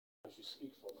to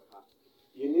speak from my heart.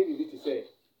 You need to say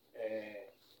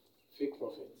fake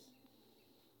prophets.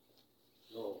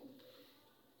 No.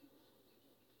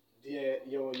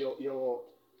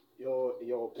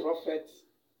 Your prophets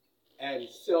and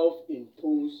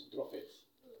self-imposed prophets.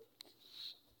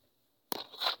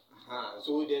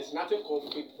 So there's nothing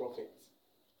called fake prophets.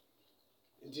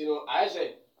 I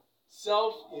say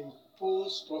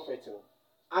self-imposed prophet.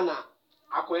 Anna,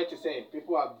 according to say,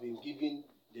 people have been given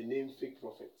the name fake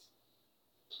prophets.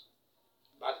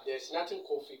 But there's nothing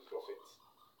called fake prophets.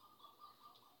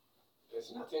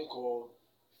 There's nothing called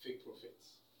fake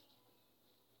prophets.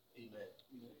 Amen.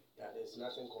 Yeah, there's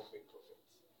nothing called fake prophets.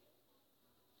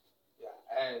 Yeah,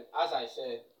 and as I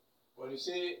said, when you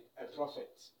say a prophet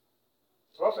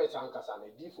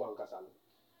ankasane, difu ankasane,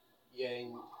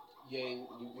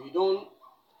 we don't.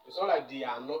 It's not like they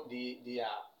are not. They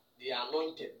are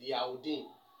anointed. They are ordained.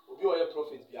 Obi or your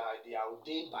prophet, they are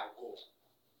ordained by God.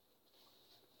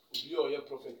 Obi or your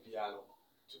prophet,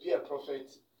 to be a prophet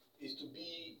is to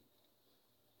be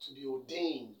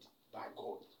ordained by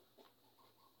God.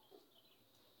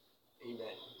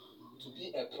 Amen. To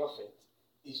be a prophet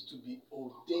is to be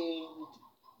ordained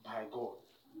by God.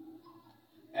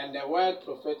 And the word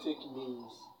prophetic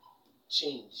means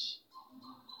change.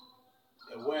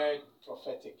 The word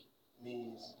prophetic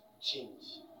means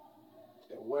change.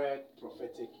 The word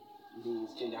prophetic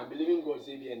means change. I believe in God. If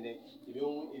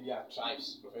you are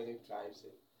tribes, prophetic tribes,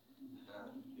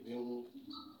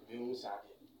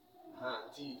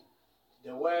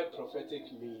 the word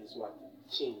prophetic means what?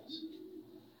 Change.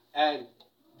 And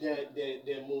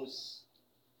the most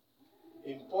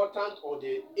important or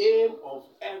the aim of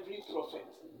every prophet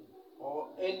or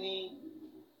any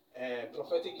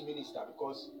prophetic minister,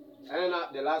 because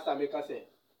the last time I said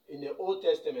in the Old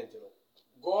Testament,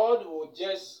 God will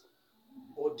just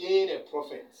ordain a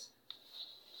prophet,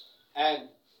 and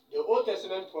the Old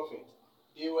Testament prophet,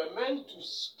 they were meant to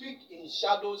speak in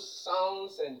shadows,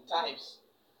 sounds, and types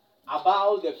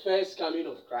about the first coming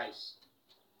of Christ.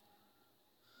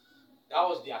 That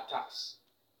was their task.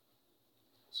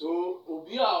 So,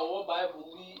 Obiya Bible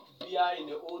be in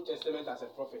the Old Testament as a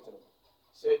prophet.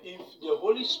 So, if the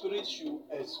Holy Spirit should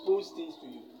expose things to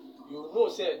you, you know,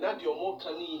 say, not your more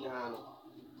canny in hand.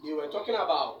 They were talking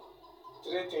about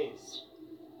three things.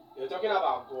 They were talking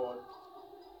about God,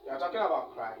 they are talking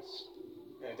about Christ,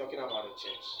 they are talking about the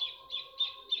church.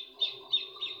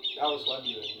 That was what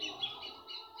they were doing.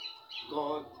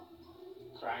 God,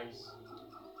 Christ,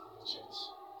 church.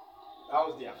 That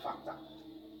was their factor.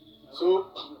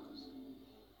 So,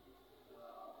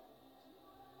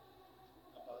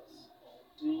 about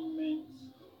ordainment,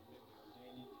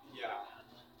 yeah.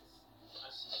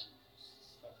 as you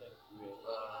started with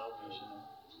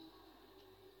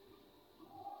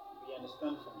we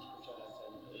understand from scripture that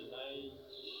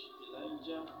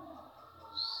Elijah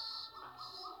was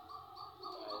asked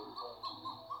by God to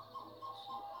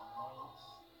anoint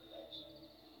Elisha.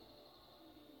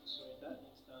 So in that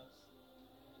instance,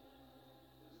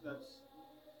 that's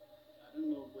I don't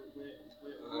know where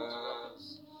what happens.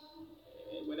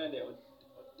 Whether the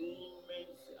ordainment,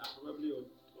 probably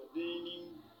ordaining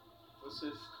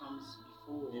process comes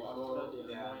before or after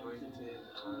the anointing.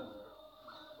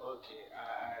 Okay,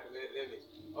 let me.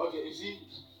 Okay, you see,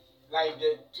 like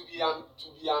to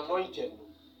be anointed,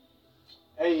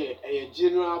 a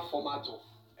general format of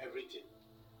everything.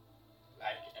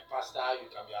 Like a pastor, you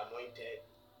can be anointed.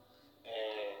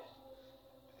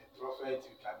 A prophet,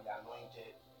 you can be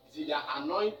anointed. You see,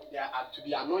 to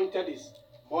be anointed is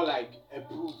more like a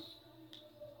proof.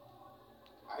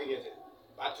 I get it.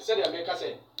 But to say the America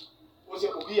said, was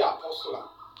it be apostle?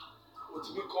 What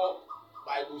we call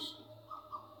Bible school?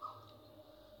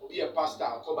 Will be a pastor,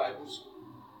 call Bible school.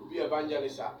 Will be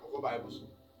evangelist, call Bible school.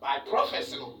 By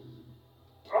prophets,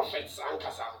 prophets and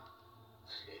kasam.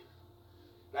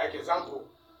 Like example,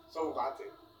 some got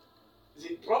it.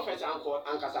 The prophets and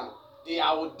kasam, they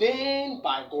are ordained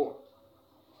by God.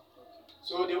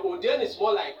 So the ordained is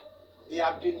more like they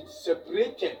have been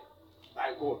separated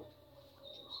by God.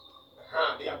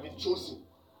 They have been chosen.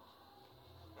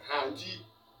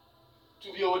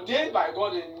 To be ordained by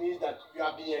God, it means that you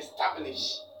have been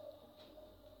established.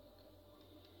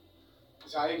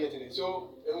 So are you getting it? So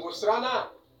in Gosrana,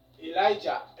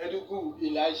 Elijah, Elugu,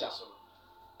 Elisha.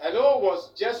 And all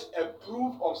was just a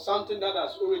proof of something that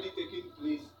has already taken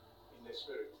place in the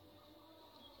spirit.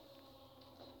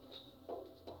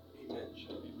 Amen.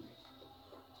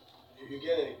 You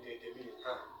get the meaning.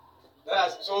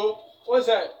 That's so. What's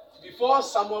that? Before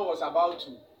Samuel was about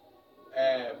to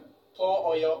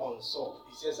pour oil on Saul,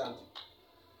 he said something.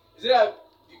 He said that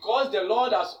because the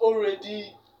Lord has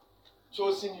already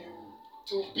chosen you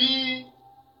to be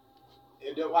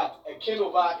the what? A king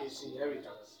over his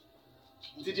inheritance.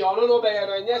 Did you all know by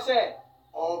an yes, sir?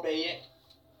 Obey.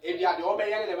 If you are the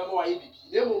obey and never more,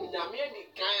 the moon, Yammy,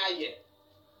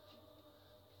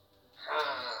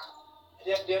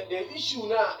 the issue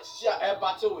now is a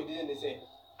battle within the same.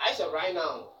 I said right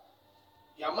now,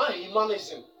 Yama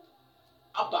humanism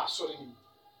about solving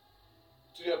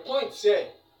to the point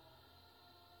say,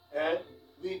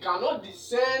 we cannot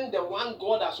discern the one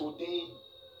God has ordained.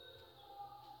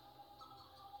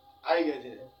 I get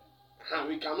it.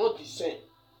 We cannot discern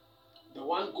the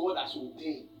one God has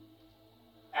ordained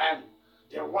and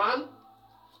the one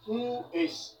who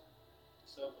is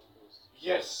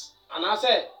yes. And I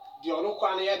said, the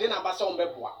Olokwane didn't have some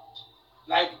beboa.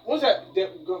 Like what's the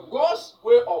God's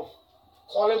way of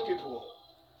calling people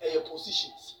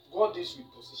positions. God deals with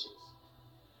positions.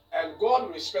 And God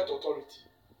respects authority.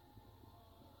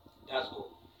 That's God.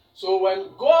 So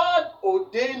when God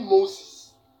ordained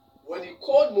Moses, when he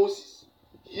called Moses,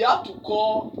 he had to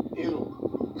call Aaron.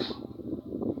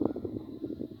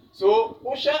 So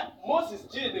Moses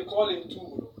didn't call him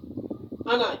too.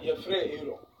 Anna, you're free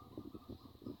Aaron.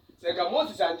 So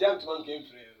Moses and gentleman came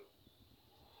free Aaron.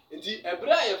 Indeed,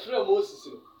 Ebra, you're free Moses.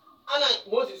 Anna,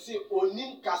 Moses say,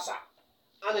 Onim Kasa.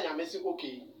 Anna, you say,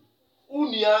 okay.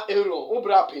 Unia Aaron,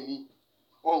 Obra Penny.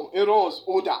 Oh, Aaron was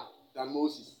older than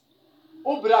Moses.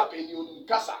 Obra Penny on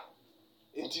Kasa.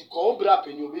 Inti ko Obra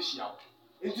Penny obeshia.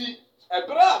 Inti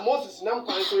Ebra Moses nam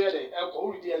kwan so ye dey e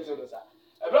ko redi ense do sa.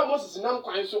 Ebra Moses nam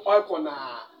kwan so o ko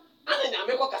na. Ana nya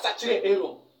me ko kasa kire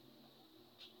Aaron.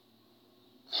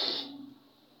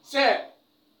 Say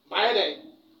my dey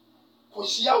ko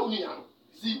shia unia.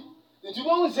 See, the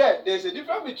one said there's a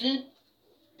difference between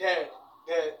the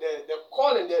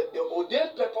call and the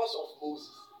ordained purpose of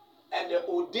Moses and the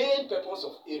ordained purpose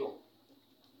of Aaron.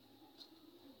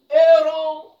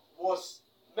 Aaron was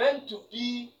meant to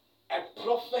be a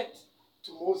prophet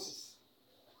to Moses.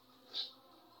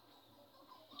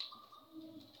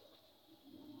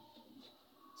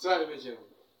 Sorry,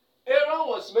 Aaron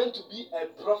was meant to be a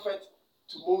prophet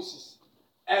to Moses,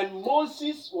 and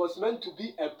Moses was meant to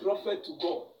be a prophet to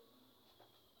God.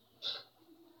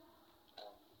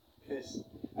 Yes.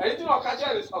 Anything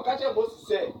Okacha Moses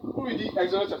said, who read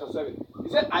Exodus chapter 7? He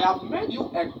said, I have made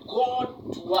you a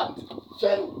God to what?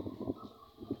 Pharaoh.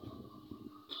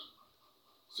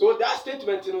 So that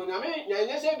statement, you know,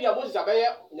 Moses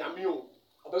Nyamio.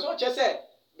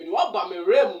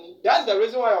 That's the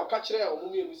reason why Okacha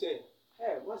say,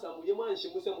 hey, once I'm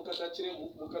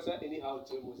anyhow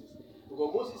tell Moses.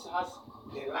 Because Moses has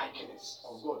the likeness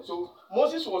of God. So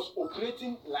Moses was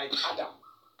operating like Adam.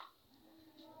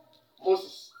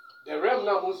 Moses, the realm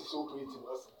now Moses operating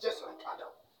was just like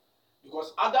Adam.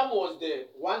 Because Adam was the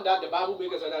one that the Bible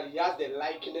makes us that he has the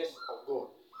likeness of God.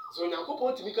 So when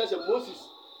Yankopon to make us Moses,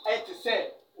 I had to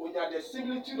say, when you had the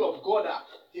similitude of God,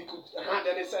 he could, and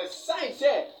then it's a sign,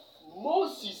 say,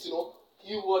 Moses, you know,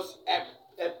 he was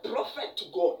a prophet to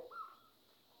God.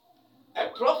 A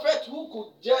prophet who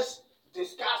could just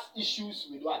discuss issues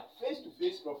with what?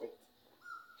 Face-to-face prophet.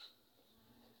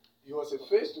 He was a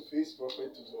face-to-face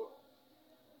prophet to God.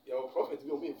 Your prophet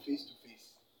will mean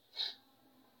face-to-face.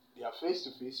 They are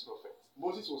face-to-face prophets.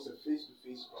 Moses was a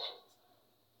face-to-face prophet.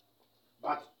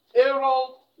 But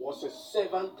Aaron was a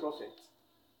servant prophet.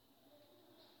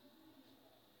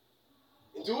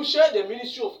 And to share the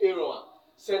ministry of Aaron,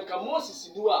 Saint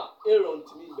Moses knew Aaron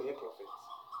to be a prophet.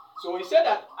 So he said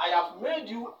that I have made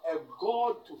you a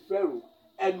God to Pharaoh,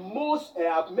 and Moses I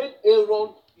have made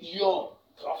Aaron your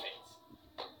prophet.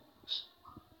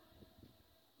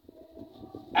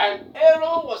 And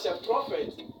Aaron was a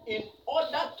prophet in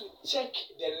order to check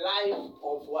the life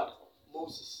of what?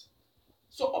 Moses.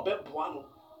 So Obe Buano.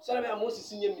 Said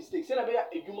Moses in your mistake. Said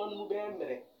a human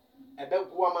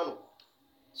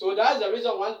So that's the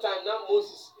reason one time now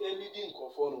Moses leading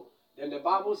Kofono. Then the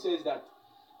Bible says that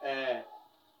a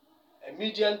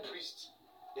Midian priest,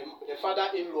 the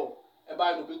father-in-law,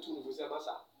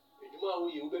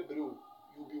 you'll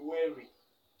be weary,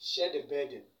 share the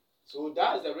burden. So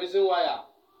that's the reason why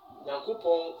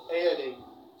Yankupon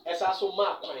is also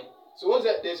mark time. So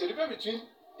there's a difference between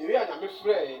the way I'm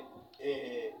afraid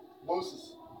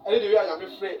Moses and the way I'm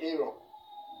afraid Aaron.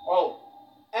 Oh,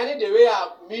 and the way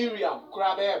Miriam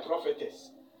crab a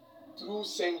prophetess through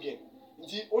singing.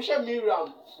 The ocean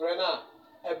Miriam frena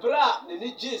a bra the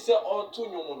Niji say on to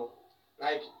Yomono,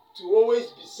 like to always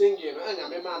be singing, and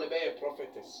I'm a man a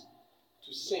prophetess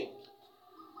to sing.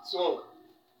 So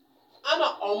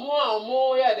Anna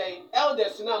or yeah, the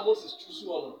elders now Moses choose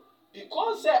one.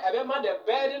 Because I remember the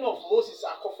burden of Moses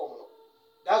are conformed.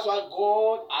 That's why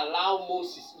God allowed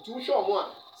Moses to show one.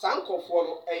 Sankofoɔ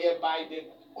no by the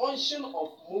unction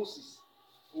of Moses.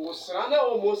 Wosrana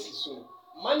o Moses so.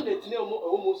 Mandate ne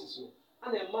o Moses so.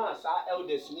 And a mass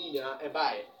elders niya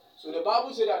ebae. So the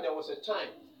Bible said that there was a time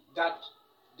that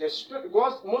the Spirit,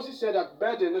 God, Moses said that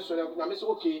burden, so I said,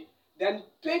 okay, then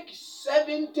pick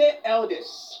 70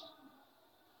 elders.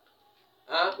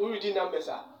 We read the numbers.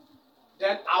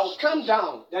 Then I'll come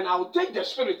down, then I'll take the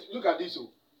Spirit, look at this,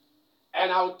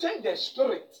 and I'll take the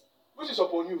Spirit which is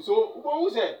upon you. So, who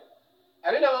said,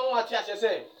 I didn't know what I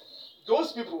said.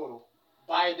 Those people,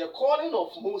 by the calling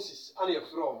of Moses and your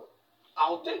throne,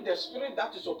 I'll take the Spirit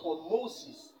that is upon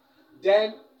Moses,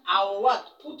 then I'll what?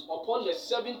 Put upon the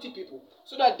 70 people,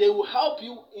 so that they will help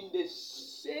you in the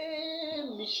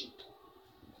same mission.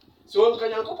 So,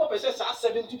 when you say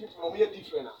 70 people from here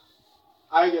different,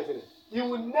 I get it. He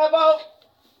will never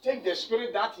take the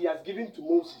Spirit that he has given to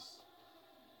Moses.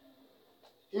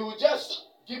 He will just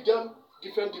give them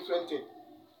different things.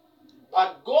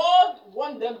 But God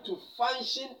wants them to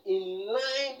function in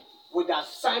line with the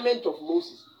assignment of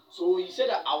Moses. So he said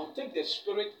that I will take the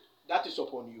Spirit that is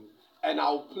upon you and I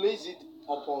will place it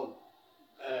upon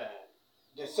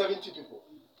the 70 people.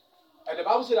 And the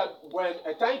Bible said that when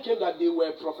a time came that they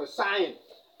were prophesying,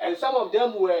 and some of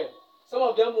them were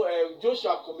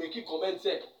Joshua making comments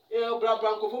said,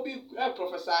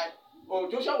 prophesy. Well,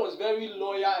 Joshua was very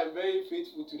loyal and very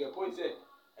faithful to the point. Said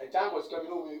a time was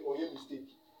coming or a mistake.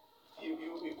 He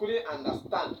couldn't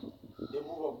understand the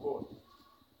move of God.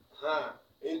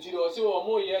 And you know, so or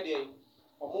more year day,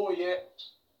 or more year,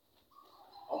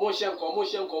 or more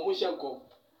shanko.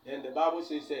 Then the Bible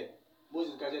says,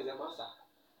 Moses can say, Master,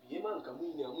 ye man come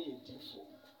in and we different.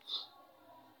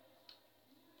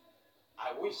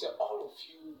 I wish that all of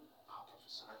you are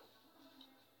prophesying.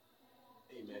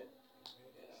 Amen.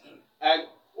 And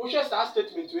we shall start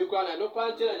statement to equal and no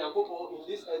planting and in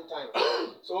this end time.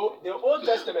 So the Old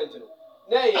Testament,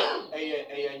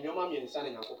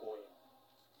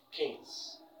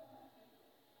 kings.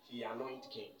 He anointed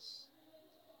kings.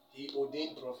 He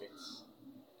ordained prophets.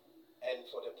 And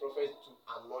for the prophets to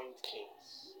anoint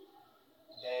kings.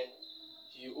 Then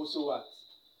he also what?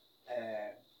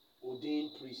 Ordained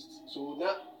priests. So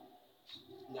now,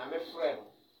 I'm a friend.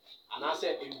 And I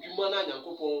said, if you man and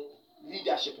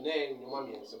leadership name,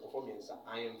 performance,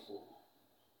 I am for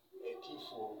a king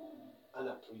and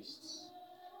a priest.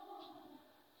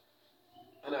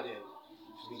 And a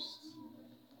priest.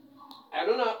 I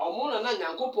don't know, Omona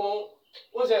Yankopon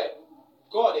was a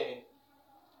God.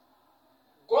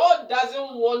 God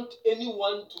doesn't want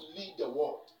anyone to lead the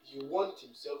world. He wants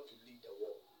himself to lead the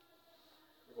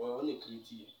world. Only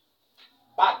creative.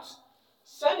 But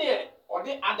Sunny or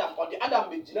the Adam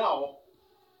now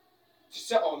to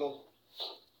say or no.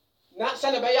 Now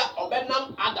Sanabaya or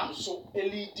Benham Adam so a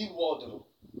leading world.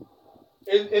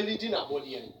 A leading a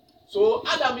body. So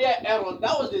Adam here Aaron,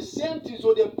 that was the same thing.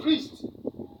 So the priest,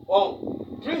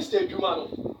 priest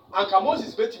Jumano, and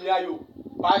Moses bet me are you.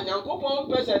 By Yankopon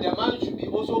person, the man should be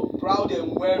also proud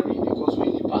and wary because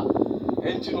we nipa.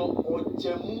 And you know, or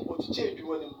Jemu or Tiche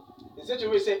Jumanim. In such a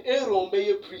way, say Aaron be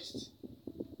a priest.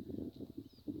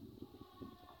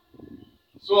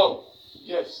 So,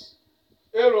 yes,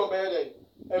 Aaron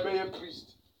be a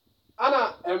priest.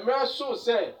 Anna, a so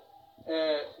say,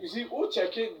 you see, who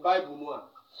check it Bible more.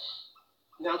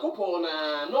 Yankopon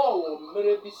no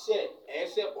maybe say,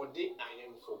 say or de I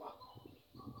am for.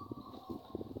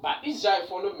 But Israel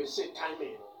follow me say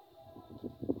timing.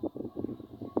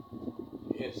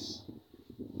 Yes.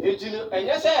 And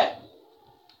yes,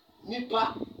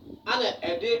 nipa ana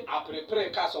ede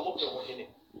aprepare ka so mo pe wo hene.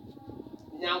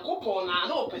 Nyankopon na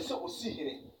na opese osi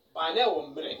hene. Ba na wo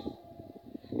mbre.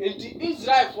 Enti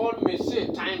Israel follow me say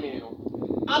timing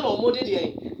no. Ana omo de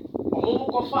de omo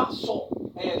kofa so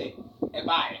e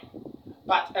bae.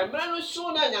 But emre no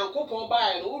so na Nyankopon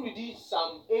bae no we read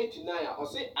Psalm 89 or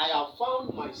say I have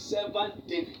found my servant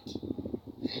David.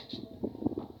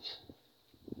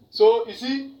 So you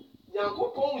see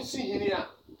Nyankopon we see hene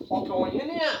upon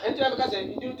hene and because in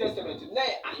the New Testament na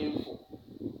ahemfo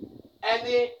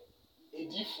any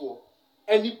edifo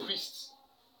any priest.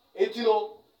 And you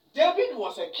know David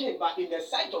was a king, but in the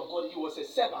sight of God he was a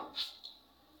servant.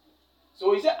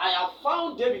 So he said I have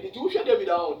found David. Did you show David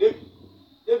down?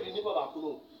 David never back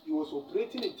home. He was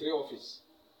operating in 3 offices.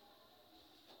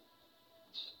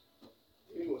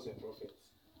 David was a prophet.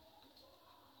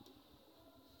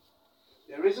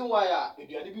 The reason why if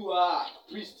you are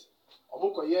a priest,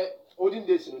 olden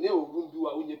days in the room do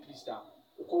a priest,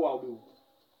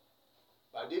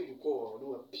 but David call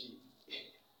no P.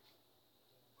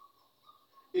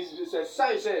 It's a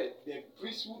sign said the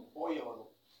priesthood oil.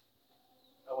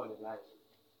 I want to lie.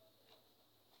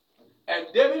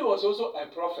 And David was also a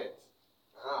prophet.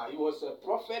 He was a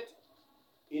prophet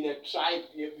in a tribe.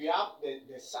 We have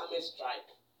the psalmist tribe.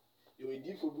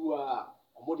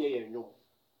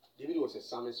 David was a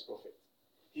psalmist prophet.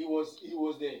 He was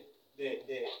the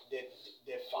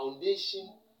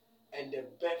foundation and the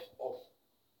birth of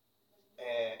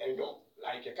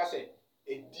like I say,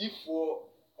 a D for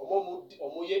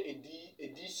Omoye a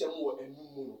D Samuel and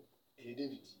Mumu, a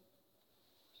David.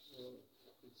 So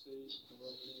you could say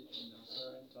probably in our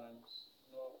current times,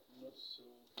 not so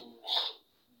good.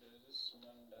 There's this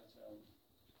man that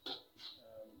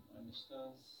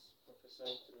understands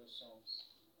prophesying through songs,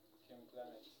 Kim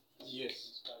Clement.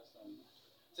 Yes.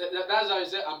 So that's how I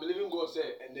say I'm believing God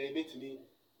say and they debate me,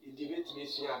 and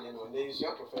they use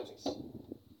your prophetics.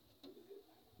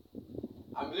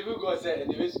 I'm believing God said, and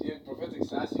the prophetic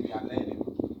says we are learning.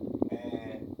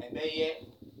 And then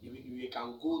you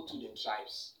can go to the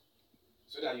tribes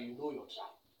so that you know your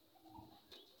tribe.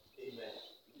 Amen.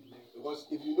 Because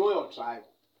if you know your tribe,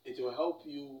 it will help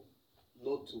you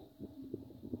not to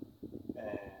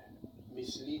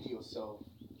mislead yourself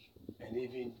and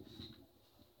even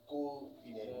go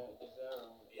in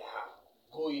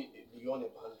go beyond a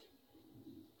boundary.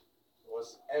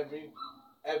 Because every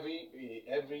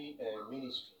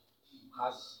ministry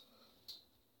has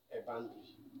a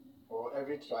boundary, or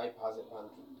every tribe has a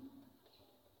boundary.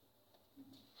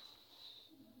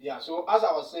 Yeah. So as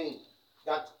I was saying,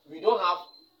 that we don't have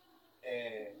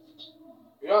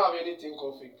anything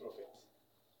called fake prophets.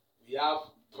 We have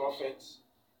prophets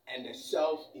and the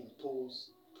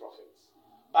self-imposed prophets.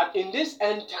 But in this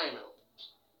end time,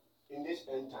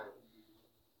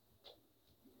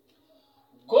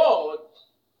 God,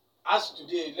 as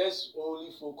today, let's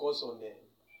only focus on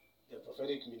the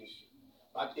prophetic ministry.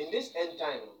 But in this end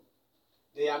time,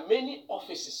 there are many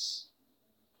offices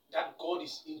that God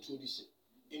is introducing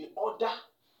in order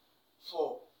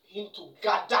for Him to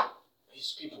gather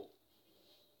His people.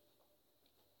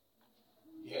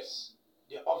 Yes,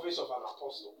 the office of an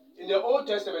apostle. In the Old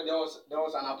Testament, there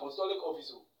was an apostolic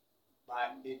office,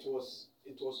 but it was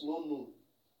not known.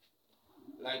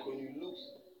 Like when you look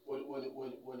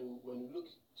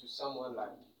to someone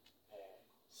like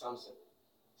Samson.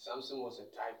 Samson was a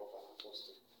type of an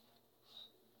apostle.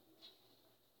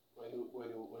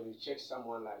 When you check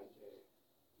someone like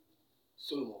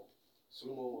Solomon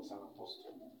was an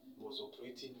apostle. He was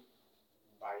operating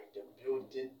by the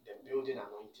building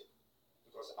anointing,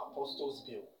 because apostles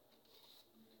build.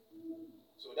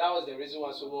 So that was the reason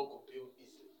why Solomon could build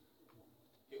easily.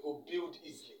 He could build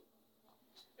easily.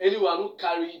 Anyone who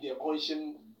carry the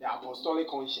unction, the apostolic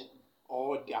unction,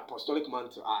 or the apostolic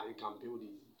mantle, he can build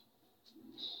easily.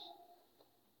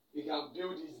 He can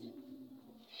build easily.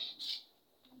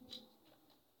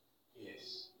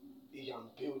 Yes, he can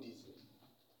build easily.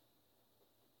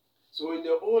 So in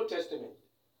the Old Testament,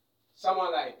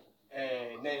 someone like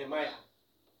Nehemiah,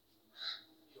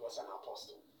 he was an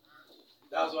apostle.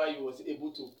 That's why he was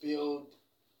able to build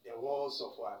the walls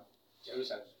of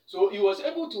Jerusalem. So he was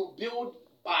able to build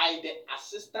by the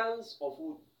assistance of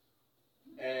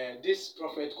this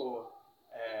prophet called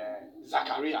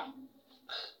Zachariah.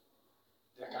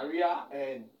 Zachariah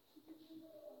and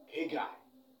Haggai.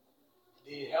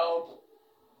 They help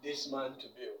this man to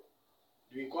build.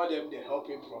 We call them the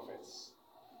helping prophets.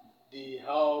 They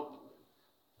help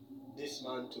this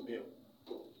man to build.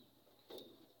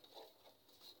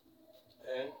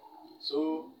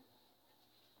 So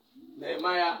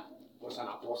Nehemiah was an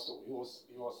apostle. He was.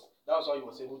 That's why he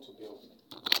was able to build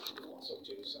the walls of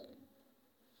Jerusalem.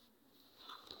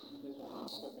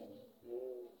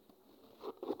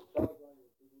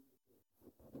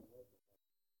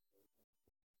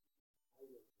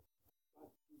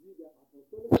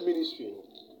 Ministry,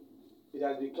 it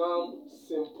has become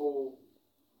simple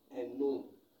and known.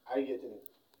 Are you getting it?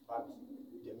 But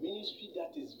the ministry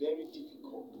that is very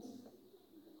difficult,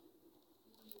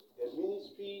 the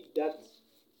ministry that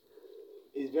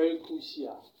is very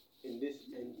crucial in this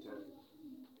end time,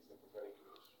 is the prophetic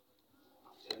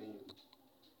ministry.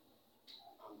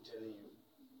 I'm telling you,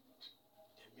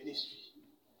 the ministry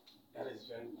that is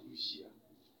very crucial.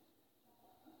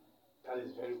 That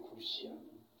is very crucial,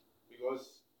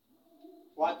 because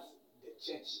what the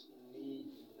church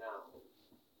needs now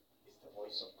is the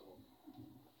voice of God.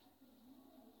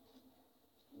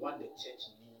 What the church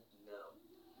needs now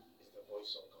is the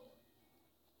voice of God.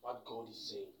 What God is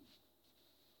saying.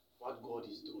 What God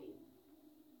is doing.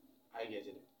 I get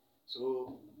it.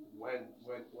 So when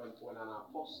an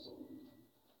apostle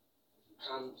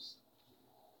comes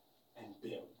and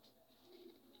builds,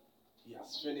 he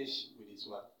has finished with his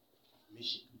what?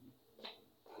 Mission.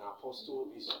 An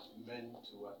apostle is meant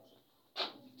to what?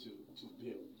 To to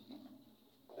build.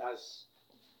 That's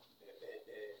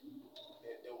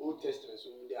the Old Testament. So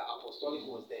the apostolic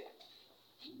was there.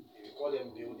 We call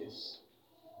them builders.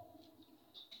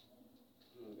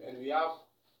 And we have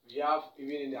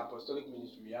even in the apostolic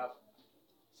ministry, we have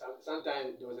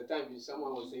sometimes there was a time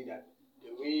someone was saying that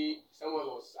someone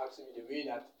was asking me the way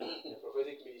that the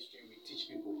prophetic ministry will teach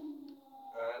people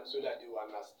so that they will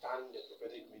understand the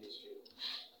prophetic ministry.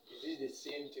 Is this the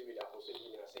same thing with the apostolic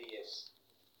ministry? I say yes.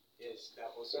 Yes, the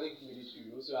apostolic ministry,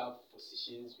 we also have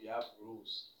positions, we have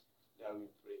roles that we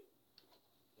pray.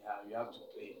 Yeah, you have to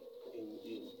play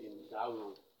in that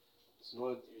role. It's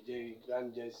not, you can't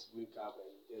just wake up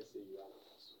and just say you are an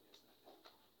apostle.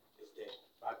 It's there.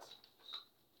 But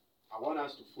I want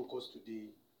us to focus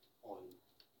today on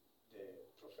the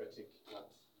prophetic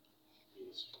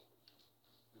ministry.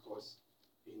 Because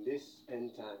in this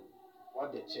end time,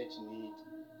 what the church needs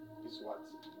is what?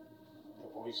 The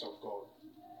voice of God.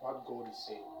 What God is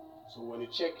saying. So when you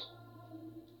check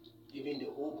even the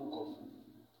whole book of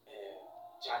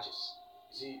Judges,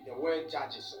 you see the word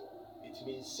judges, it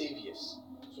means saviors.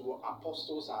 So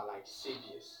apostles are like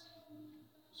saviors.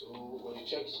 So when you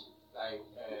check like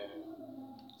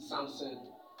Samson,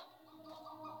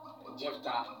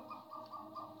 Jephthah,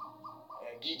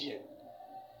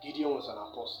 Gideon was an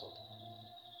apostle.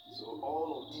 So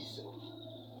all of these,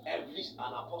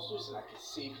 an apostle is like a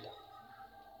savior.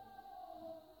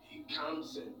 He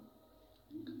comes and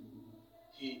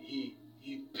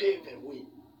he paved the way.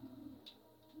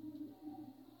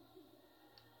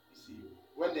 You see,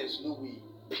 when there's no way,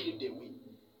 pave the way.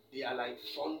 They are like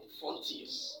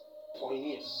frontiers,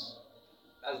 pioneers.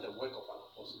 That's the work of an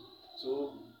apostle.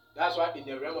 So that's why in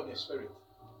the realm of the spirit,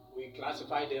 we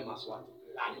classify them as what?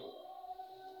 Lion,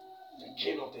 the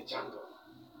king of the jungle.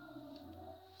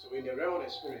 So in the realm of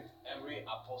the spirit, every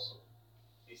apostle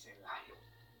is a lion.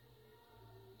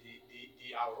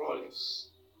 They are rollers.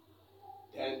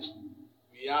 Then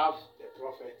we have the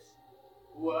prophets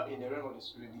who are in the realm of the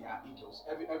spirit, they are eagles.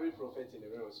 Every prophet in the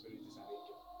realm of the spirit is an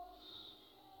eagle.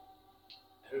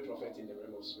 Every prophet in the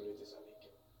realm of the spirit is an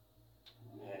eagle.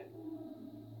 And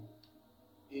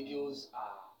eagles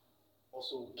are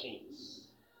also kings.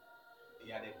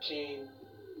 They are the king.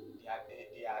 They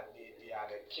are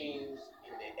the kings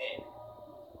in the air.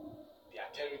 Their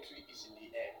territory is in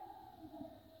the air.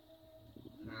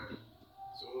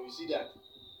 So you see that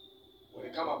when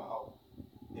you come about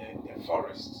the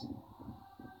forest,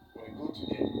 when you go to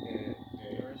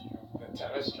the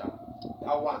terrestrial,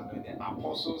 that one, the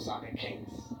apostles are the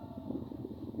kings.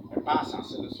 The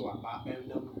pastors are so about, and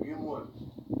the real one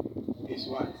is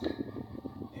what?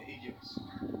 The eagles.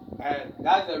 And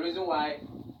that's the reason why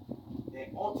the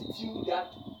altitude that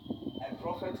a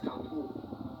prophet can go,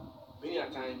 many a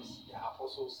times the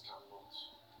apostles cannot.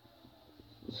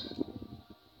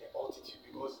 The altitude,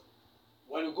 because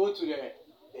when you go to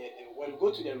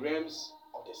the realms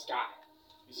of the sky,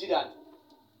 you see that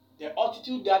the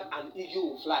altitude that an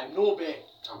eagle will fly, no bird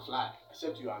can fly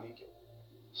except you are an eagle.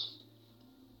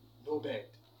 No bird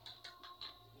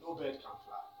can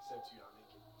fly except you are an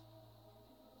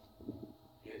eagle.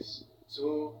 Yes.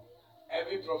 So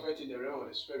every prophet in the realm of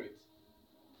the spirit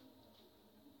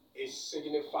is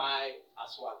signified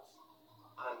as what?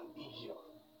 An eagle.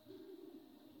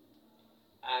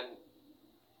 And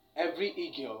every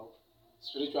eagle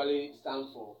spiritually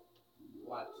stands for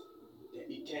what? The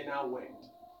eternal word.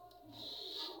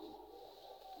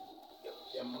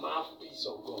 The mouthpiece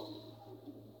of God.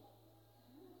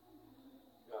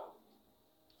 Yeah.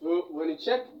 So when you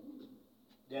check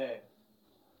the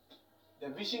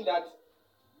vision that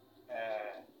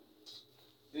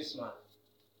this man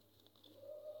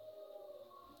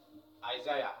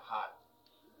Isaiah had,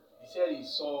 he said he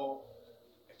saw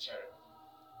a cherub.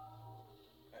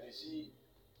 And you see,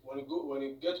 when you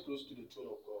get close to the throne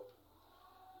of God,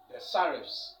 the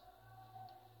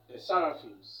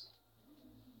seraphims,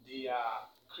 they are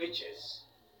creatures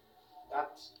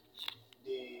that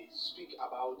they speak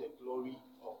about the glory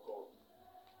of God.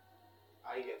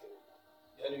 Are you getting it?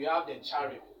 Then we have the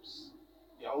cherubims.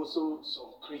 They are also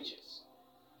some creatures.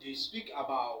 They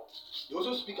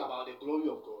also speak about the glory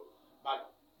of God,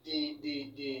 but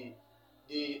they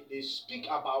speak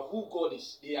about who God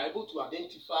is. They are able to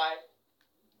identify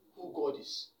who God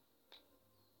is.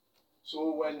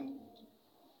 So when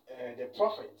the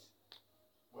prophet,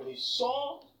 when he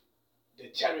saw the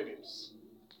cherubims,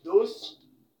 those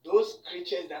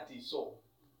creatures that he saw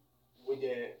with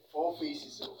the four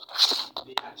faces,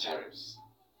 they are cherubs.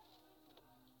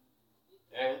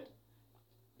 And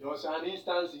there was an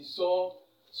instance he saw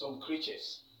some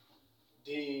creatures.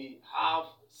 They have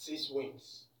 6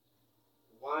 wings.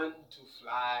 one to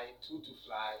fly, two to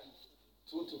fly,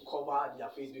 two to cover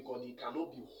their face because they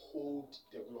cannot behold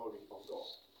the glory of God,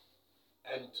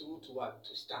 and two to what?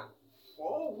 To stand.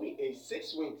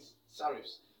 6 wings,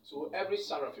 seraphs. So every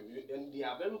seraphim, and they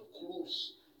are very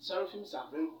close. Seraphims are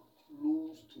very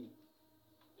close to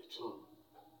the throne.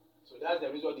 So that's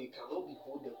the reason they cannot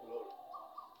behold the glory.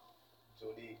 So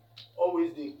they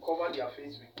cover their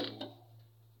face with two,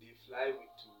 they fly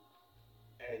with two,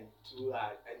 and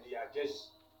they are just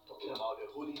talking about the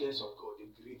holiness of God, the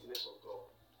greatness of God.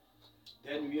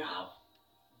 Then we have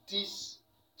these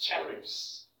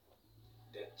cherubs.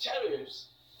 The cherubs,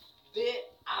 they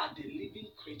are the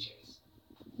living creatures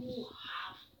who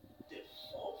have the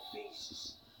 4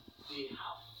 faces. They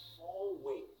have 4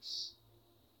 wings.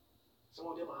 Some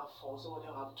of them have 4, some of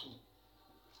them have 2.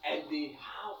 And they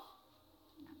have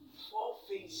 4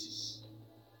 faces.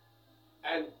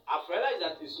 And I've realized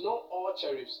that it's not all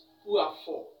cherubs who have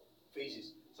 4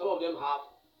 faces. Some of them have,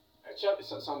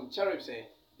 some cherubs,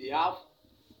 they have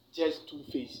just 2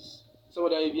 faces. Some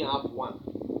of them even have 1.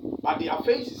 But their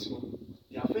faces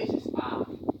are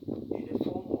in the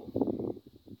form of,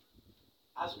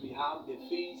 as we have the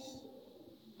face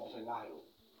of a lion,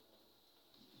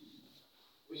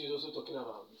 which is also talking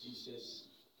about Jesus,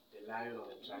 the Lion of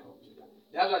the tribe of Judah.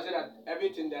 That's why I said that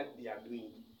everything that they are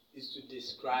doing is to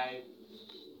describe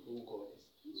who God is.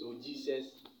 So Jesus,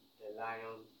 the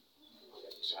Lion of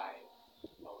the tribe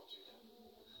of Judah.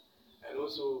 And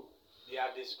also, they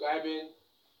are describing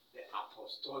the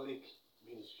apostolic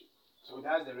ministry. So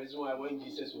that's the reason why when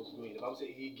Jesus was going, the Bible said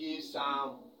he gave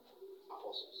some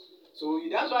apostles. So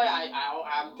that's why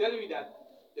I'm telling you that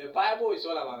the Bible is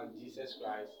all about Jesus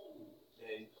Christ.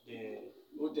 The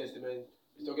Old Testament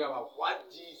is talking about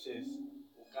what Jesus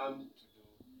will come to do.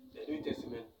 The New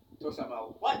Testament talks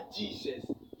about what Jesus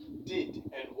did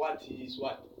and what he is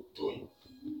doing.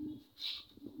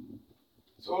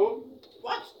 So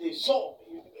what they saw,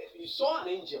 he saw an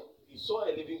angel, he saw a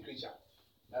living creature.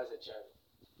 That's a child.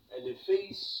 And the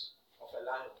face of a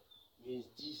lion means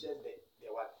Jesus, the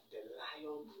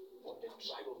Lion of the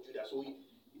tribe of Judah. So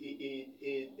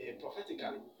prophetically,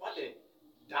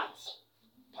 that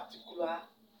particular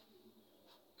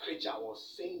creature was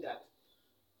saying that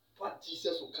what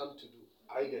Jesus will come to do.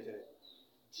 Are you getting it?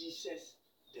 Jesus,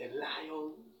 the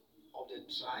Lion of the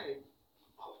tribe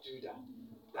of Judah.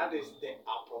 That is the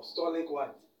apostolic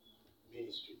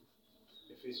ministry.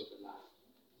 The face of the lion.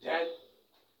 Then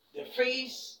the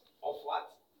face of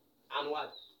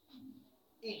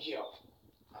eagle.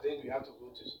 I think we have to go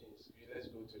to let's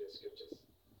go to the scriptures.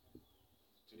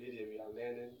 Today we are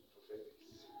learning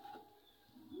prophetics.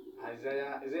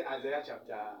 Isaiah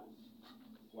chapter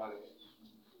 1?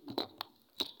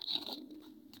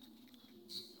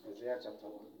 Isaiah chapter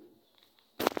 1.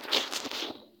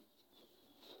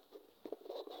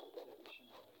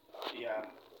 Yeah.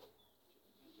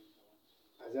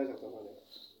 Isaiah chapter 1.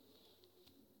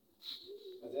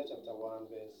 Isaiah chapter 1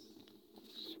 verse.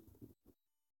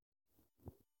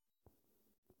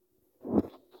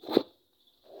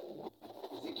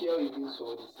 Ezekiel even saw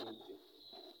the same thing.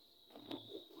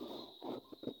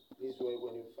 This way,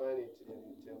 when you find it, then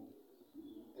you tell me.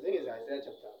 I think it's Isaiah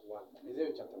chapter 1.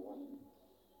 Isaiah chapter 1.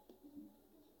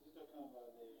 You're talking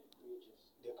about the creatures.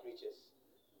 The creatures.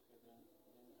 Okay, then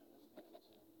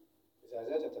It's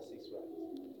Isaiah chapter 6, right?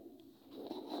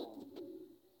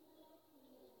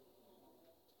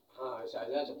 It's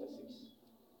Isaiah chapter 6.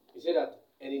 He said that,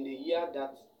 and in the year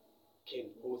that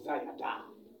King Uzziah died,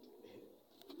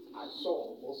 I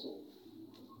saw also.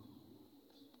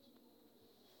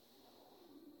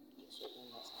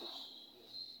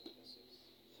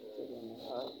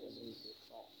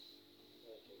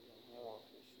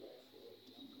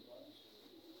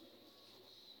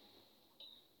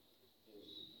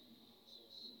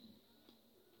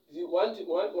 One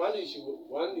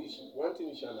thing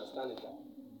you should understand is that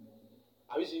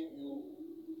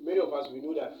many of us, we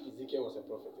know that Ezekiel was a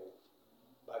prophet,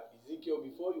 but Ezekiel,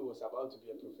 before he was about to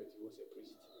be a prophet, he was a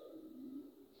priest.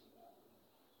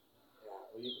 Yeah,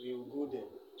 we will go there.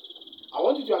 I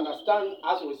want you to understand,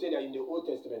 as we say that in the Old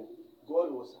Testament,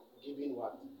 God was giving 3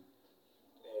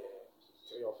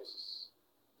 offices: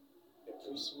 the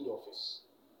priesthood office,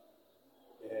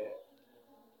 the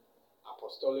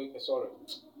apostolic,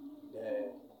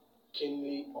 the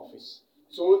kingly office.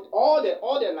 So all the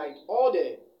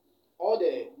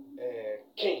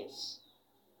kings,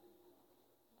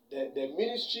 the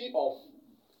ministry of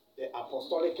the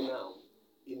apostolic now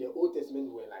in the Old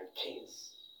Testament were like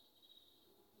kings.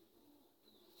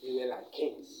 They were like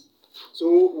kings.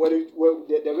 So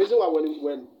the reason why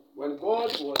when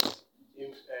God was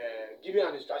giving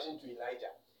an instruction to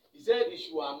Elijah, he said he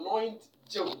should anoint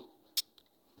Jehu.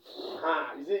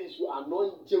 He said he should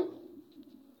anoint Jehu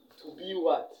to be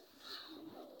what?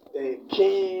 The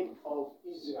king of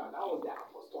Israel. That was the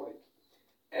apostolic.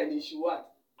 And he should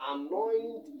what?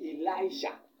 Anoint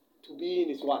Elisha to be in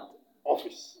his what?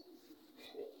 Office.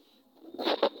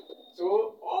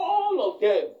 So all of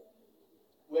them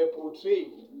were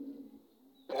portrayed.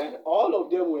 And all of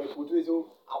them were portrayed.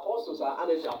 So apostles are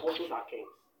honest, apostles are kings.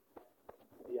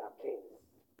 They are kings.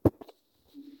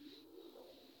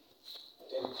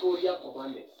 Territorial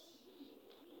commanders.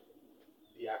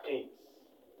 They are kings.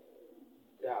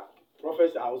 Yeah.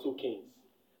 Prophets are also kings.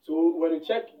 So when you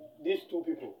check these two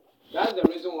people, that's the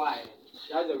reason why.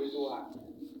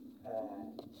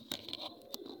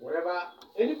 Wherever,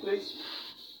 any place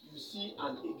you see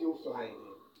an eagle flying,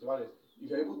 if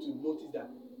you're able to notice that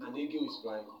an eagle is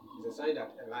flying, it's a sign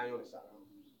that a lion is around.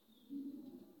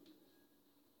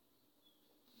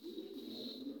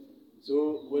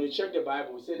 So when you check the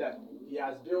Bible, we say that he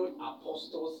has built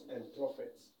apostles and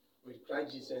prophets with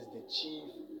Christ Jesus the chief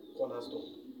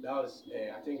cornerstone. That was,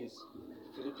 I think it's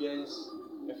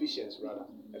Ephesians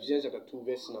chapter 2,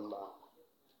 verse number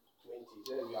 20. It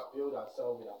says we have built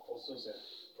ourselves with apostles and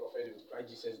prophets with Christ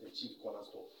Jesus the chief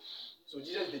cornerstone. So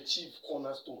Jesus is the chief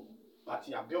cornerstone, but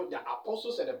he has built the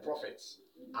apostles and the prophets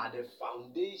are the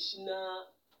foundational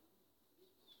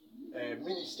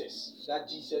ministers that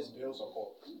Jesus builds upon.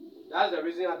 That's the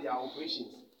reason that their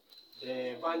operations,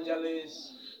 the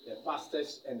evangelists, the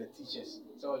pastors, and the teachers,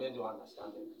 some of them don't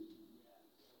understand them.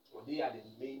 So they are the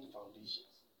main foundations.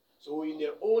 So in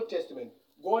the Old Testament,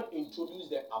 God introduced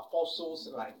the apostles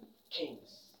like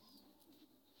kings.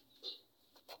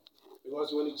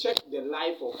 Because when you check the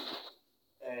life of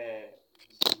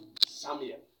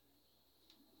Samuel,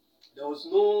 there was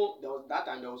no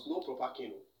proper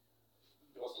king.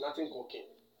 There was nothing called king.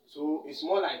 So it's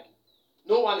more like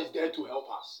no one is there to help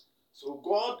us. So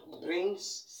God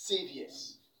brings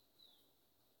saviors.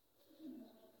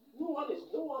 No one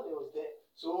was there.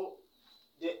 So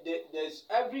there's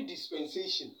every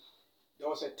dispensation. There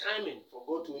was a timing for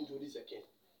God to introduce a king,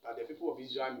 but the people of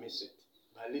Israel missed it.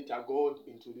 But later God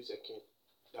introduced a king.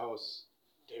 That was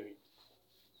David.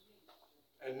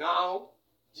 And now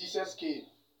Jesus came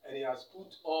and he has put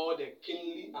all the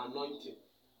kingly anointing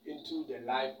into the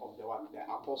life of the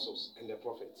apostles and the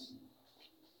prophets.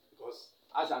 Because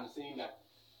as I'm saying that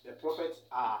the prophets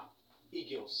are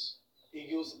eagles.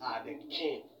 Eagles are the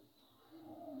king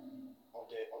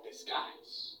of the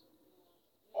skies.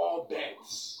 All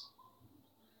birds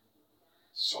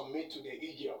submit to the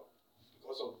eagle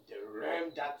because of the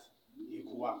realm that he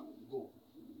could go.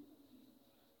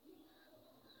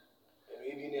 And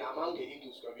even among the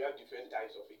eagles, we have different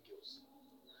types of eagles.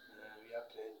 We have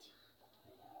plenty.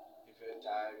 Different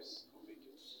types of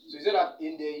eagles. So he said that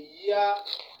in the year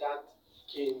that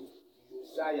King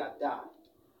Uzziah died,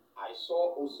 I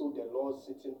saw also the Lord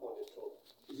sitting on the throne.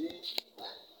 You see,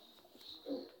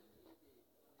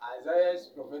 Isaiah's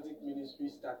prophetic ministry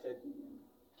started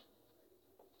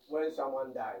when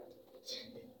someone died.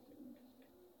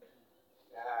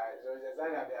 So it's a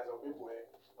sign that there are some people,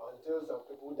 until some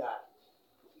people die,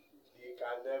 they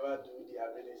can never do their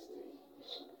ministry.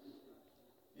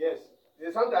 Yes,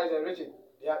 sometimes they're written.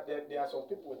 There are some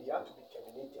people, they have to be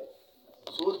terminated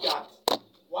so that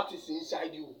what is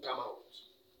inside you will come out.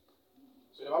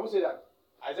 So the Bible says that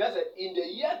Isaiah said, in the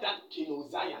year that King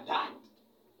Uzziah died,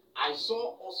 I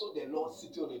saw also the Lord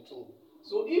sitting on the throne.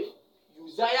 So if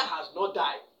Uzziah has not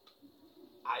died,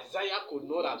 Isaiah could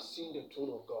not have seen the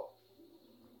throne of God.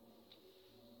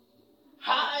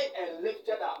 High and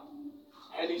lifted up,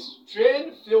 and his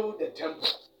train filled the temple.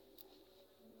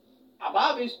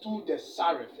 Above it stood the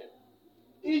seraphim,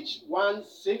 each one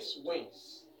 6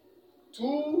 wings.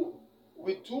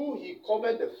 With two he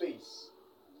covered the face.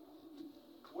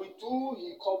 With 2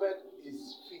 he covered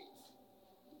his feet.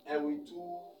 And with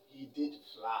 2 he did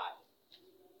fly.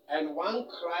 And one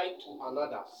cried to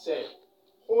another, said,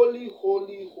 Holy,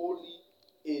 holy, holy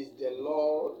is the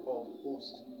Lord of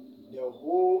hosts. The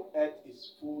whole earth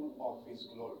is full of his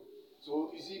glory.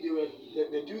 So you see,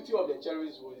 the duty of the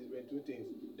cherubims were 2 things: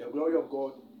 the glory of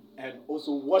God and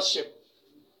also worship.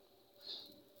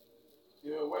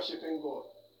 They were worshiping God.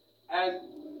 And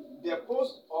the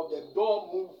post of the door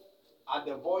moved at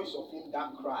the voice of him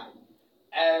that cried.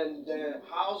 And the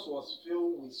house was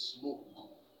filled with smoke.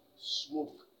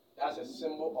 Smoke. That's a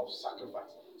symbol of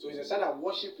sacrifice. So it's a sign that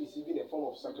worship is even a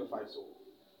form of sacrifice. So,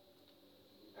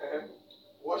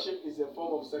 worship is a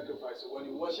form of sacrifice. So when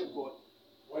you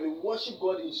worship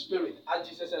God in spirit, as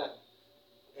Jesus said that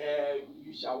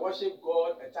you shall worship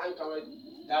God, a time cometh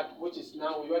that which is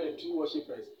now, you are the true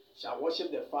worshippers, shall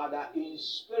worship the Father in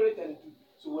spirit and in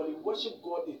truth. So when you worship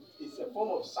God, it's a form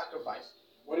of sacrifice.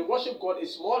 When you worship God,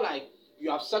 it's more like you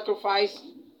have sacrificed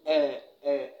a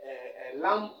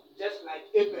lamb, just like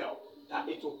Abel, that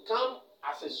it will come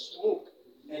as a smoke,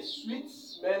 a sweet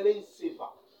smelling savor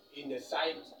in the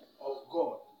sight of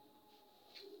God.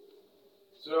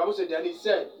 So the Bible said, then he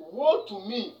said, woe to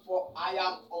me, for I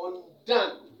am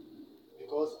undone,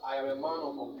 because I am a man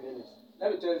of uncleanness.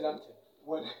 Let me tell you something.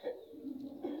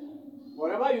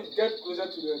 Whenever you get closer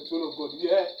to the throne of God,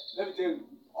 yeah, let me tell you,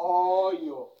 all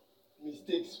your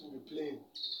mistakes will be plain.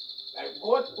 Like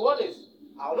God is,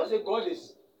 I will not say God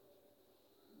is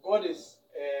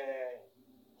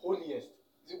holiest.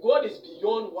 See, God is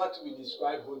beyond what we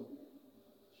describe holy.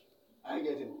 I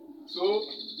get it. So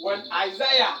when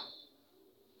Isaiah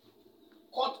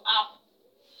caught up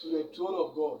to the throne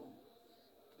of God,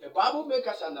 the Bible makes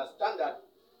us understand that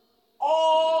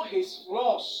all his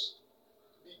flaws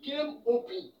became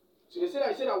open. So he said,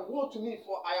 woe to me,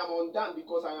 for I am undone,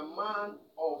 because I am man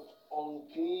of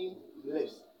unclean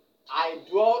lips. I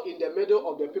dwell in the middle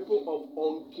of the people of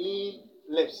unclean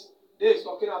lips. This is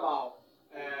talking about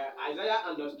Isaiah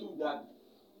understood that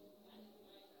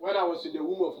when I was in the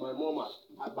womb of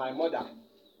my mother,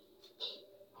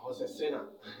 I was a sinner.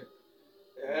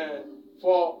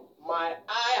 For my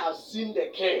eye has seen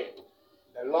the King,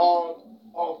 the Lord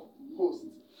of hosts.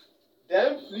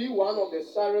 Then flew one of the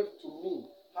seraphs to me,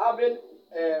 having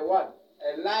a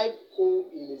live coal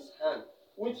in his hand,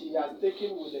 which he has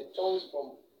taken with the tongs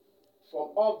from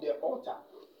off the altar,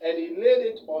 and he laid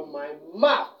it on my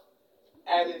mouth,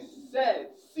 and he said,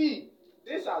 see,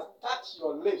 this has touched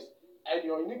your lips, and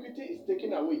your iniquity is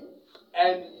taken away,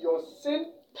 and your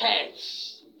sin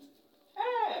purged.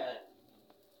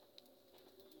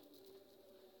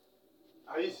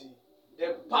 Are you see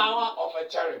the power of a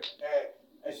cherub,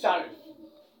 a seraph?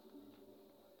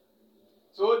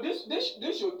 So this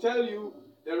should tell you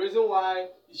the reason why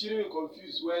you shouldn't be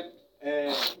confused when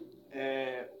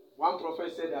one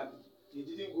prophet said that he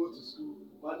didn't go to school.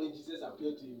 One day Jesus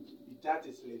appeared to him, he touched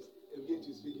his lips and began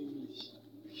to speak English.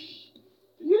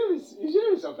 You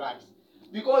shouldn't be surprised.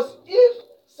 Because if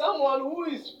someone who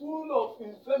is full of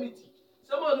infirmity,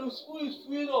 someone who is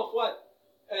full of what?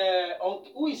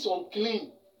 Who is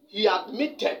unclean, he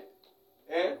admitted,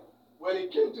 when he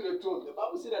came to the throne, the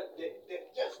Bible said that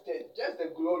just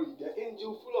the glory, the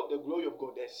angel full of the glory of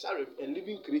God, the seraph, a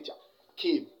living creature,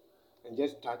 came and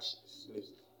just touched his lips.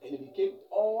 And it became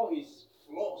all his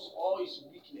flaws, all his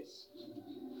weakness.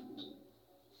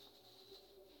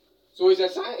 So it's a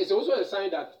sign, it's also a sign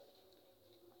that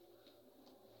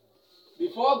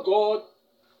before God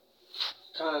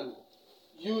can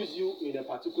use you in a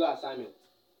particular assignment,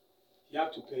 he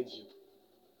has to purge you.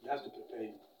 He has to prepare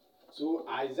you. So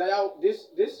Isaiah,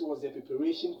 this was the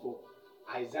preparation for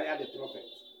Isaiah the prophet.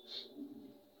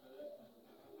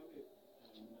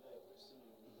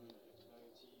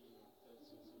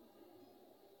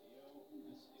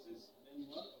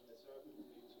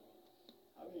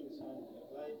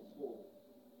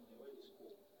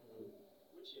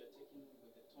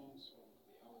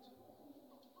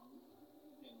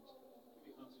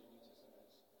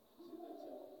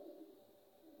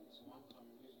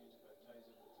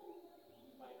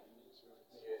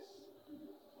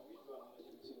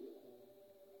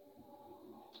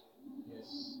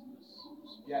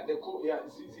 Yeah, the coal. Yeah,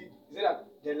 see that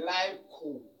the live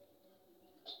coal.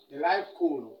 The live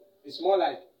coal is more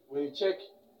like when you check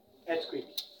earthquake.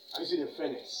 You see the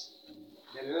furnace.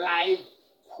 The live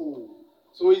coal.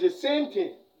 So it's the same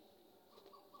thing.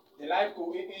 The live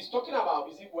coal. It's talking about.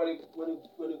 You see, when it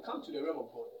comes to the realm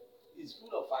of God, it's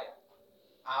full of fire.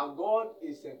 Our God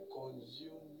is a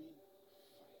consuming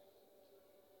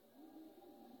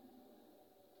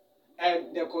fire.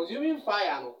 And the consuming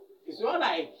fire, it's not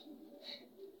like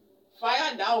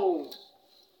fire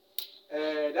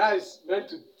that is meant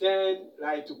to turn,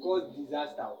 like to cause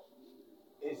disaster.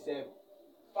 It's a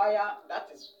fire that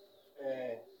is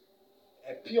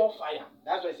a pure fire.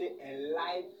 That's why I say a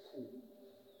live coal.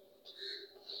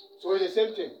 So it's the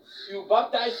same thing. You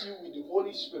baptize you with the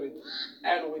Holy Spirit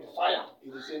and with fire.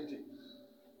 It's the same thing.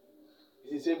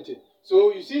 It's the same thing.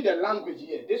 So you see the language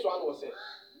here. This one was a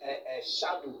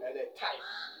shadow and a type.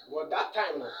 But that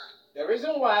time, the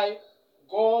reason why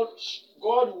God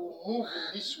will move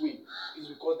in this way is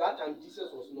because that time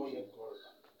Jesus was not yet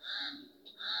glorified.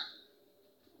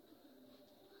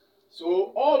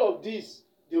 So all of this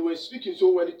they were speaking.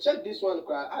 So when you check this one,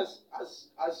 as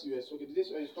you were speaking, this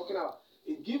one is talking about,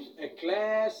 it gives a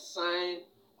clear sign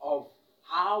of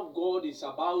how God is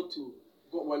about to.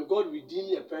 When God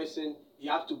redeems a person, He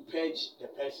has to purge the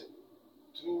person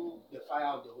through the fire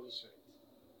of the Holy Spirit.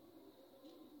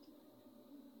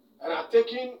 And I'm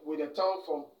taking with the tongue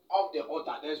from off the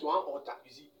altar. There's one altar.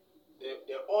 You see,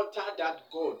 the altar that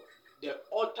God, the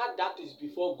altar that is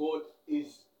before God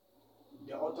is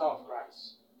the altar of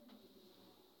Christ.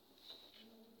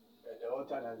 And the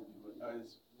altar that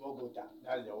is Golgotha,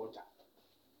 that's the altar.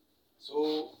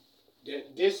 So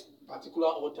this particular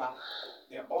altar,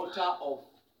 the altar of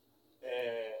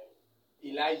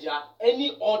Elijah,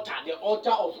 any altar, the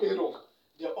altar of Aaron,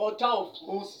 the altar of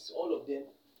Moses, all of them,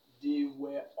 they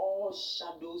were all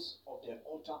shadows of the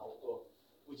altar of God,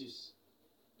 which is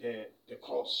the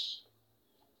cross,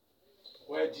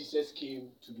 where Jesus came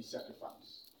to be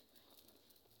sacrificed.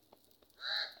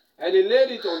 And he laid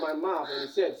it on my mouth and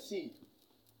he said, see,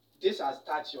 this has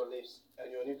touched your lips,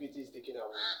 and your iniquity is taken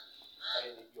away,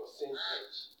 and your sin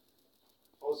purged.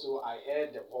 Also, I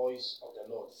heard the voice of the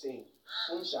Lord saying,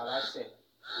 whom shall I send?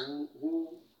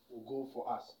 Who will go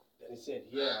for us? Then he said,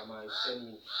 here am I, send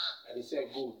me. And he said,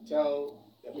 go, tell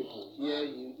the people, hear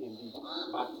you indeed,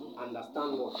 but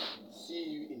understand not, see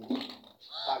you indeed,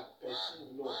 but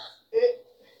perceive not.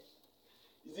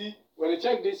 You see, when you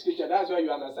check this scripture, that's why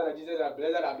you understand that Jesus said,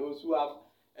 blessed are those who have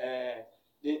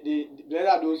blessed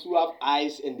are those who have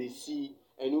eyes and they see,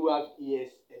 and who have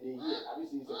ears and they hear. Have you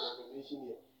seen some confirmation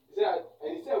here?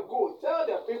 He said, go, tell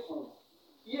the people,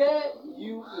 hear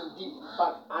you indeed,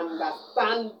 but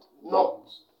understand not.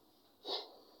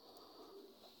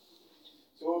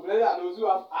 So blessed are those who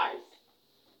have eyes,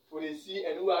 for they see,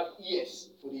 and who have ears,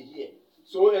 for they hear.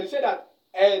 So and he said that,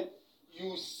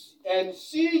 and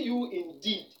see you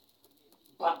indeed,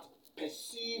 but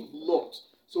perceive not.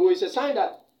 So it's a sign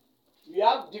that we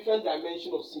have different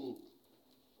dimensions of seeing.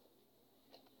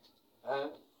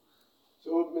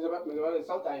 So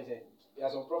sometimes there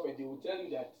are some prophets, they will tell you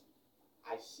that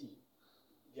I see.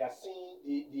 They are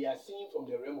seeing from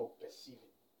the realm of perceiving.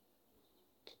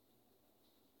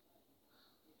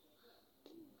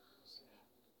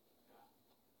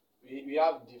 We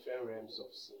have different realms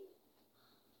of seeing.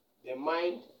 The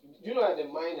mind, you know that the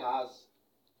mind has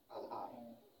an eye.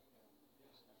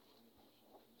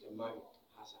 The mind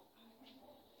has an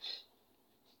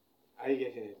eye. Are you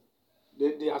getting it?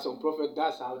 There are some prophets,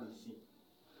 that's how they see.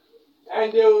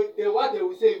 And what they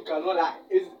will say you cannot lie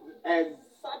is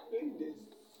exactly the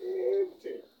same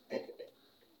thing.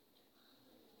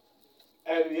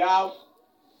 And we have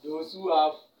those who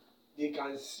have, they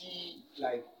can see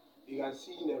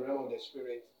in the realm of the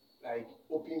spirit, like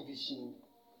open vision.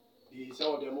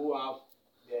 Some of them who have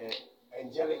the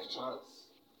angelic trance.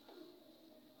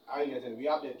 Are you getting it? We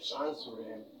have the trance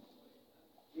realm.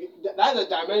 That's a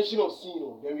dimension of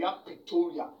seeing. Then we have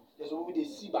pictorial. There's what they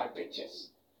see by pictures.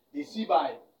 They see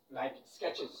by like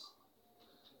sketches.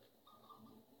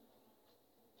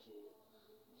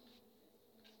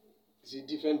 It's a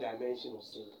different dimension of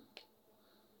seeing.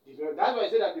 That's why I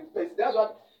said that that's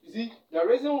what you see. The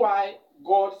reason why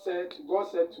God said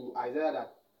to Isaiah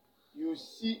that you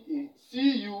see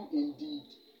you indeed.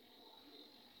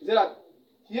 He said that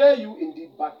hear you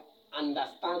indeed, but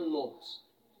understand not.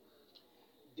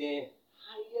 The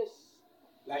highest,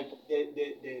 like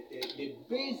the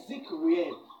basic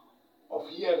realm of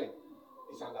hearing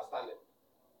is understanding.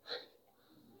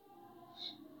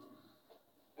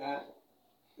 That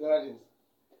is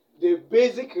the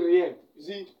basic realm. You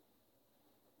see,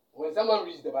 when someone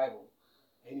reads the Bible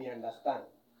and he understands,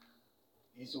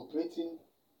 he's operating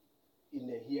in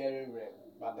the hearing realm.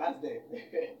 But that's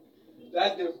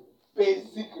the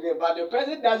basic realm. But the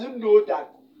person doesn't know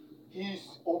that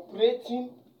he's operating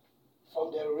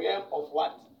from the realm of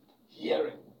what?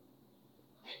 Hearing.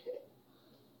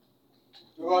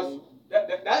 Because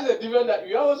that's a different, that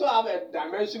we also have a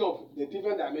dimension of the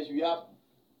different dimension. We have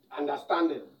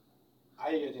understanding.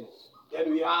 Are you getting it?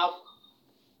 Then we have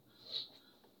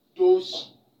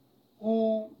those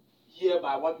who hear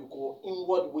by what we call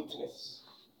inward witness.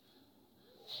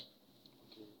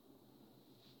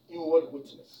 Inward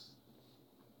witness.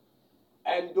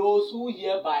 And those who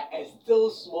hear by a still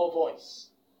small voice.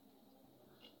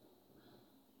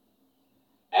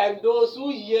 And those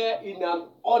who hear in an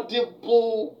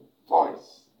audible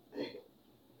voice.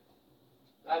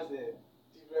 That's a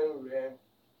different realm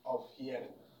of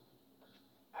hearing.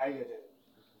 I get it.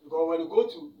 Because when you go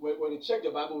to, when you check the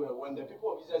Bible, when the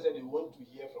people of Israel said they want to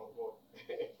hear from God,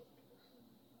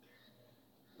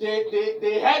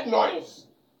 they heard noise,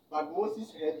 but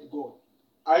Moses heard God.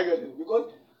 I get it.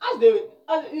 Because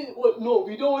no,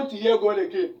 we don't want to hear God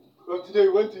again. But today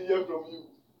we want to hear from you.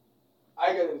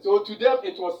 I get it. So to them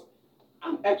it was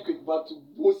an earthquake, but to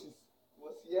Moses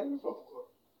was hearing from God.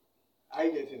 I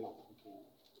get it. Okay.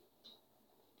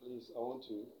 Please, I want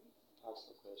to ask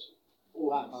a question.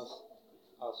 Who asks?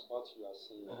 As what you are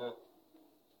saying.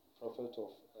 prophet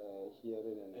of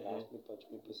hearing and that. Me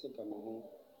person can know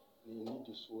need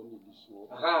this one.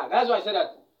 That's why I said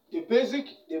that the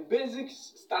basic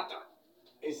starter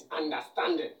is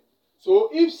understanding. So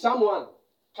if someone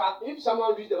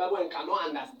reads the Bible and cannot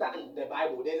understand the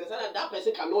Bible, there's a sign that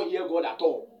person cannot hear God at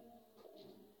all.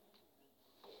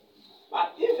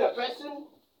 But if the person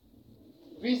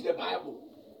reads the Bible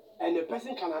and the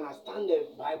person can understand the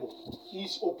Bible,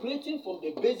 he's operating from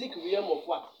the basic realm of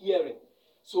what? Hearing.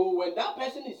 So when that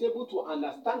person is able to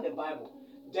understand the Bible,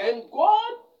 then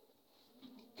God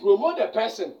promote the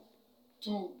person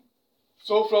to.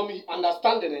 So from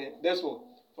understanding, that's one.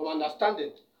 From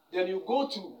understanding, then you go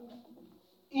to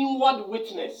inward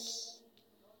witness.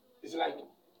 It's like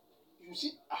you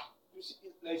see,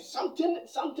 like something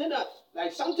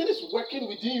is working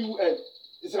within you, and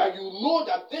it's like you know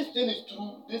that this thing is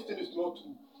true, this thing is not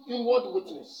true. Inward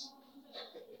witness.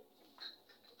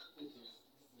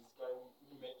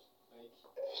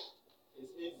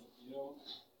 It's easy, you know.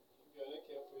 If you're not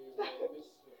careful, you may miss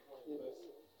the point.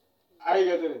 Are you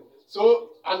getting it? So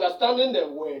understanding the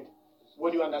word,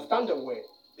 when you understand the word,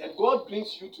 then God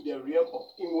brings you to the realm of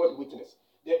inward witness.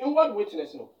 The inward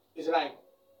witness, is like,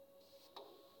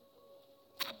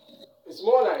 it's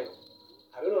more like,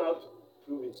 I don't know how to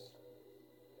prove it.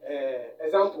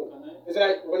 Example, it's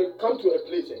like when you come to a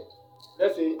place,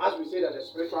 let's say, as we say that the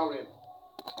spiritual realm,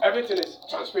 everything is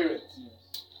transparent.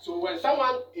 So when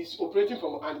someone is operating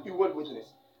from an inward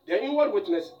witness, the inward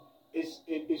witness is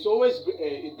always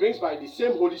it brings by the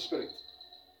same Holy Spirit,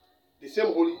 the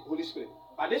same Holy Spirit.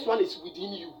 But this one is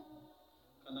within you.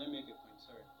 Can I make a point?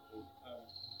 Sorry.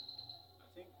 I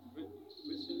think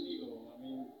recently, or I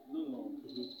mean, not long. I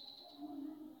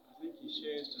think he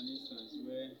shared an instance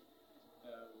where it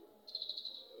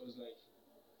was like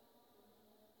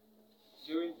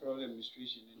during problem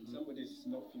administration and somebody is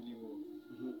not feeling well.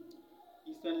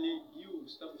 Instantly, you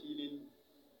start feeling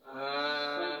something.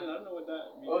 I don't know what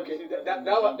that means. Okay,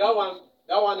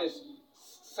 that one is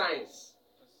science.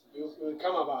 We'll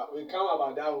come about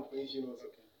that operation also.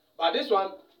 Okay. But this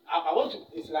one, I want to.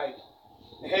 It's like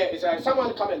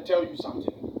someone come and tell you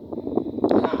something.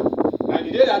 Like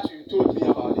the day that you told me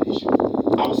about the issue,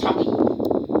 I was happy.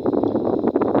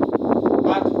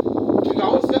 But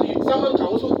someone can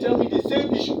also tell me the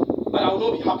same issue, but I will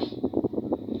not be happy.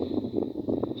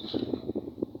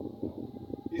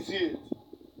 You see it?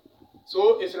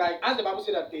 So it's like, as the Bible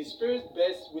said, that a spirit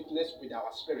bears witness with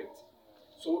our spirit.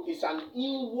 So it's an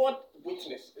inward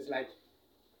witness. It's like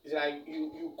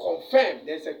you confirm.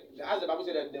 As the Bible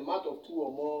said, that the mouth of two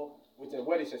or more with the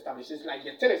word is established. It's like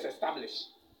the thing is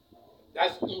established.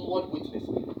 That's inward witness.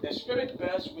 The spirit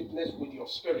bears witness with your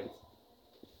spirit.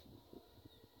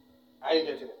 Are you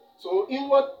getting it? So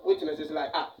inward witness is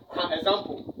like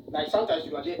example. Like sometimes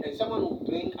you are there and someone will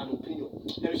bring an opinion.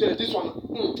 Then you say this one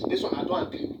I don't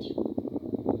agree with you.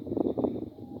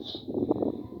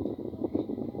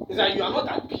 It's like you are not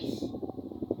at peace. Can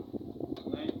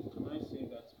I say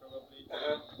that probably I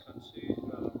can say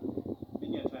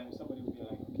many a time somebody will be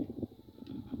like,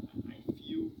 okay, I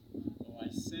feel or I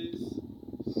sense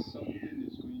something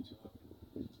is going to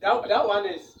happen.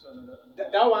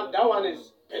 That one is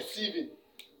perceiving.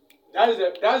 That's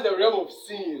the realm of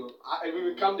seeing. We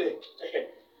will come there.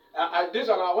 This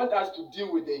one I want us to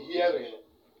deal with the hearing,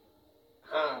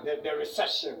 the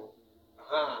reception.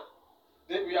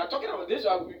 We are talking about this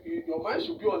one. Your mind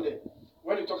should be on there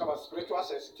when you talk about spiritual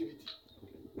sensitivity.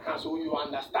 So you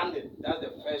understand it. That's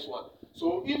the first one.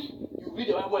 So if you read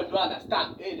the Bible and don't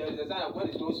understand, hey, there is a sign that God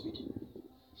is not speaking.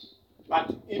 But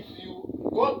if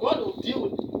God will deal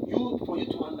with you for you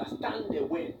to understand the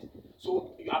word.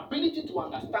 So your ability to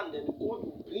understand, then God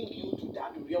will bring you to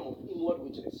that realm of inward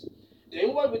witness. The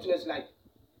inward witness, like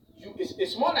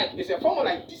it's more like it's a form of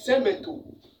like discernment too.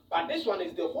 But this one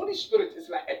is the Holy Spirit. It's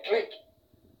like a click.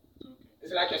 Okay.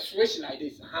 It's like a switch like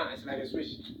this. It's like a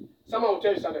switch. Someone will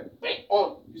tell you something.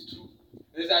 On. It's true.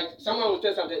 It's like someone will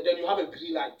tell something. Then you have a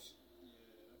green light.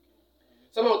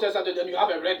 Someone will tell something. Then you have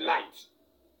a red light.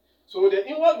 So the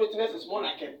inward witness is more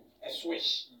like a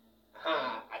switch.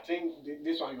 I think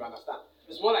this one you understand.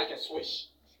 It's more like a switch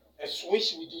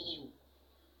within you.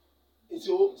 And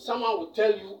so someone will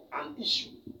tell you an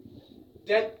issue.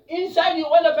 Then inside you,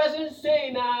 when the person is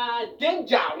saying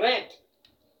danger, red,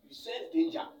 you sense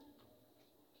danger.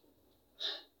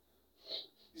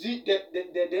 See,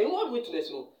 the inward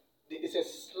witness, it's a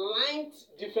slight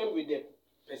difference with the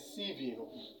perceiving.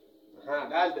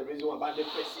 That's the reason why. But the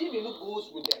perceiving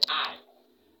goes with the eye.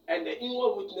 And the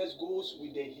inward witness goes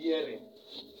with the hearing.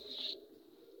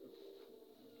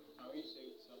 Can we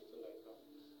say something like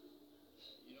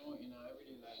in our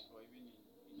everyday life or even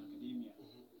in academia,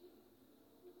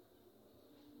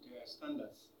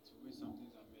 standards to which some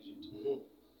things are measured. Mhm.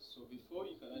 So before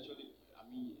you can actually,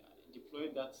 deploy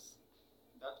that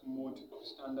mode of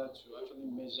standard to actually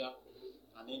measure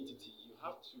an entity,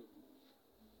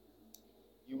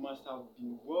 you must have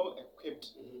been well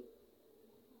equipped.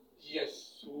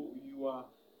 Yes. So you are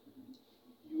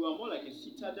more like a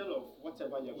citadel of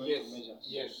whatever you're going Yes. to measure.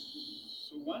 Yes.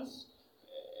 So once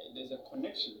there's a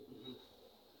connection,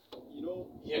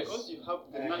 Yes. because you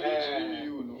have the knowledge in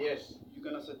you, yes. you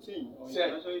can ascertain or you Sir,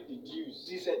 can actually deduce.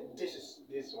 This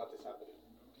is what is happening.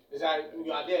 It's like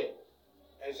you are there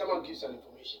and someone gives an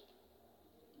information.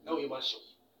 Now you must show.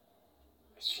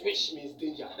 Switch means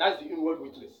danger. That's the inward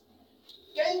witness.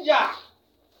 Danger!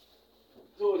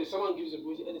 So someone gives a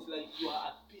position and it's like you are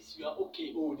at peace, you are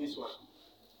okay. Oh, this one.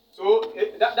 So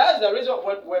that's the reason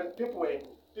when people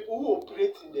who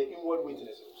operate in the inward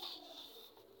witness,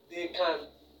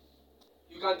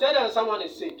 you can tell them someone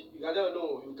is sick. You can tell them,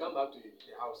 no, you come back to the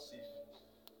house safe.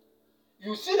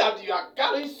 You see that you are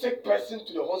carrying sick person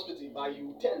to the hospital, but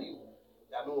you tell you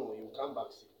that no, you come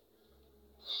back safe.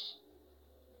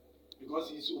 Because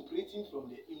he is operating from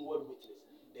the inward witness.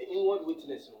 The inward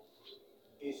witness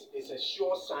is a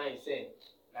sure sign saying,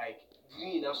 like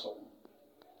green as well.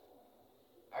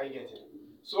 Are you getting it?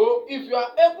 So if you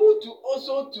are able to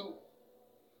also to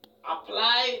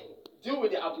deal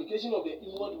with the application of the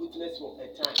inward witness for a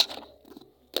time.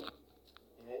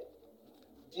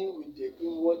 Deal with the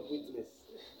inward witness.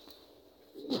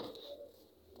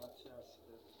 Matthias,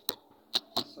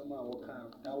 somehow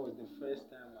that was the first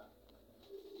time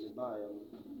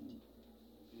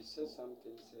you said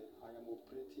something, say, I am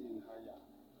operating in higher.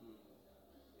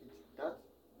 That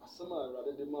somehow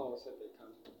rather the man was at the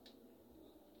camp.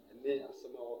 And then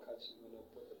somehow catch him when I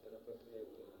put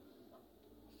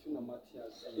the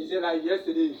Matthias. He said like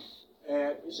yesterday,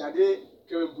 Shade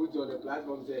came and put on the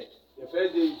platform, said, the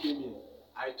first day he came in,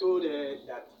 I told her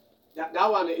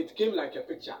that one, it came like a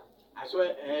picture. I saw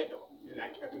her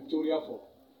like a pictorial form,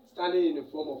 standing in the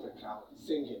form of a crowd,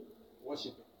 singing,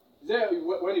 worshiping. There,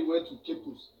 when he went to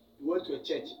Campus, he went to a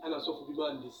church, and I saw for people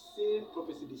and the same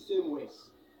prophecy, the same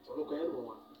words. So look at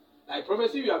everyone. Like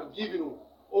prophecy you have given,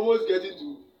 almost getting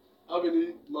to how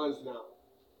many months now?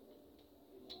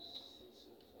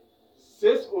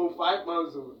 6 or 5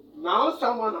 months old. Now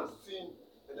someone has seen,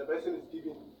 and the person is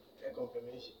giving a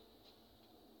confirmation.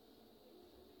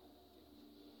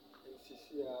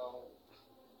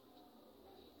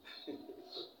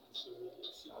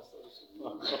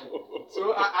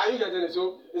 So are you getting it?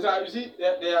 So it's like, you see,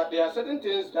 there are certain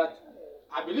things that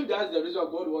I believe that's the reason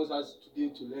God wants us today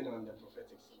to learn on the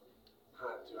prophetics,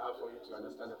 for you to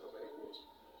understand the prophetic word.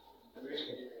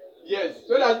 Yes,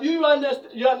 so that you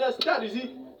understand. You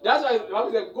see, that's why the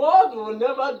Bible says God will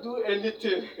never do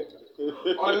anything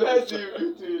unless He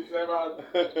reveals to His servant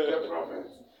the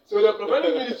prophets. So the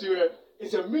prophetic ministry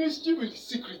is a ministry with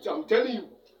secret. I'm telling you,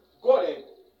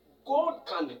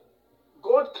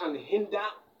 God can hinder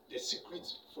the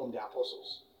secrets from the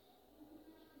apostles.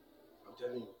 I'm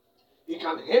telling you. He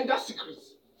can hinder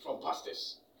secrets from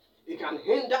pastors. He can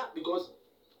hinder because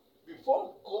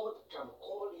before God can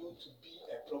call you to be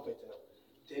a prophet now,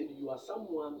 then you are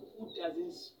someone who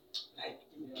doesn't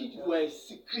you are a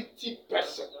secretive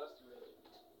person.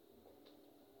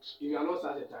 If you are not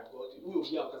such a type God, who will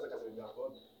hear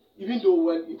God? Even though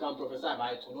when you can prophesy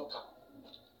about it, will not come.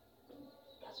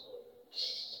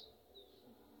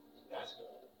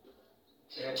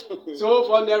 That's God. So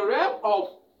from the realm of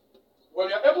when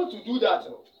you are able to do that,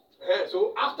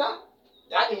 so after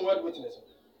that inward witness,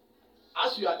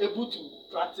 as you are able to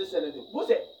practice anything,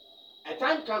 a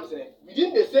time comes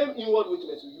within the same inward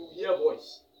witness you hear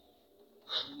voice.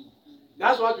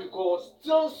 That's what we call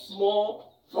still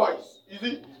small voice. You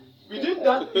see, within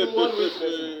that inward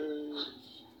witness,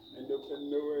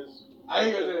 are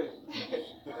you getting it?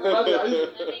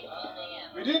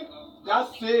 Within that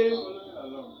same,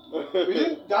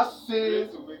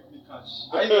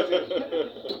 are you getting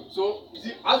it? So you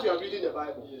see, as we are reading the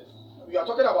Bible, we are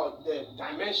talking about the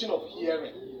dimension of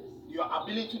hearing, your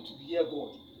ability to hear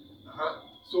God.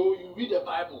 So you read the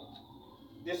Bible,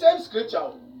 the same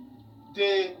scripture.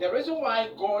 The reason why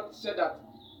God said that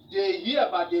they hear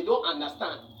but they don't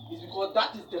understand is because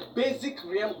that is the basic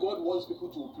realm God wants people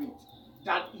to operate.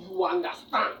 That you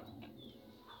understand.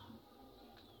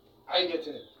 Are you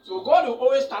getting it? So God will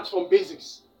always start from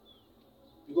basics.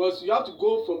 Because you have to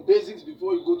go from basics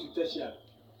before you go to tertiary.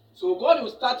 So God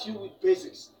will start you with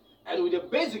basics. And with the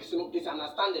basics, is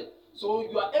understanding. So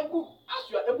you are able, as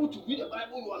you are able to read the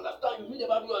Bible, you understand. You read the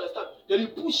Bible, you understand. Then He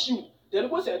push you. Then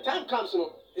once a time comes,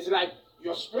 it's like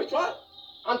your spiritual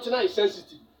antenna is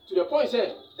sensitive to the point.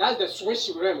 That's the switch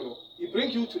realm. He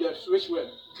brings you to the switch word.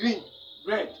 Green,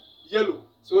 red, yellow.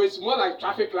 So it's more like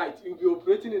traffic light. You'll be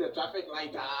operating in a traffic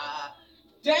light.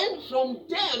 Then from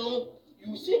there,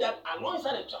 you see that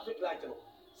alongside the traffic light,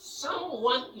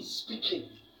 someone is speaking.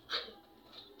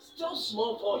 Still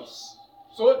small voice.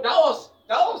 So that was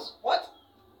what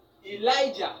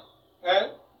Elijah,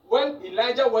 when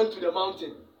Elijah went to the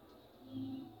mountain,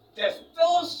 there's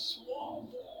still small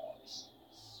voice.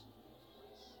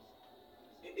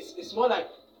 It's more like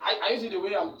I use it the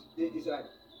way it's like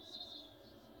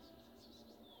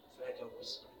a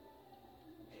whisper.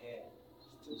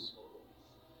 Still small voice.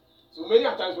 So many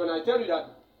times when I tell you that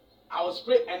I was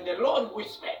praying and the Lord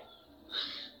whispered.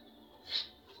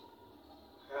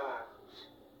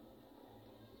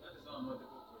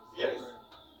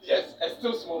 Yes, a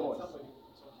still small voice.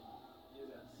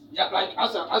 Yeah, like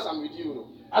as I'm with you,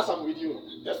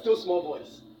 there's still small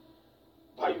voice.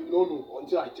 But you don't know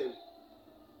until I tell you.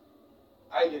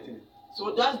 I get it.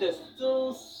 So that's the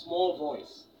still small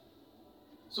voice.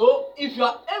 So if you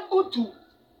are able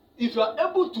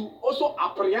to also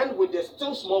apprehend with the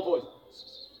still small voice,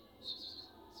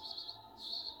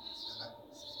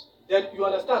 then you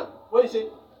understand what he said.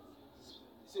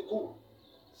 He said, "Go,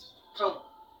 come."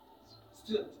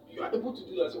 Still, you are able to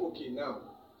do that. So, okay, now,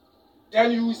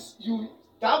 then you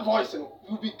that voice,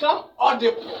 you become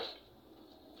audible.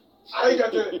 I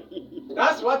get it.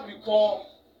 That's what we call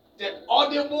the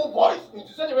audible voice. In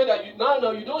such a way that you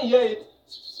don't hear it.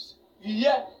 You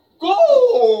hear,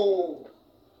 go,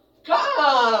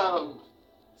 come,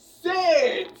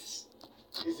 sit.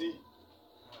 You see?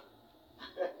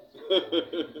 So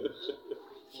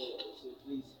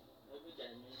please, every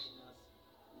dimension has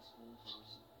its own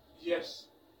function. Yes.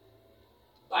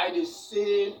 By the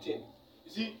same thing.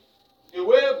 You see, the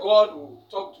way God will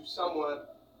talk to someone,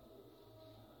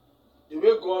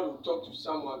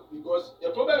 because the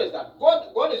problem is that God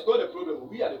is not the problem,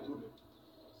 we are the problem.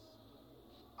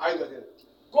 I get it.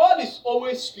 God is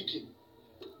always speaking.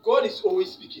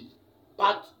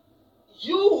 But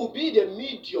you will be the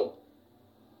medium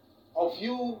of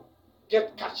you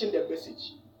catching the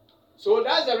message. So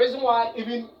that's the reason why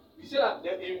even we say that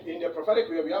in the prophetic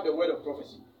realm we have the word of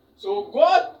prophecy. So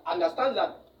God understands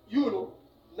that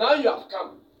now you have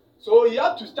come. So you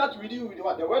have to start reading with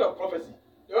what? The word of prophecy.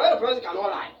 The word of prophecy cannot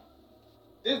lie.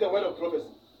 This is the word of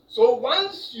prophecy. So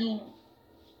once you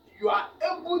are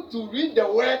able to read the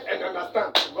word and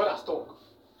understand, God has talked.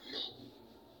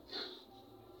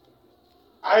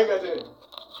 I get it.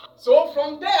 So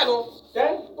from there,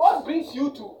 then God brings you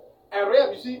to a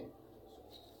realm. You see,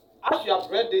 as you have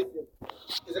read this,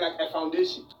 it's like a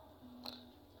foundation.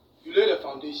 You lay the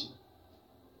foundation.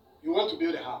 You want to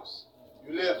build a house.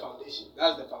 You lay a foundation.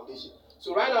 That's the foundation.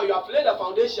 So right now you have laid the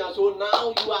foundation. So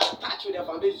now you are attached with the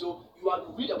foundation. So you have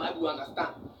to read the Bible, you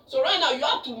understand. So right now you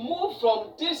have to move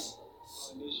from this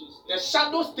the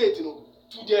shadow state, to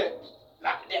the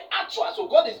actual. So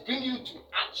God is bringing you to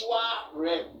actual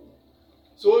realm.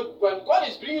 So when God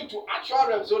is bringing you to actual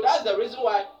realm, so that's the reason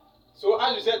why. So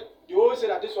as you said, they always say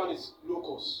that this one is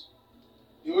locus.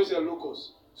 They always say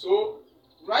locus. So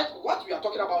right, what we are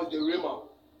talking about is the realm.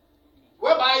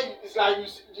 Whereby it's like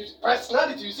you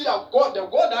personality. You see that God, the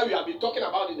God that we have been talking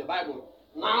about in the Bible,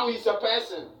 now he's a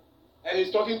person and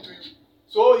he's talking to you.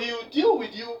 So he will deal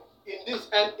with you in this,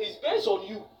 and it's based on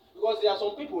you, because there are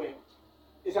some people.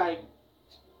 It's like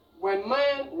when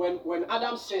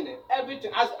Adam sinned,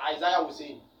 everything, as Isaiah was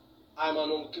saying, I'm a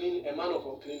man of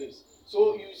uncleanness.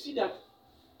 So you see that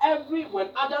when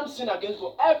Adam sinned against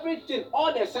God, everything,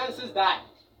 all the senses died.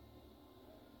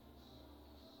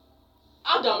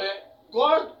 Adam,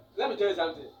 God, let me tell you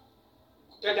something.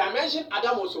 The dimension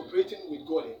Adam was operating with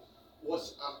God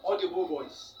was an audible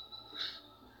voice.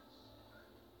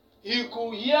 He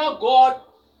could hear God.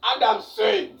 Adam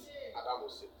said, Adam will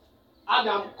say,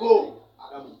 Adam go.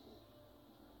 Adam will go.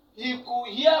 He could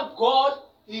hear God.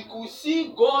 He could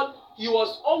see God. He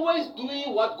was always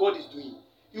doing what God is doing.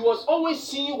 He was always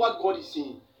seeing what God is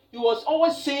seeing. He was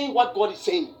always saying what God is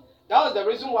saying. That was the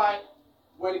reason why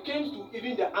when it came to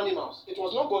even the animals, it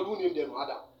was not God who named them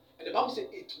Adam. And the Bible said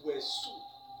it was so.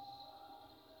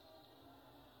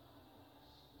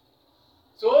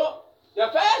 So the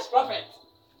first prophet,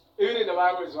 even in the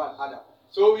Bible, is what? Adam.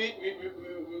 So we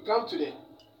come to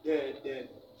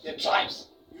the tribes.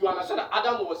 You understand that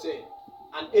Adam was an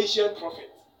ancient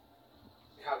prophet.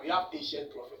 We have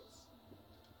ancient prophets.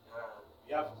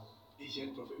 We have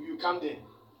ancient prophets. You come there.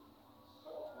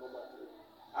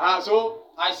 So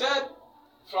I said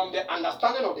from the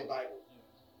understanding of the Bible.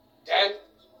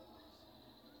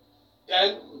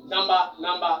 Then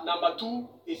number 2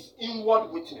 is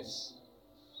inward witness.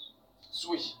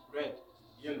 Switch, red,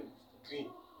 yellow, green,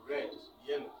 red,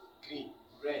 yellow, green,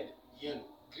 red, yellow,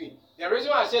 green. The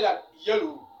reason why I say that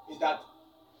yellow is that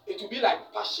it will be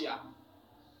like partial.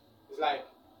 It's like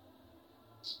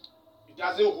it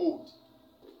doesn't hold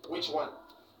which one.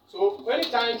 So many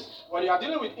times when you are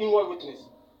dealing with inward witness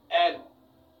and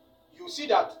you see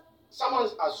that someone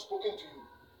has spoken to you,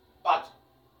 but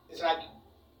it's like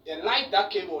the light that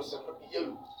came was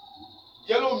yellow.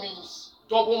 Yellow means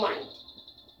double mind.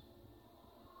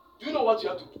 Do you know what you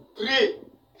have to do? Pray.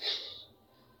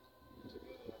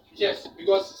 Yes,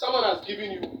 because someone has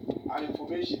given you an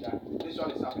information that this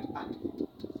one is happening.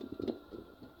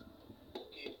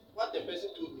 Okay, what the person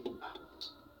told me,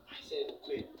 I said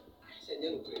pray. I said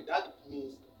yellow pray. That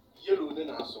means yellow then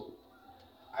also.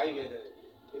 I get it.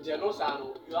 If you know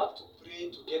sound, you have to pray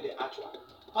to get the actual.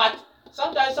 But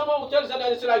sometimes someone will tell you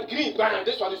something and say like green, but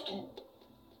this one is true.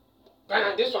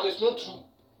 But this one is not true.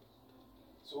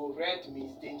 So red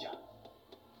means danger.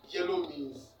 Yellow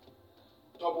means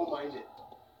double-minded.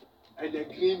 And the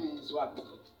green means what?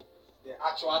 The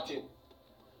actual thing.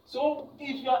 So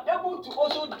if you are able to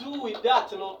also do with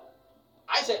that,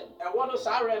 I said, I want to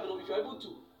say, if you are able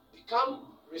to become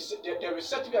the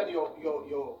receptive and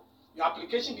your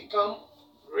application become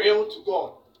real to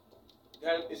God,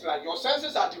 then it's like your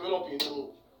senses are developing,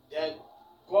 then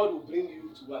God will bring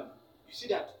you to what? You see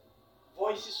that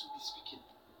voices will be speaking.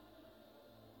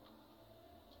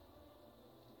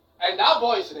 And that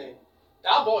voice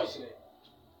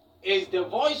is the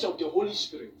voice of the Holy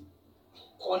Spirit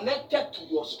connected to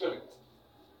your spirit.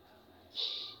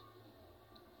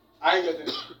 Are you getting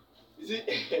it? You see,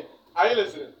 are you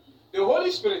listening? The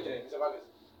Holy Spirit,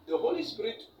 the Holy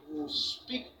Spirit will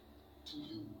speak to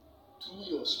you through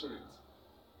your spirit.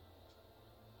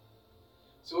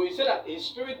 So he said that his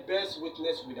spirit bears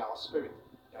witness with our spirit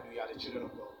that we are the children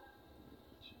of God.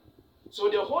 So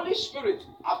the Holy Spirit,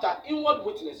 after inward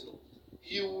witness,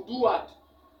 he will do what?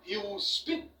 He will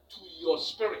speak to your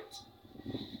spirit.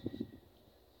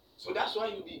 So that's why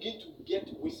you begin to get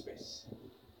whispers.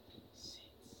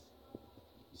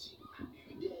 See,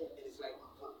 you're there, and it's like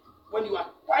when you are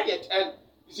quiet, and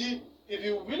you see, if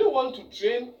you really want to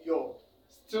train your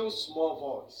still small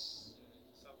voice,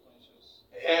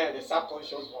 the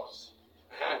subconscious voice,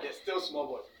 the still small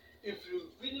voice. If you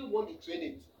really want to train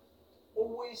it,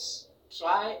 always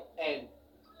try and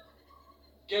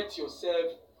get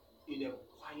yourself in a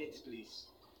quiet place.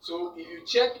 So if you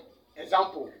check,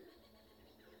 example,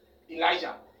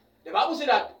 Elijah, the Bible said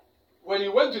that when he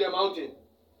went to the mountain,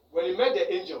 when he met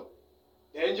the angel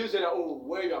said, oh,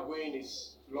 where you are going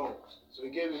is long. So he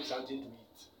gave him something to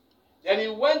eat. Then he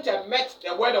went and met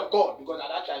the word of God, because at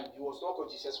that time he was not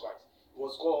called Jesus Christ. He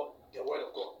was called the word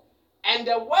of God. And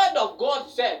the word of God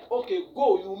said, okay,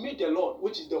 go, you meet the Lord,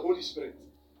 which is the Holy Spirit.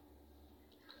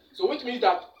 So which means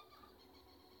that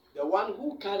the one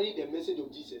who carried the message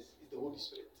of Jesus is the Holy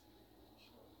Spirit.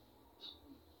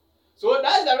 So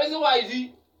that's the reason why,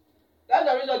 that's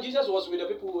the reason Jesus was with the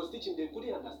people who was teaching, they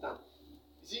couldn't understand.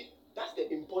 You see, that's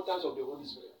the importance of the Holy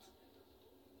Spirit.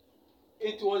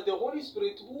 It was the Holy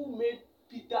Spirit who made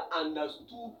Peter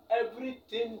understood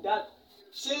everything that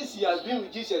since he has been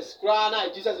with Jesus,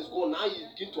 Jesus is gone, now he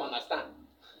begin to understand.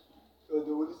 It was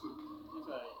the Holy Spirit.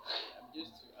 I'm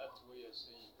just to add to what you're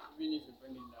saying, even if you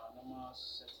bring in our normal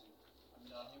setting,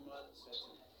 our human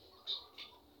setting,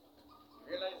 you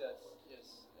realize that,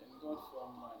 yes, and God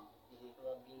formed man,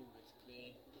 probably with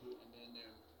clay, and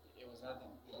then it was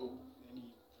Adam. Then he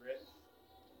breathed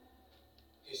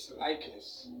his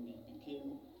likeness. and it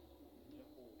became a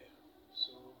whole.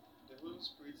 So the Holy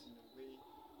Spirit, in a way,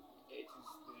 it is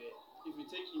the, if you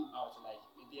take him out, like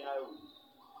the DIO.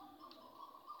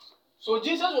 So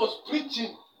Jesus was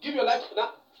preaching, give your life to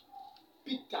that.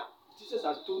 Peter, Jesus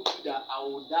has told you that I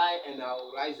will die and I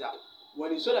will rise up.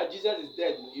 When he saw that Jesus is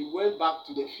dead, he went back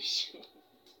to the fish.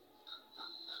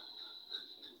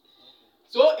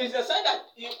 So it's a sign that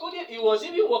he was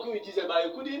even walking with Jesus, but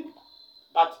he couldn't.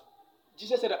 But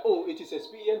Jesus said that, oh, it is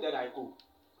expedient that I go.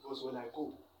 Because when I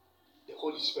go, the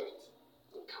Holy Spirit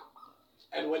will come.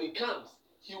 And when he comes,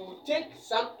 he will take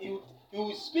he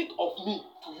will speak of me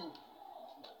to you.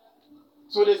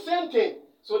 So the same thing.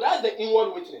 So that's the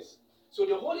inward witness. So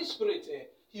the Holy Spirit,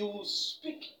 he will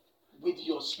speak with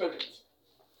your spirit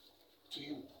to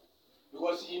you.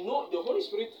 Because the Holy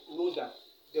Spirit knows that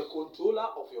the controller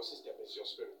of your system is your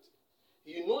spirit.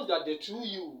 He knows that the true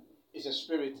you is a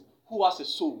spirit who has a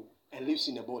soul and lives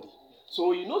in a body.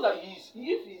 So he knows that if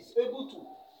he's able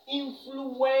to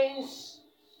influence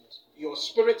your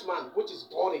spirit man, which is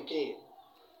born again,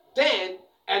 then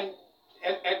and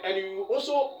you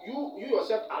also you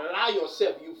yourself allow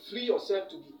yourself, you free yourself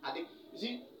to be addicted. You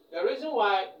see, the reason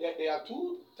why there are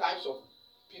two types of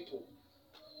people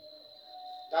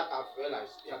that I've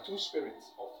realized there are two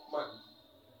spirits of man.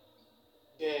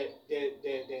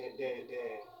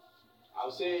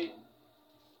 I'll say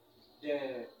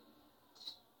I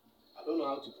don't know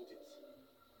how to put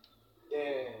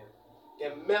it. The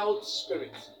melt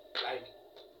spirit, like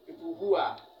people who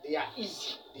are they are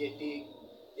easy.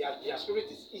 Their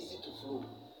spirit is easy to flow.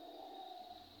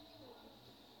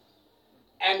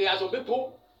 And there are some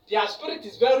people, their spirit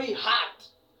is very hard.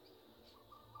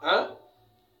 Huh?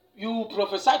 You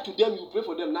prophesy to them, you pray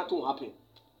for them, nothing will happen.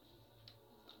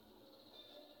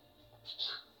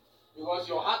 Because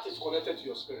your heart is connected to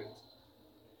your spirit.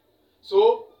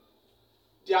 So,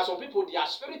 there are some people, their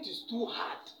spirit is too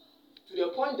hard to the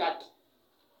point that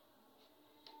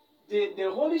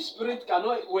the Holy Spirit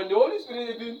cannot, when the Holy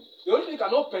Spirit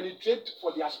cannot penetrate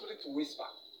for their spirit to whisper.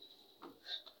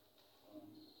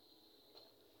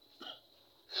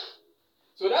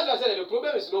 So that's why I said that the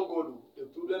problem is not God. The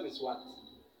problem is what?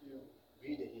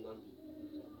 We the human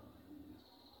being.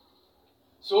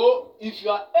 So if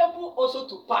you are able also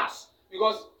to pass,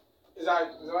 because it's like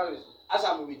as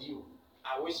I'm with you,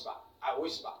 I whisper, I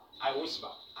whisper, I whisper,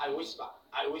 I whisper,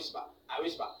 I whisper, I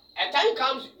whisper. A time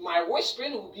comes, my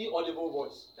whispering will be audible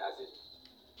voice. That's it.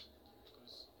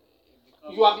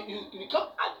 You become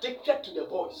addicted to the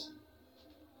voice. It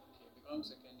becomes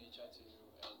second nature to you,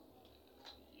 and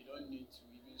you don't need to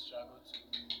even struggle to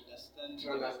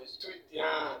understand.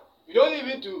 Yeah, you don't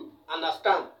even to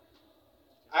understand.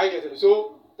 I get it.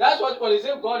 So that's what when they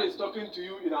say God is talking to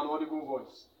you in an audible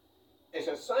voice, it's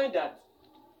a sign that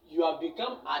you have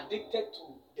become addicted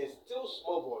to the still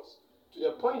small voice to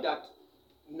the point that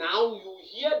now you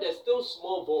hear the still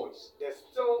small voice,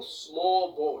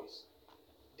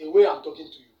 the way I'm talking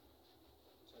to you.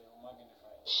 So you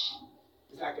magnify it.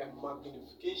 It's like a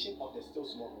magnification of the still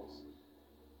small voice.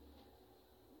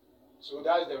 So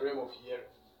that's the realm of hearing.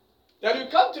 Then you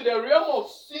come to the realm of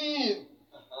seeing.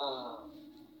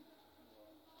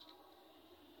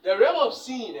 The realm of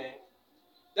seeing,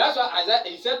 that's what Isaiah,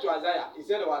 he said to Isaiah, he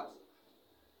said what?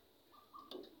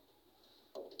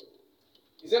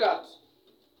 He said that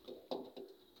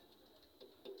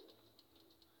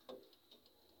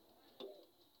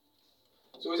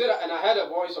so he said that, and I heard a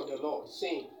voice of the Lord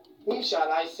saying, whom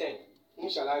shall I send? Whom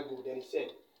shall I go? Then he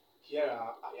said, here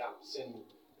I am, send me.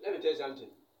 Let me tell you something.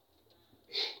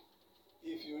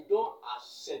 If you don't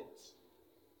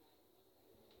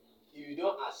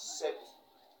accept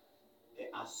the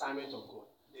assignment of God,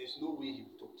 there is no way he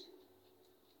will talk to you.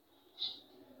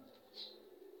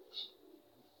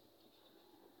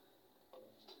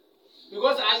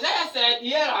 Because Isaiah said,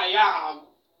 here I am,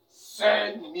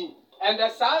 send me. And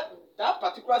that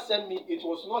particular send me, it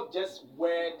was not just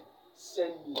word,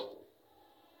 send me.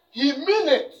 He meant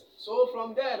it. So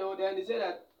from there, then he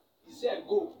said,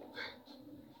 go.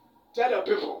 Tell the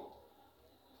people,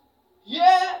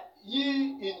 hear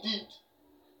ye indeed.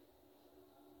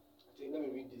 I think, let me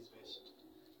read this version.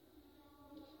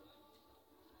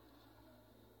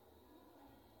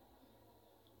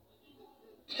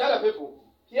 Tell the people,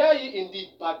 hear ye indeed,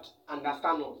 but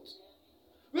understand not.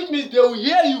 Which means they will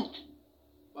hear you,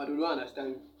 but they don't understand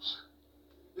you.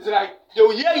 It's like they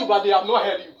will hear you, but they have not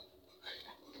heard you.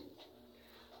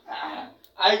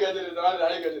 I get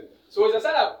it. So it's a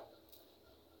sign that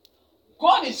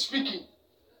God is speaking,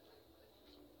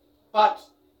 but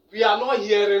we are not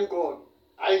hearing God.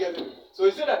 I get it. So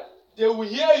he said that they will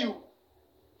hear you.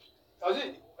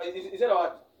 He said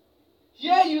what?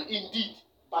 Hear you indeed,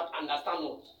 but understand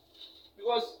not.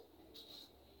 Because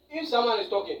if someone is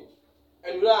talking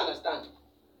and you don't understand,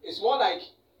 it's more like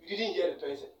you didn't hear the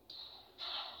person.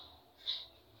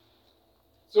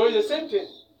 So it's the same thing.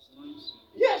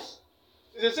 Yes.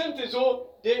 It's the same thing. So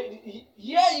they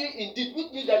hear you indeed,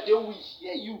 which means that they will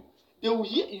hear you. They will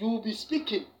hear you will be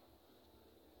speaking.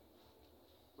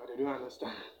 But they don't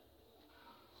understand.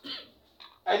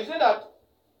 And he said that,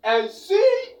 and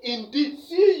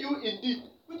see you indeed,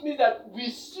 which means that we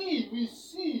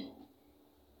see,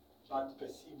 but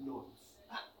perceive not.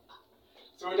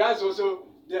 So that's also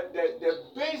the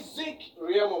basic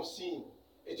realm of seeing.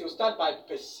 It will start by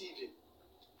perceiving.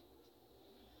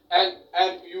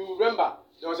 And you remember,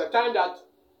 there was a time that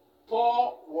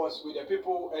Paul was with the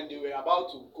people and they were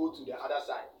about to go to the other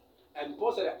side. And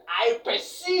Paul said, I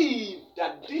perceive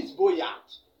that this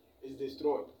voyage is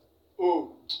destroyed.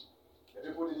 Oh, the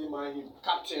people didn't mind him,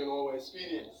 captain or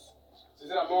experience. So he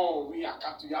said, no, we are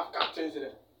captain, you have captains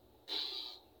there.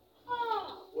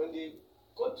 When they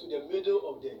got to the middle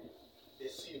of the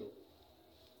sea,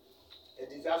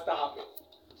 a disaster happened.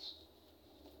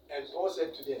 And Paul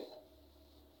said to them,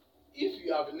 if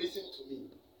you have listened to me,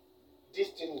 this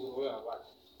thing will happen.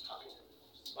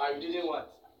 But you didn't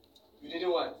what? You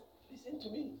didn't what? Listen to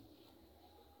me.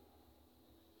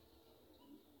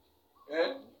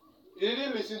 Eh? You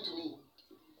didn't listen to me.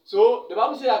 So the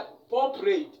Bible says that Paul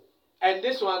prayed, and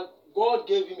this one, God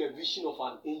gave him a vision of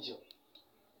an angel.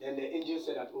 Then the angel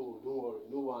said that, oh, don't worry,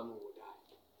 no one will die.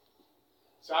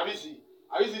 So have you seen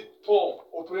Paul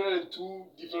operated in two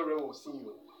different realms of seeing.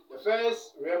 The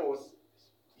first realm was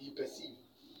he perceived,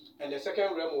 and the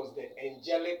second realm was the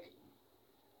angelic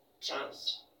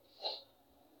trance.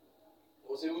 He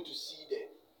was able to see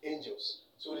the angels.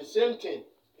 So the same thing,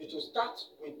 it will start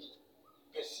with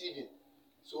perceiving.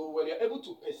 So when you're able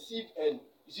to perceive, and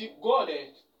you see, God,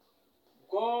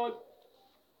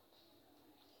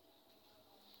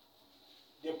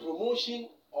 the promotion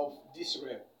of this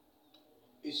realm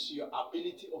is your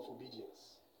ability of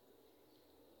obedience.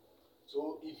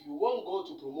 So if you want God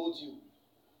to promote you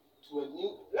to a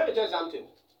new, let me tell you something.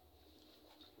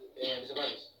 Mr.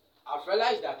 Maris, I've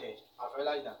realized that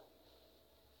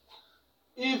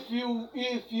if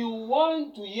you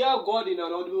want to hear God in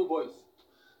an audible voice,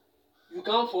 you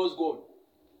can't force God.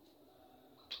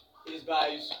 It's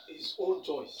by his own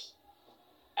choice.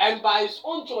 And by his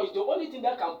own choice, the only thing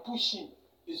that can push him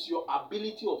is your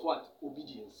ability of what?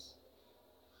 Obedience.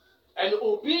 And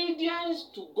obedience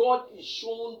to God is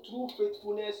shown through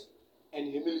faithfulness and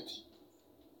humility.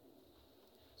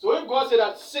 So if God said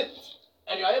that sit,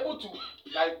 and you are able to,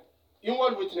 like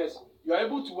inward witness, you are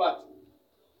able to what?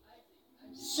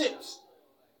 Sit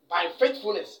by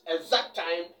faithfulness, exact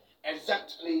time,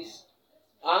 exact place,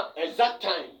 exact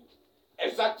time,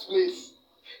 exact place.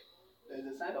 There's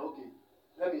a sign that, okay,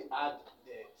 let me add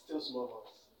the still small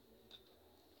ones.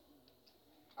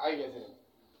 I get it.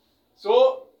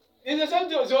 So it's the same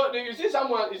thing. So you see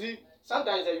someone, you see,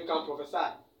 sometimes you can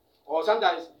prophesy, or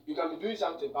sometimes you can be doing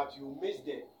something, but you miss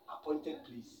the appointed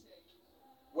place.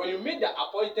 When you meet the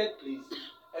appointed place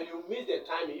and you miss the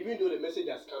timing, even though the message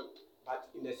has come, but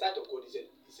in the sight of God, it's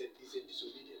a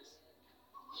disobedience.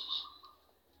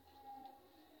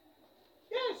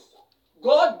 Yes,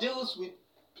 God deals with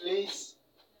place,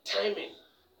 timing.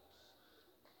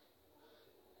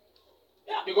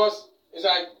 Yeah, because it's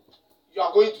like you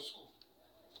are going to school.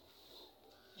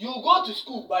 You go to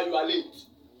school, but you are late.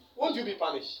 Won't you be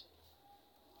punished?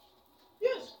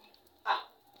 Yes.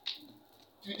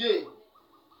 Today,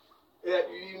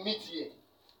 we meet here.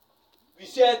 We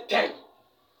said 10,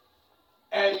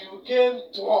 and you came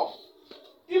 12.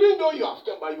 Even though you have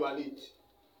come, but you are late.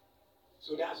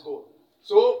 So that's God.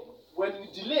 So when you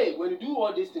delay, when you do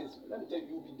all these things, let me tell you,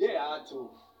 you'll be there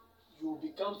until you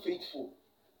become faithful.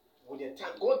 With the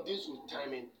time, God deals with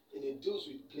timing, and He deals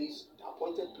with place, the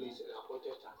appointed place and the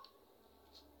appointed time.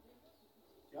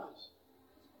 Yes.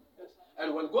 Yes.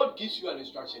 And when God gives you an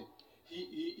instruction,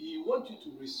 He wants you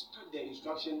to respect the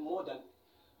instruction more than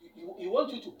He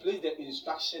wants you to place the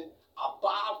instruction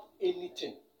above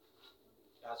anything.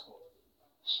 That's God.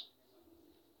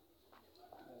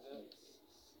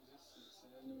 This is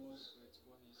synonymous with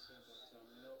what he said that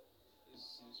his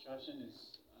instruction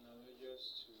is analogous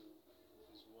to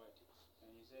his word,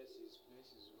 and he says his place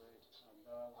his word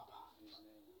above his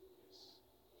name. Yes.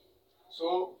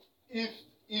 So if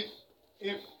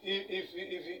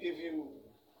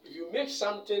you make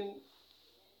something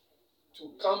to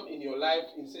come in your life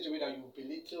in such a way that you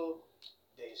belittle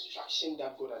the instruction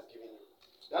that God has given you,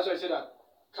 that's why I say that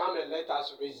come and let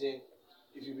us reason.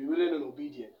 If you be willing and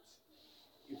obedient,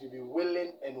 if you be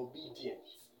willing and obedient.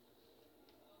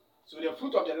 So the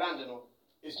fruit of the land,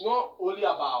 it's not only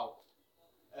about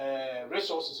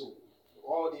resources,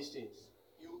 all these things.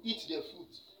 You eat the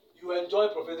fruit. You enjoy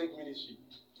prophetic ministry.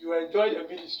 You enjoy the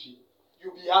ministry.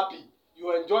 You be happy.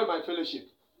 You enjoy my fellowship.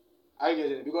 I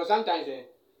get it. Because sometimes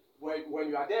when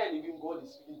you are there and even God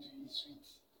is speaking to you, it's sweet.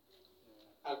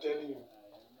 I'm telling you.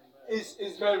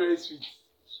 It's very, very sweet.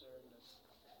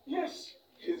 Yes.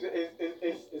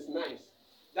 It's nice.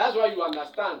 That's why you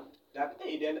understand that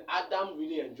then Adam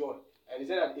really enjoyed. And he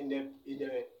said that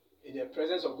in the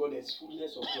presence of God there's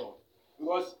fullness of joy.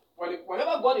 Because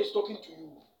whenever God is talking to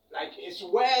you, like his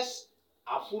words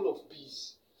are full of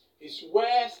peace. His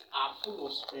words are full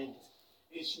of strength.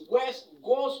 His words,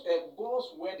 God's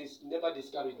word is never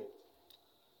discouragement.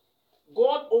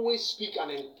 God always speaks,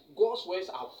 and God's words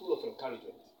are full of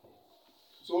encouragement.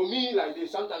 So me, like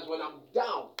this, sometimes when I'm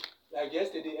down, like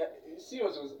yesterday,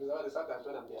 seriously, sometimes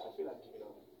when I'm there, I feel like giving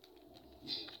up.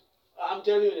 I'm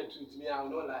telling you the truth, me, I will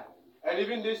not lie. And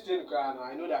even this thing,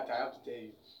 I know that I have to tell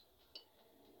you.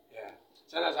 Yeah.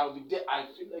 Sometimes I'll be there, I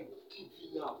feel like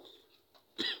giving up.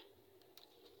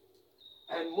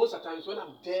 And most of the times when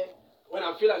I'm there, when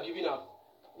I feel like giving up,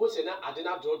 I did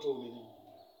not draw me.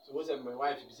 So my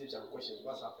wife, if you say some questions,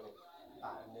 what's happening?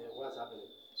 And then what's happening?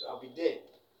 So I'll be there.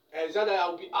 And so that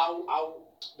I'll be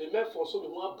meant for so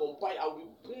many more bumpy. I'll be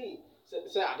praying. Say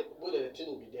whether the thing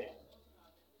will be there.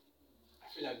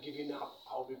 I feel like giving up.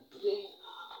 I'll be praying.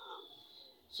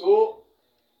 So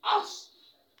as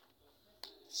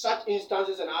such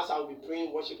instances and as I'll be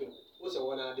praying, worshiping, what's the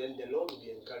one? Then the Lord will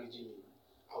be encouraging me.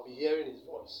 I'll be hearing His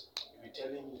voice. He'll be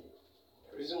telling me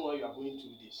the reason why you are going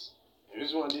through this, the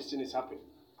reason why this thing is happening.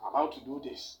 I'm about to do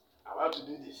this. I'm about to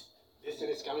do this. This thing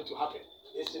is coming to happen.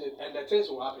 This thing is, and the things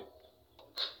will happen.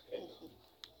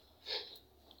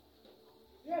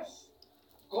 Yes.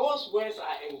 God's words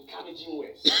are encouraging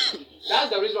words. That's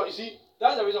the reason why, you see,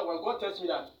 that's the reason when God tells me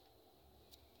that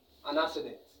an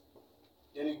accident,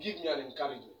 then He gives me an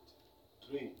encouragement.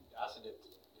 Pray, the accident,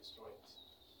 destroy it.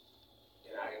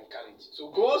 Then I encourage. So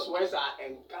God's words are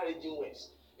encouraging words.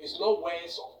 It's not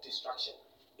words of destruction.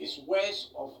 It's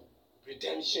words of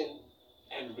redemption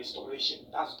and restoration.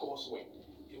 That's God's word.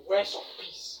 The words of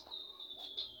peace.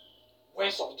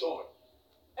 Words of joy.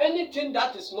 Anything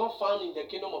that is not found in the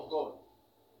kingdom of God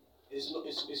is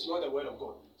not the word of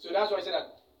God. So that's why I said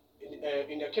that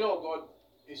in the kingdom of God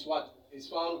is what? Is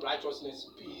found righteousness,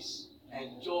 peace,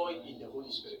 and joy in the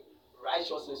Holy Spirit.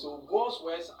 Righteousness. So God's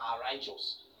words are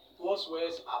righteous. God's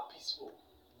words are peaceful.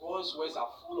 God's words are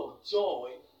full of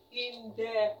joy in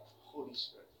the Holy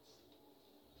Spirit.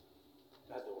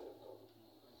 That's the word of God.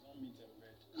 It's not meat and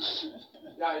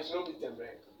bread. Yeah, it's not meat and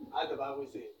bread. As the Bible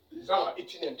says, it's not about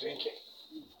eating and drinking.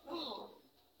 No.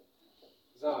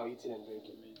 It's not about eating and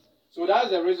drinking. So that's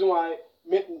the reason why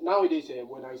nowadays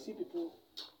when I see people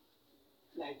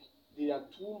like they are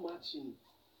too much in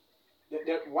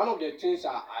one of the things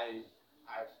I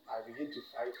begin to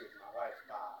fight with my wife.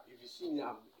 If you see me,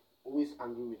 I'm always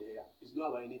angry with her. It's not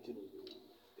about anything.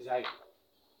 It's like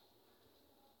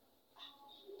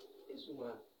this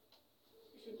woman.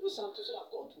 If you do something so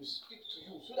that God will speak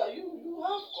to you, so that you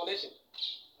have connection,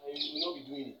 and you will not be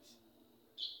doing it.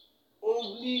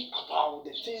 Only about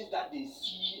the things that they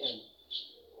see and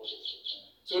all this.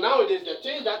 So nowadays, the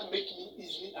things that make me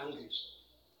easily angry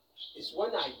is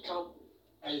when I come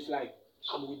and it's like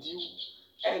I'm with you,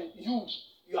 and you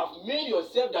have made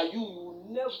yourself that you will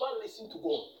never listen to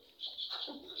God.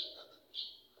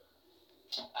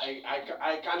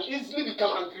 I can easily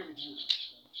become angry with you.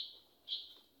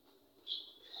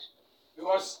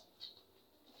 Because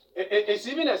it's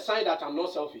even a sign that I'm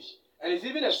not selfish. And it's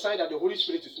even a sign that the Holy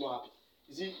Spirit is not happy.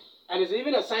 You see? And it's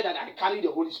even a sign that I carry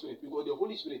the Holy Spirit. Because the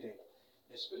Holy Spirit,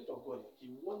 the Spirit of God,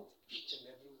 He wants each and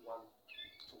every one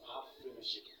to have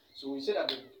fellowship. So we say that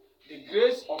the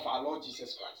grace of our Lord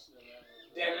Jesus Christ,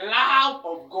 the love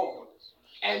of God,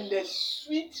 and the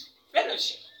sweet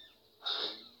fellowship.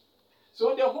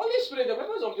 So the Holy Spirit, the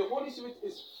purpose of the Holy Spirit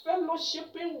is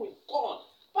fellowshipping with God.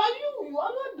 But you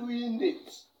are not doing it.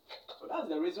 So that's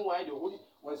the reason why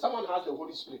when someone has the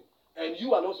Holy Spirit and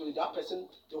you are not with that person,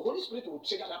 the Holy Spirit will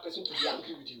trigger that person to be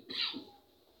angry with you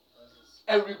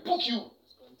and rebuke you.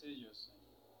 It's contagious.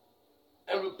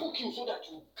 And rebuke you so that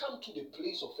you come to the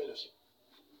place of fellowship.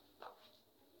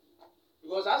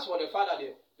 Because as for the Father,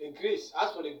 the grace,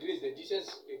 as for the grace, the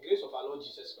grace of our Lord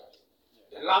Jesus Christ,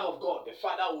 the love of God, the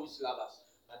Father who is love us,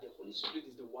 but the Holy Spirit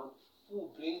is the one who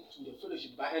will bring to the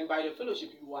fellowship. And by the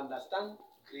fellowship, you understand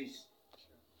grace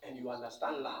and you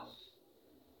understand love.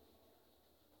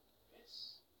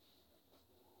 Yes.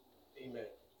 Amen.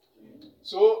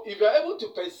 So if you are able to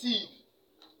perceive,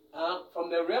 from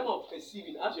the realm of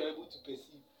perceiving, as you are able to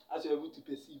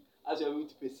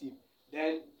perceive,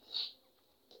 then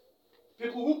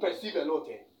people who perceive a lot,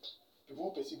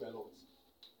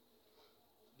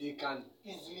 they can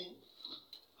easily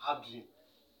have dreams.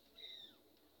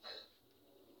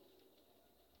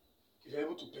 If you're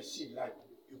able to perceive life,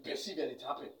 you perceive and it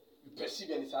happened. You perceive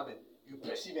and it happened. You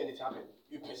perceive and it happened.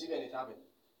 You perceive and it happened.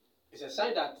 It's a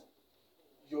sign that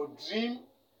your dream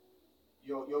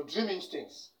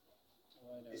instincts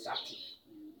is active.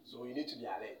 So you need to be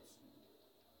alert.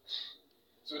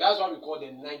 So that's what we call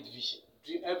the night vision.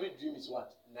 Every dream is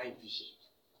what? Night vision.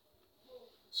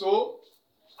 So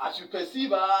as you perceive,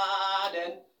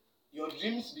 then your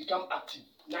dreams become active.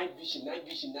 Night vision.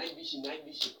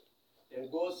 Then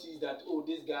God sees that, oh,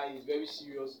 this guy is very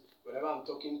serious. Whenever I'm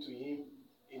talking to him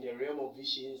in the realm of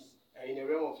visions, in the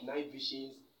realm of night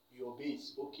visions, he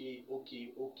obeys. Okay.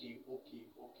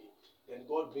 Then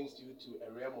God brings you to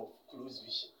a realm of closed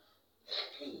vision.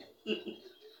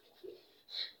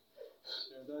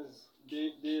 So that's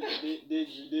day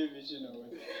vision or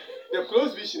what? The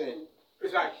closed vision,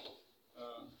 it's like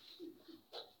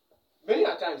many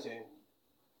a times,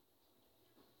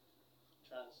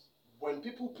 when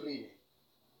people pray,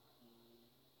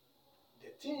 the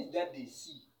things that they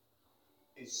see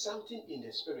It's something in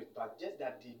the spirit, but just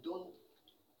that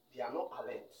they are not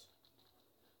alert.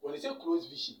 When you say close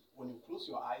vision, when you close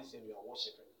your eyes and you are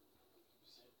worshiping,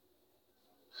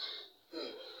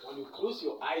 when you close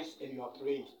your eyes and you are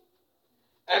praying,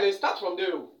 and it starts from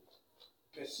there.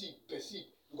 Perceive,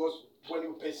 because when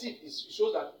you perceive, it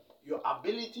shows that your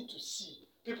ability to see.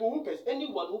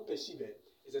 Anyone who perceives it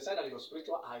is a sign that your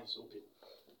spiritual eye is open.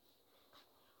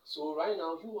 So right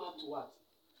now you have to what?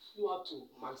 You have to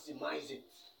maximize it.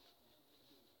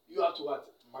 You have to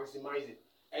what? Maximize it,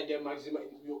 and then when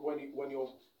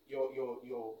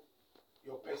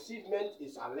your perceivement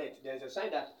is alert, there's a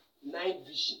sign that night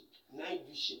vision.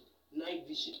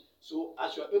 So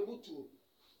as you are able to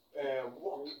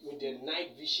walk with the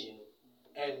night vision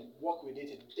and walk with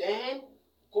it, then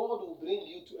God will bring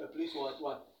you to a place where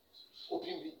what?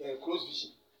 Close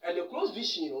vision. And the close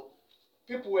vision,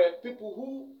 people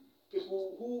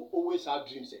who always have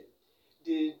dreams,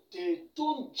 they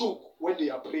don't joke when they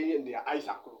are praying and their eyes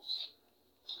are closed.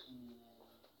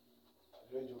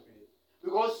 They don't joke with it.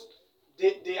 Because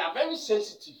they are very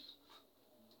sensitive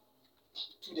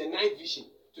to the night vision,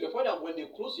 to the point that when they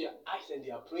close their eyes and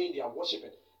they are praying, they are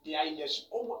worshiping, they are in the as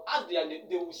they are,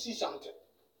 they will see something.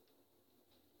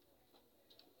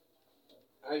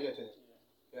 I get it.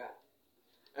 Yeah.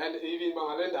 And even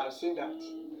Mama Linda, I've seen that.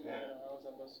 Yeah, I was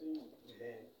about saying it.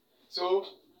 Yeah. So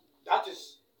that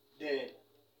is the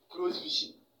close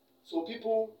vision. So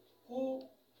people who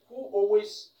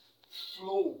always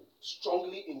flow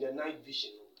strongly in the night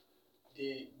vision,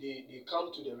 they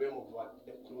come to the realm of what?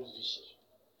 The close vision.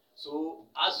 So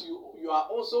as you are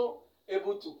also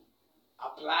able to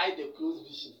apply the close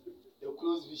vision,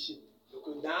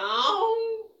 now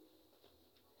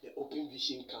the open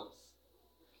vision comes.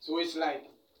 So it's like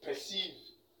perceive.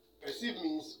 Perceive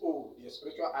means, oh, the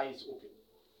spiritual eye is open.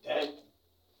 Then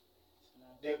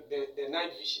the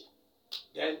night vision.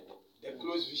 Then the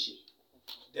closed vision.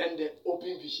 Then the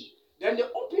open vision. Then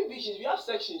the open vision, we have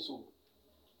sections. So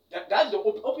that's the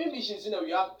open visions.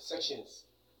 We have sections.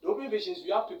 The open visions,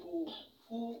 we have people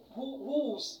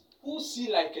who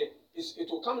see like it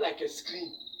will come like a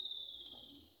screen,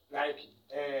 like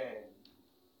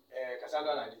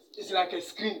Cassandra like this. It's like a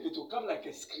screen. It will come like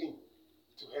a screen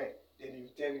to her. Then he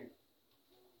will tell you.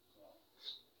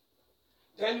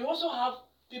 Then you also have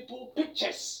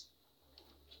pictures.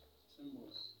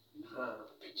 Symbols.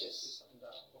 Pictures.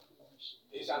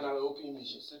 It's It's under the open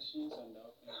vision. sections and the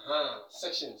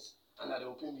Sections under the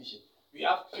open vision. We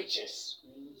have pictures.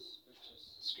 screens,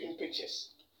 pictures. Screen pictures.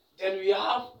 Then we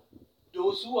have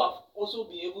those who have also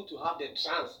been able to have the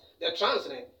trance. We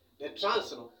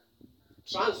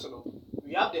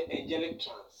have the angelic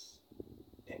trance,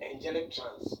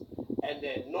 and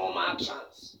the normal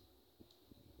trance.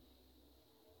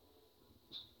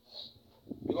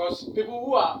 Because people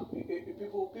who have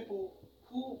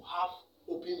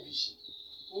open vision,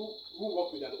 who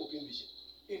work with an open vision,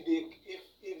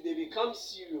 if they become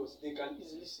serious, they can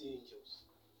easily see angels.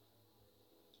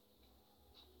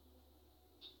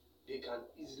 They can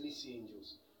easily see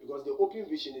angels because the open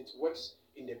vision, it works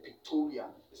in the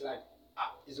pictorial. It's like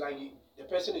the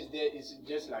person is there. It's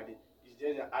just like it's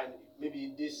there, and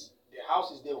maybe the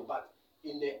house is there, but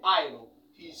in the eye,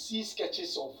 he sees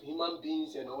sketches of human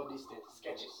beings and all these things.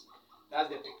 Sketches. That's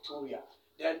the pictorial.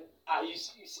 Then you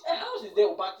see a house is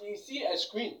there, but you see a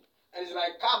screen, and it's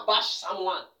like car bash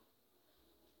someone.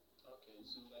 Okay,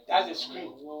 so like That's the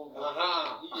screen. He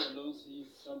alone sees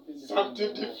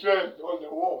Something different on the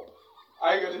wall.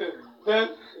 I get it.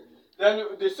 Then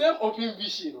the same open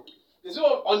vision, it's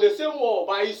on the same wall,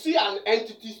 but you see an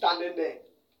entity standing there.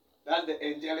 That's the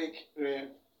angelic realm.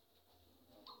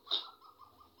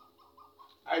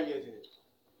 I get it.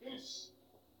 Yes.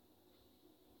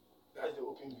 That's the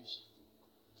open vision.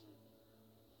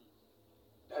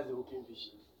 That's the open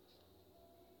vision.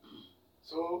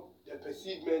 So the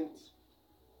perceivement,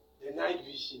 the night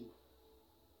vision,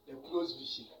 the closed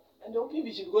vision, and the open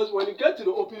vision. Because when you get to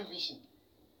the open vision,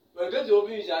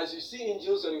 as you see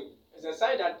angels, it's a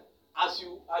sign that as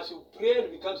you pray,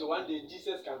 it becomes one day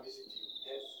Jesus can visit you.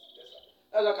 Yes,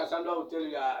 that's what Cassandra will tell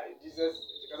you.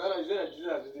 Cassandra, you said that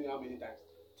Jesus has visited you how many times?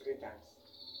 3 times.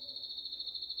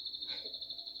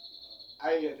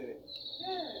 I get it.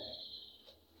 Yeah.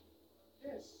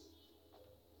 Yes.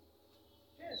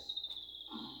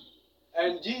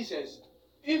 And Jesus,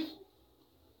 if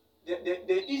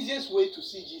the easiest way to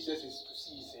see Jesus is to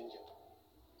see his angel.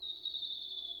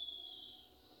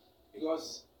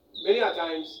 Because many a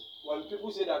times when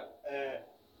people say that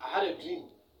I had a dream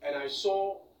and I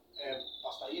saw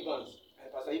Pastor Evans,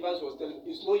 and Pastor Evans was telling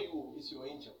me, it's not you, it's your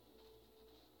angel.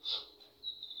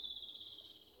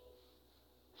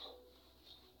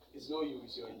 It's not you,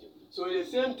 it's your angel. So the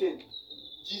same thing,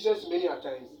 Jesus many a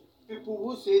times, people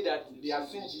who say that they have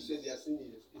seen Jesus, they have seen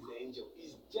Jesus, is the angel.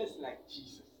 It's just like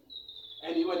Jesus.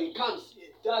 And when it comes,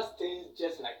 it does things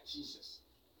just like Jesus.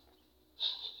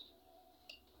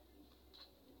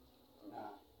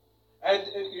 And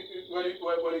when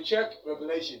you check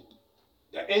Revelation,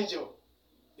 the angel,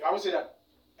 the Bible said that,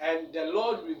 and the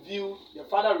Lord revealed, the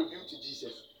Father revealed to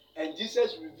Jesus, and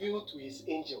Jesus revealed to his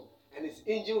angel, and his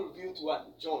angel revealed to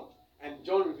what? John, and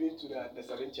John revealed to the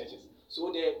seven churches.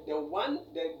 So the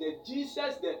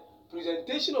Jesus, the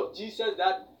presentation of Jesus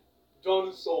that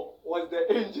John saw was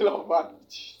the angel of what?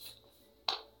 Jesus.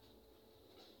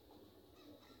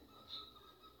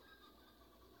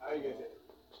 How you get it?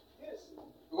 Yes.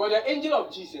 Because the angel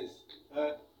of Jesus,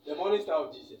 the morning star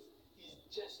of Jesus,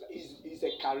 is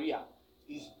a carrier.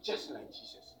 Is just like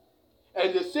Jesus.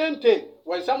 And the same thing,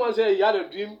 when someone says he had a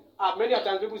dream, many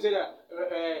times people say that,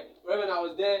 when I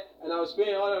was there and I was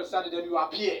praying, all of a sudden then you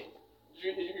appear.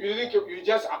 You think you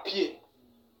just appear.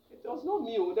 It was not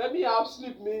me. That me have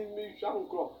sleep, me shall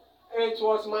crawl. It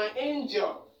was my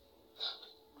angel.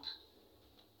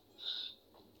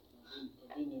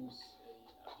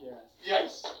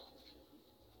 Yes.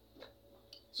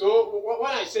 So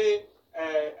when I say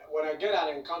when I get an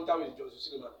encounter with Joseph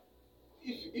Suleiman,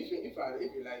 if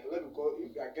you like, let me call.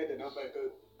 If I get the number,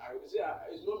 I will say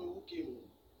it's not me who came.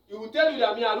 He will tell you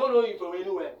that me I don't know him from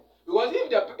anywhere. Because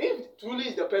if truly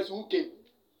is the person who came,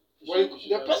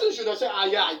 the person should have said,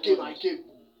 yeah, I came.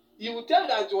 He will tell you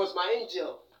that it was my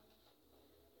angel.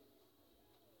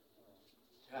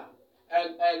 Yeah.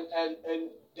 And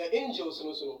the angels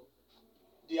also,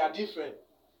 they are different.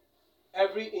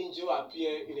 Every angel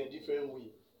appears in a different way.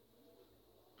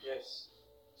 Yes.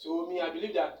 So I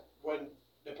believe that when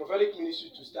the prophetic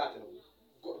ministry to start,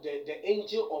 the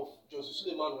angel of Joseph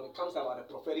Suleiman, when it comes about the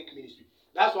prophetic ministry,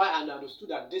 that's why I understood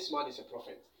that this man is a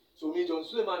prophet. So me,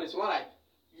 Joseph Suleiman is one like,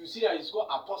 you see that he's called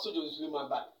Apostle Joseph Suleiman,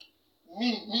 but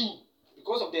me,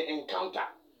 because of the encounter,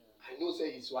 I know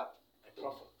say he's what? A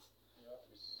prophet.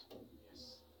 Yes.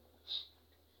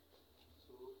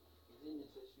 So, is it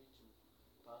necessary to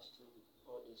pass through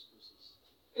all this process?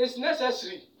 It's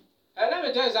necessary. And let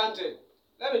me tell you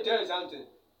something.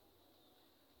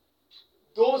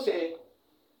 Those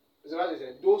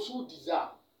who desire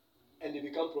and they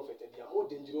become prophets, they are more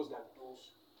dangerous than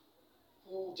those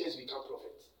who just become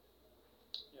prophets.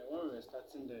 Yeah, when we were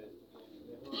starting the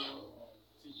whole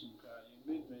teaching,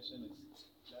 you made mention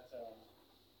that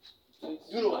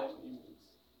you know what?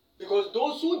 Because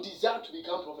those who desire to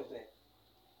become prophets,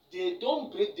 they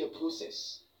don't break the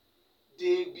process.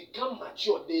 They become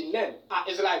mature. They learn.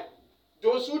 It's like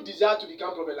those who desire to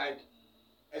become prophet, like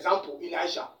example,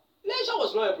 Elisha. Elisha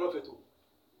was not a prophet.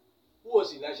 Who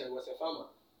was Elisha? He was a farmer.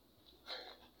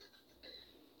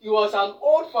 He was an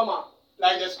old farmer,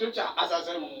 like the scripture, as I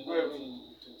said.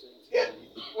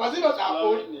 Was he not an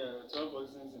old?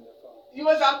 He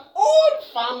was an old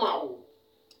farmer.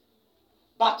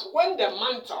 But when the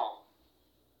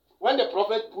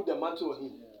prophet put the mantle on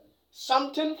him,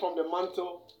 something from the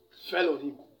mantle fell on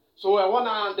him. So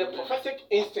the prophetic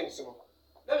instincts.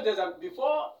 Let me tell you that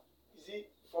before, you see,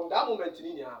 from that moment in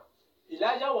India,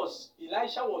 Elisha was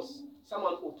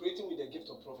someone operating with the gift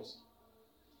of prophecy.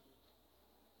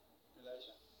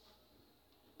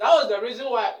 That was the reason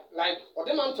why, like,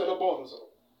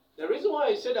 the reason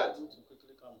why he said that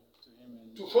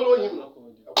to follow him,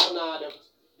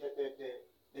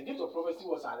 the gift of prophecy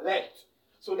was alert.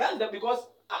 So that's because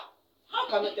how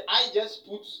can I just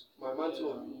put my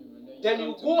mantle on you? Then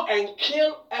you go and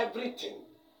kill everything.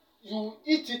 You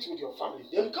eat it with your family.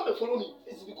 Then you come and follow me.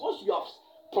 It's because you have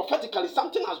prophetically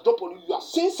something has dropped on you. You have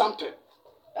seen something.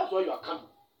 That's why you are coming.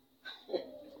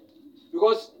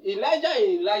 Because Elijah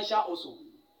and Elisha also.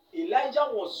 Elijah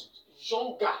was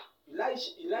younger.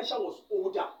 Elisha was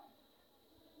older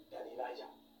than Elijah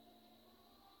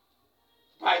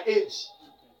by age.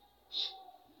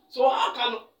 So how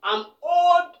can an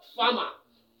old farmer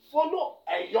follow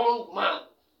a young man?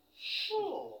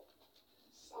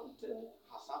 Something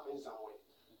has happened somewhere.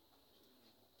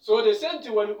 So the same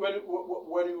thing when you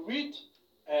read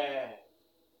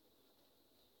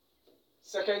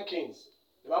 2 Kings,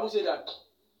 the Bible said that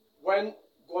when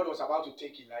God was about to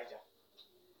take Elijah,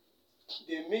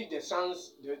 they made the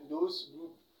sons, those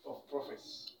group of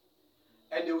prophets,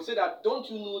 and they will say that, don't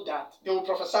you know that, they will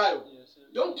prophesy,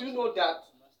 don't you know that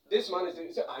this man is,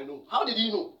 he said, I know. How did he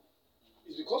know?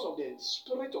 It's because of the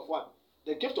spirit of what?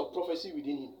 The gift of prophecy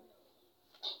within him.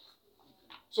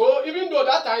 So even though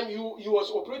that time he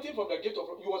was operating from the gift of,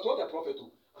 he was not a prophet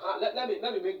too. Let me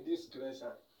make this clear,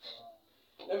 sir.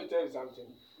 Let me tell you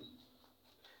something.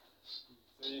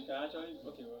 So you can actually,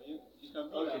 okay, well, you can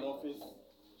be in an office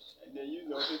and they use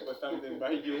the office for something,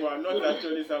 but you are not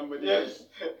actually somebody. Yes.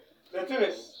 The thing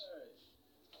is,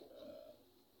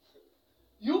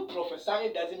 you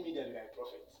prophesying doesn't mean that you are a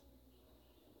prophet.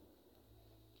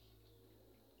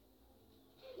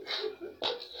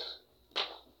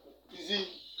 You see,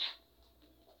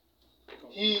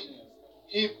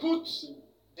 he put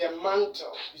the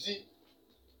mantle. You see,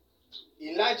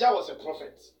 Elijah was a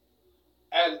prophet,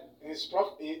 and his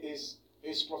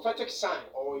prophetic sign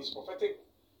or his prophetic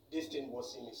destiny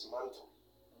was in his mantle,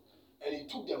 and he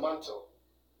took the mantle.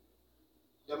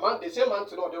 The same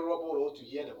mantle or the rubber to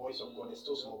hear the voice of God is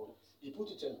still small. He put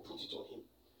it and put it on him.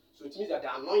 So it means that the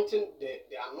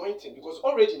anointing, because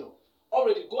already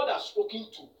God has spoken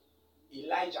to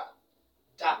Elijah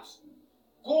that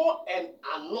go and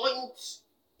anoint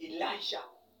Elijah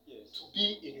to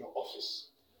be in your office.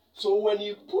 So when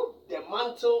you put the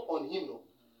mantle on him,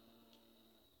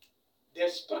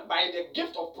 by the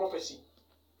gift of prophecy,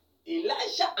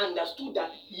 Elijah understood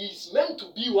that he is meant to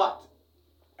be what?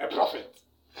 A prophet.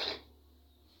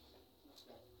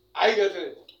 I get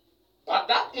it. But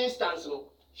that instance,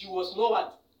 he was not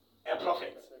what? A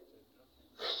prophet.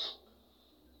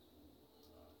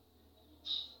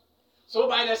 So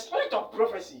by the spirit of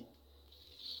prophecy,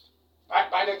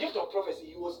 by the gift of prophecy,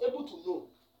 he was able to know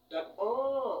that,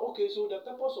 okay, so the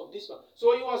purpose of this one.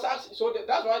 So he was asking,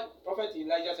 that's why Prophet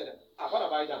Elijah said, what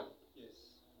have I done? Yes.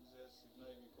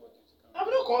 I've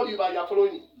not called you, but you are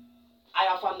following me. I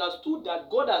have understood that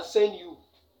God has sent you.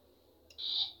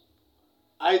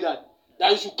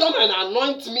 That you should come and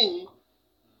anoint me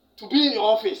to be in your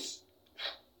office.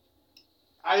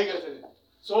 Are you getting it?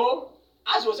 So,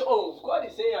 as you say, God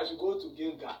is saying I should go to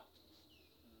Gilgal.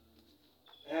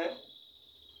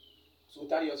 So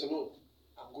Tari said, no,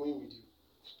 I'm going with you.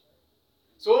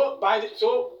 So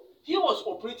he was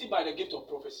operating by the gift of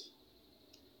prophecy.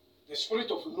 The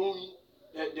spirit of knowing,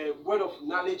 the word of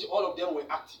knowledge, all of them were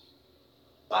active.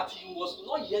 But he was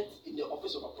not yet in the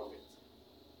office of a prophet.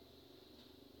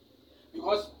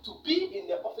 Because to be in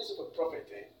the office of a prophet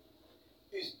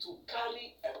is to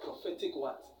carry a prophetic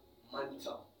what?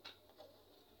 Mantle.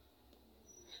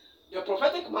 The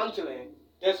prophetic mantle,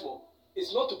 guess what?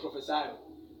 It's not to prophesy.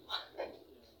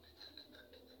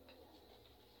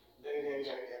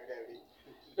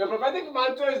 The prophetic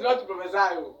mantle is not to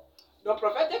prophesy. The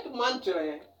prophetic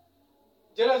mantle,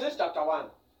 Genesis chapter 1,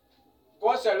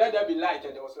 God said, let there be light,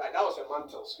 and there was light. That was a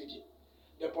mantle speaking.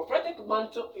 The prophetic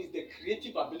mantle is the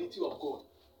creative ability of God.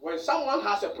 When someone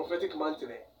has a prophetic mantle,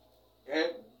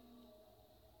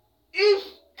 if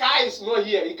car is not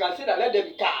here, he can say that let there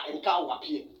be car, and car will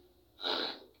appear.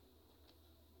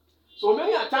 So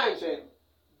many a times,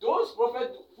 those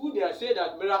prophets who they say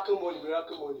that miracle money,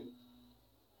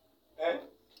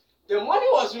 the money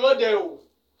was not there,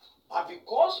 but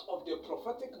because of the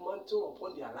prophetic mantle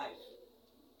upon their life,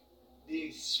 they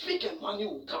speak and money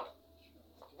will come.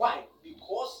 Why?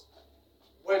 Because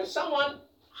when someone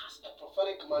has a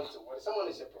prophetic mantle, when someone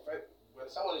is within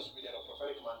a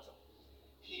prophetic mantle,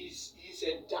 he's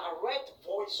a direct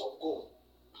voice of God.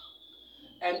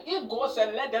 And if God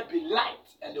said, let there be light,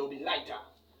 and there will be lighter.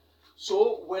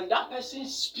 So when that person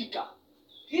is speaker,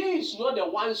 he is not the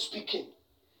one speaking.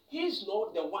 He is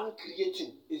not the one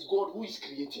creating. It's God who is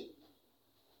creating.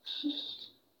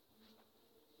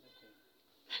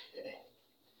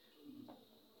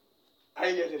 Are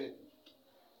you getting it?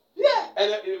 Yeah.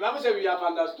 And the Bible says we have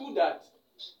understood that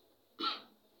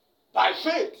by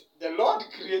faith, the Lord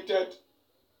created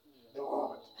the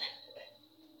world.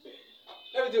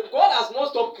 Let me tell you, God has not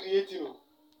stopped creating.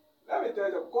 Let me tell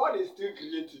you, God is still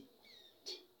creating.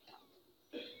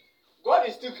 God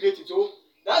is still creating. So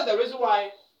that's the reason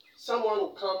why someone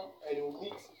will come and will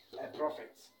meet a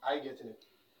prophet. Are you getting it?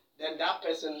 Then that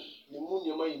person,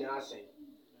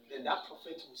 then that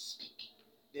prophet will speak.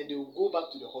 Then they will go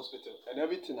back to the hospital and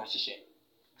everything as she.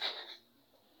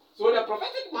 So the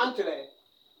prophetic mantle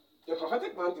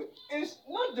is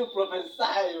not to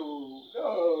prophesy.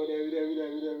 No.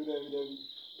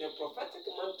 The prophetic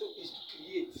mantle is to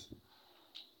create.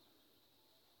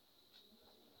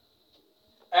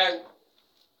 And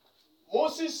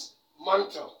Moses'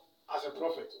 mantle as a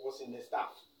prophet was in the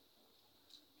staff.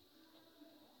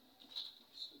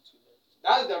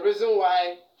 That's the reason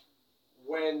why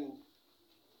when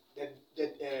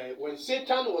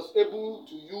Satan was able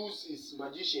to use his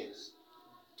magicians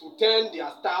to turn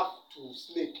their staff to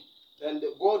snake, then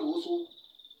God also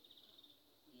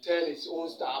turn his own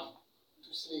staff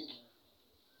to snake.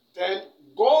 Then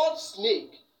God's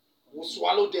snake will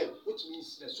swallow them, which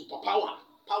means the superpower,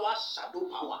 shadow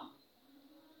power.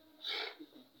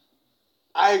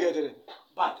 I get it.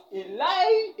 But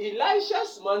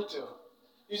Elisha's mantle,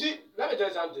 you see, let me tell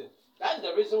you something. That's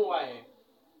the reason why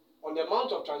on the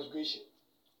Mount of Transgression,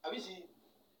 have you seen,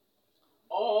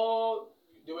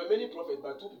 there were many prophets,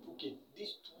 but 2 people came.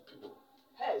 These 2 people.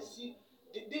 Hey, see,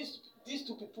 these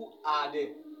 2 people are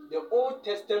the Old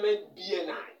Testament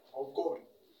BNI of God.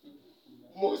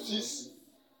 Moses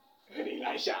and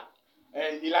Elijah.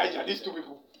 These 2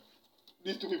 people.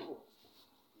 These 2 people.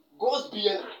 God's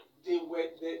BNI.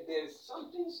 There's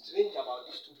something strange about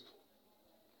these 2 people.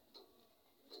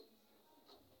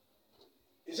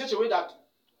 In such a way that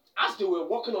as they were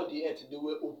walking on the earth, they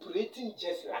were operating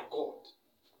just like God.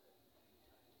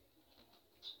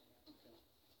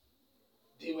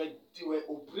 They were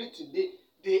operating.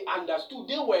 They understood.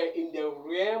 They were in the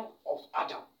realm of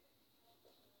Adam.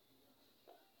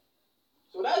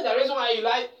 So that's the reason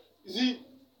why you see,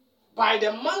 by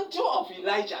the mantle of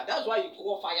Elijah, that's why you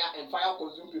call fire and fire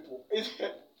consume people. He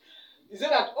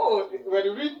said that, when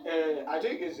you read, I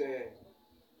think it's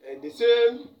the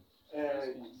same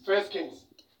First Kings.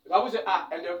 The Bible said,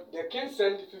 and the king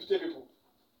sent 50 people.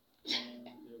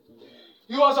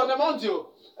 He was on the mountain.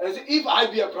 And he said, if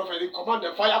I be a prophet, he command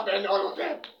the fire burn all of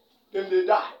them. Then they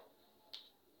die.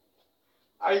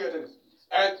 Are you getting this?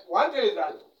 And one thing is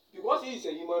that, because he is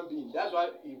a human being, that's why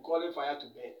he calling fire to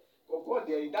burn. But God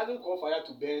there, he doesn't call fire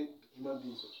to burn human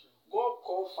beings. God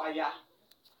called fire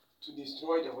to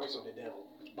destroy the works of the devil.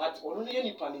 But only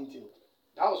any planning,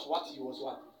 that was what he was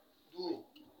doing.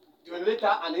 Then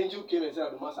later, an angel came and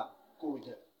said, "The master, go with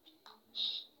them."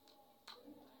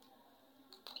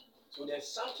 So there's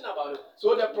something about it.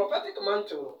 So the prophetic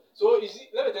mantle. So you see,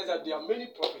 let me tell you that there are many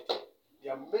prophets.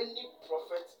 There are many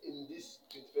prophets in this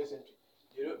 21st century.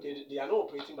 They are not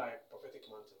operating by a prophetic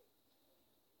mantle.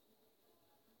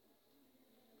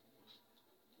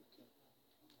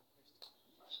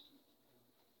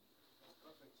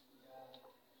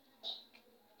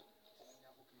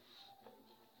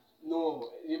 No,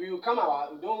 if you come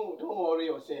out, don't worry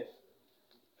yourself.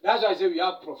 That's why I say we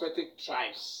have prophetic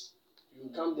tribes. You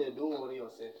come there, don't worry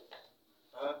yourself.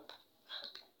 Huh?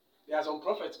 There are some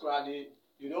prophets,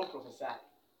 you don't prophesy.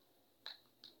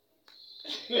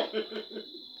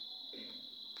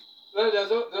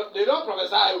 They don't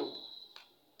prophesy.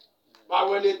 But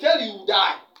when they tell you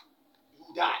die,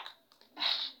 you die.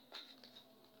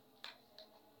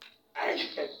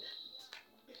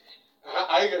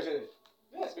 Are you getting it?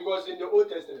 Yes, because in the Old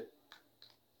Testament,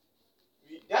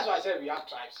 that's why I said we have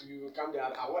tribes. We will come there.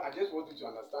 I just want you to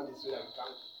understand this so that we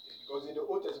can. Because in the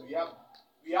Old Testament,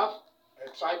 we have a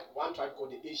tribe, one tribe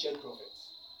called the Ancient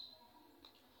Prophets.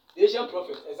 The Ancient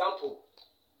Prophets, example.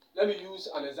 Let me use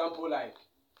an example like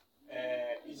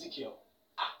Ezekiel.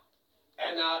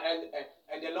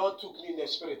 And the Lord took me in the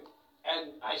spirit,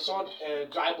 and I saw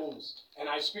dry bones, and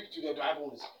I speak to the dry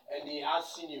bones, and they have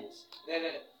sinews. Then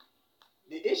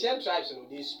the ancient tribes,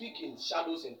 they speak in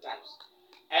shadows and types,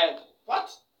 and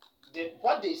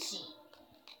what they see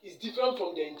is different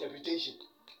from their interpretation.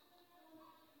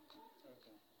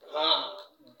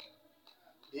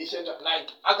 The ancient, like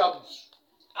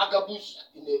Agabus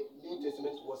in the New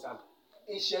Testament was an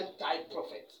ancient type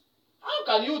prophet. How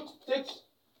can you take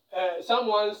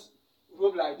someone's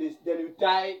robe like this, then you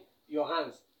tie your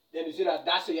hands, then you say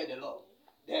that's the Lord?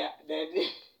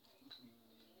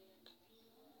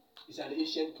 It's an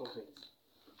ancient prophet.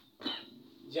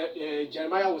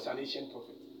 Jeremiah was an ancient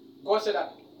prophet. God said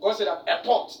that a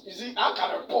pot. You see, how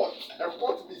can a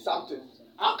pot be something?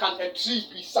 How can a tree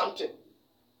be something?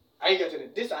 Are you getting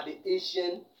it? These are the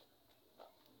ancient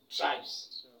tribes.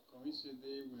 So can we say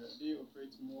they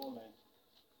operate more like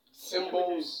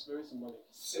symbols? Very symbolic.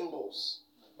 Symbols.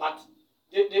 But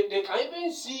they can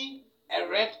even see a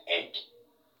red egg.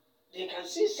 They can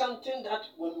see something that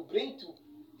when you bring to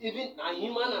even a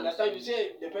human understand, you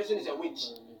say the person is a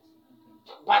witch.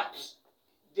 But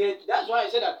that's why I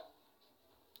said that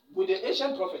with the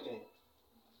ancient prophet,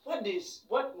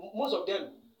 what most of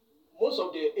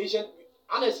the ancient,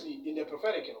 honestly, in the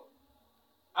prophetic,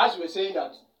 as we were saying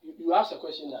that, you asked a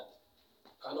question that,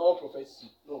 can all prophets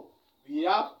see? No. We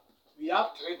have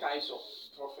 3 types of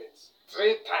prophets.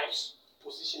 3 types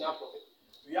positional prophets.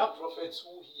 We have prophets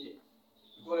who hear.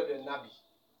 We call it the Nabi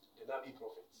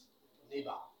prophets.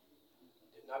 Nabal,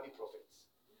 the Nabi prophets.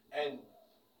 And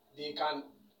they can,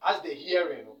 as they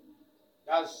hear,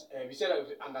 that's, we said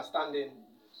understanding,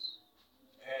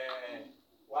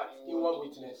 inward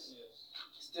witness,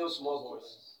 still small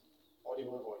voice,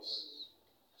 audible voice.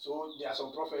 So there are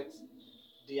some prophets,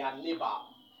 they are Nabal,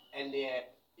 and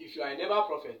if you are a Nabal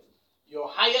prophet, your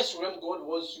highest realm God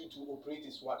wants you to operate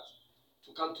is what?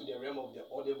 To come to the realm of the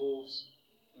audible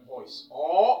voice. voice.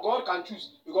 Or God can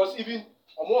choose. Because even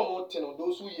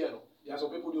those who hear, there are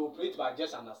some people they operate by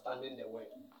just understanding the word.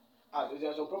 There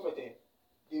are some prophets,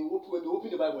 when they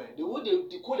open the Bible, they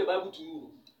quote the Bible to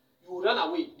you. You will run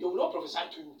away. They will not prophesy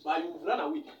to you, but you will run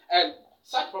away. And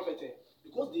such prophets,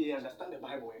 because they understand the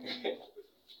Bible,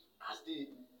 as they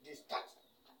start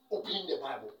opening the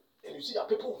Bible, and you see that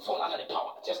people will fall under the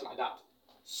power, just like that.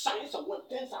 Signs and what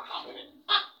things are happening.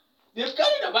 They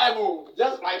carry the Bible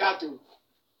just like that too.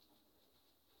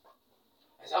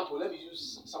 Example, let me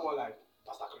use someone like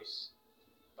Pastor Chris.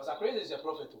 Pastor Chris is a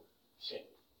prophet too. Share.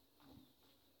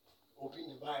 Open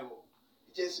the Bible.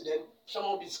 Just then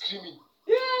someone be screaming.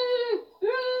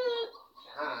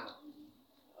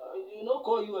 You know,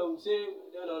 call you and say,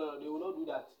 no, they will not do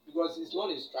that. Because it's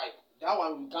not a strike. That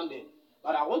one will come there.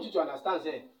 But I want you to understand,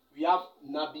 say, we have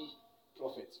Nabi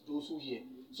prophets, those who hear.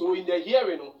 So in the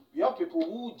hearing, we have people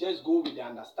who just go with the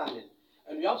understanding.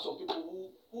 And we have some people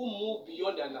who move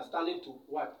beyond the understanding to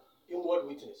what? Inward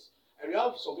witness. And we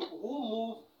have some people who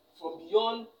move from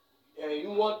beyond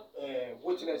inward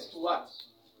witness to what?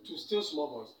 To still small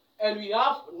voice. And we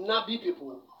have Nabi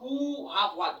people who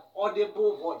have what?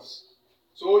 Audible voice.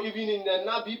 So even in the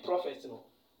Nabi prophets,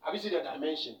 have you seen the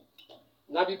dimension?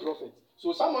 Nabi prophet.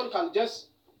 So someone can be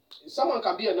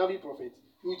a Nabi prophet.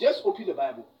 You just open the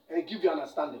Bible and give you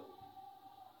understanding.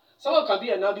 Someone can be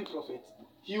a Nabi prophet.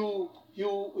 He will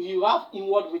have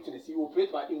inward witness. He will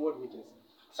operate by inward witness.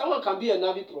 Someone can be a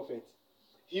Nabi prophet.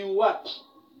 He will what?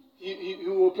 He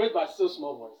will operate by still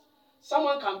small voice.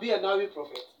 Someone can be a Nabi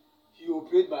prophet. He will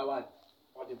operate by what?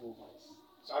 Audible voice.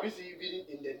 So have you seen even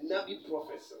in the Nabi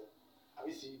prophets? Have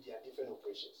you seen their different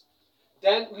operations?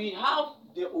 Then we have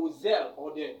the Ozel,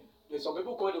 or the some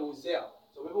people call it the Ozel.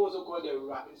 Some people also call it the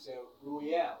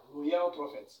royal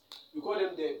prophets. We call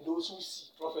them those who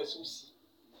see, prophets who see.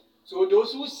 So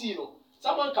those who see,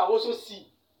 someone can also see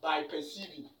by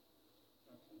perceiving.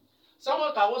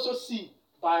 Someone can also see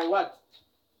by what?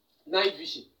 Night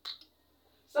vision.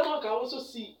 Someone can also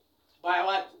see by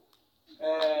what?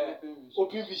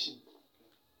 Open vision.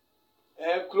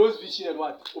 Closed vision and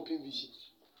what? Open vision.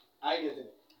 I get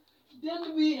it.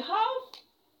 Then we have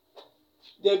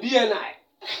the BNI.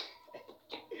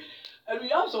 And we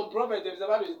have some prophets,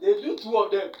 they do two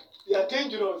of them. They are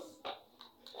dangerous.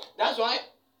 That's why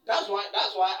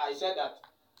I said that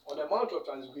on the Mount of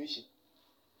Transfiguration,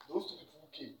 those two people who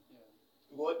came.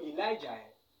 Because Elijah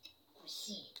could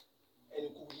see and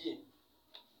he could hear.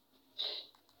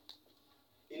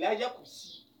 Elijah could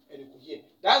see and he could hear.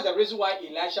 That's the reason why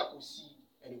Elisha could see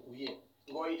and he could hear.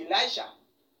 Because Elisha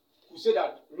could say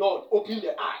that, Lord, open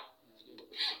the eye.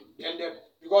 And then,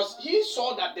 because he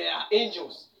saw that there are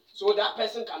angels, so that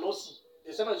person cannot see.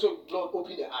 The servant said, Lord,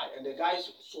 open the eye. And the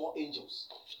guys saw angels.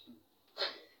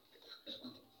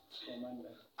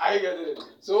 I get it.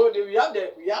 So we have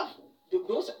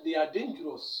those, they are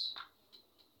dangerous.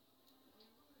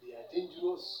 They are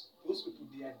dangerous. Those people,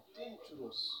 they are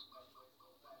dangerous.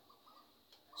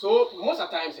 So most of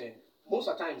the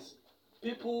times,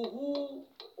 people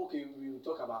who, okay, we will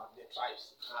talk about the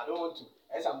tribes. I don't want to,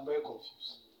 as I'm very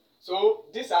confused. So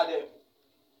these are the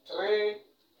three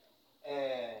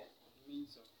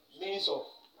means of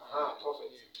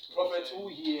prophets. Prophets who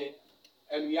hear,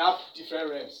 and we have different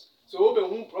realms. So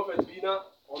when prophet be now,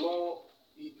 or no,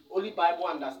 only Bible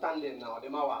understanding now. The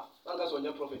mawa, man that's on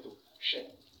your prophet to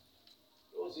share.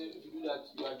 Don't say if you do that,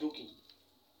 you are joking.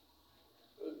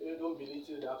 You don't believe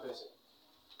in that person.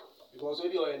 Because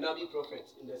maybe you're a Nabi prophet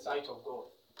in the sight of God,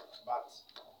 but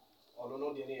or don't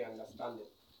know the any understanding.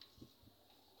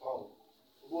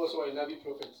 Who also a Nabi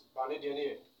prophet, but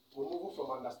will move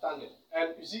from understanding.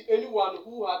 And you see, anyone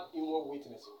who had inward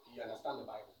witness, he understand the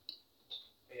Bible.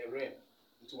 A realm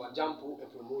into a jump, a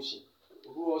promotion.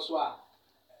 Who also are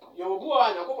your boy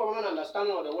and a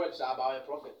understanding of the words about a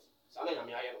prophet.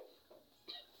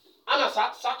 And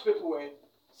such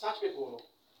people,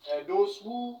 those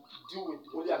who deal with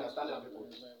only understanding of people,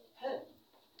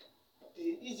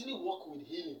 they easily work with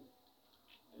healing.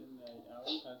 I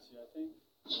think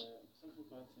Simple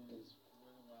Martin is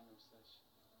really one of such.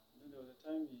 There was a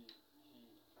time he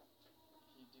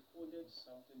decoded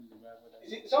something in the Bible that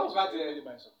really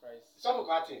by surprise. Simple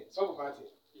Martin. Yes.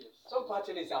 Simple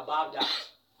Martin is above that.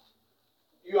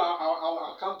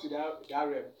 I'll come to that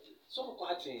realm. Simple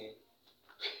Martin.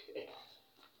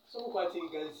 Simple Martin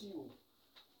can see you.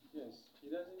 Yes, he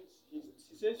doesn't.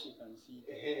 He says he can see,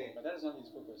 but that's not his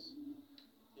focus.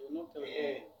 He will not tell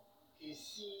you. He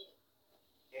see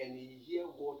and he hear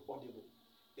God audible.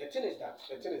 The thing is that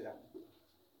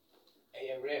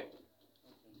a realm.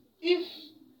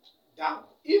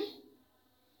 If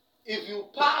if you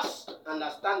pass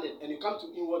understanding and you come to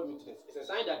inward witness, it's a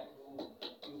sign that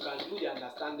you can do the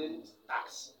understanding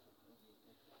task.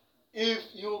 If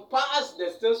you pass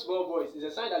the still small voice, it's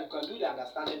a sign that you can do the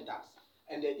understanding task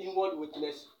and the inward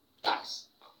witness task.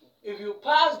 If you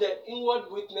pass the inward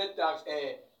witness task,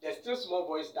 the still small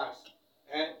voice task,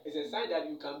 it's a sign that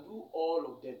you can do all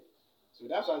of them. So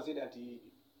that's why I say that he.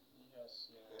 Yes,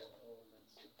 yeah.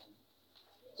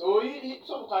 So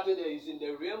some part there is in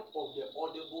the realm of the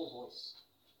audible voice.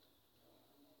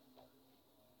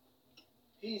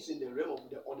 He is in the realm of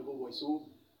the audible voice. So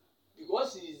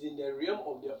because he is in the realm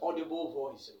of the audible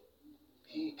voice,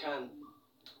 he can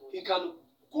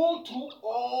go through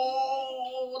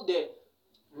all the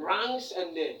ranks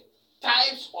and the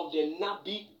types of the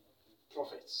Nabi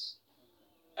prophets.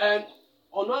 And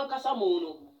Onankasa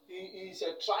Mono, he is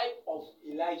a tribe of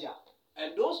Elijah.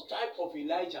 And those tribe of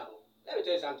Elijah, let me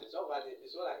tell you something. It's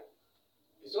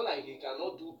not like he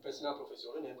cannot do personal prophecy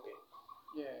on an MP.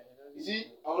 Yeah. You see,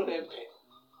 on an MP.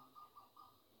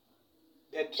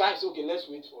 The tribes, okay, let's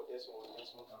wait for this one.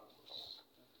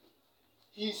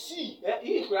 He see, I'm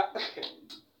saying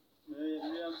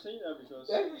that because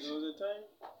there was a time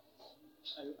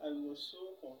I was so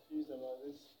confused about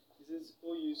this. He says,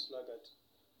 "Oh, you sluggard,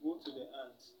 go to the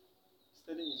ant,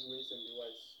 study his ways and be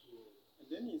wise." And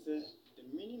then he says, the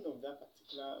meaning of that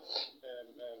particular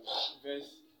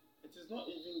verse, it is not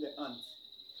even the ant.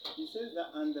 He says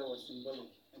that ant that was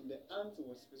symbolic, and the ant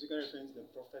was specifically referring to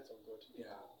the prophet of God.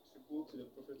 yeah. So go to the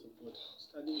prophet of God,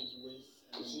 study his ways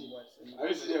and be wise. And Are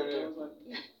you seeing I was like,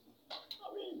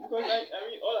 because I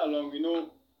mean, all along we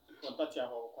know Kontatia,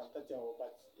 but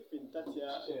if in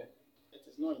Tatia, it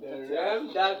is not in The Tatia.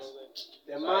 realm that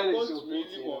the man I is got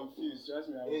really operating confused. Trust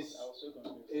me, I was so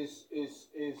confused.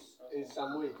 is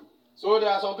some way. So there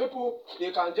are some people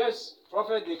they can just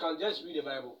read the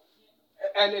Bible,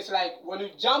 and it's like when you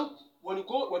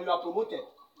are promoted,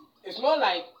 it's not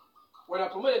like when you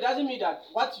are promoted. It doesn't mean that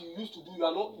what you used to do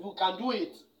you can do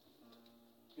it.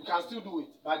 You can still do it,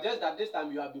 but just that this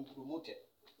time you have been promoted.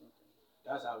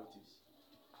 That's how it is.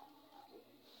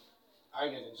 I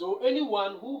get it. So any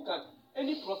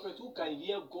prophet who can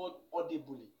hear God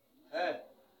audibly,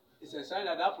 it's a sign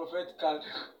that prophet can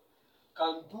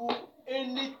do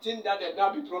anything that the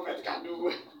Nabi prophet can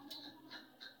do.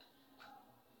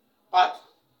 But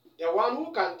the one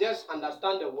who can just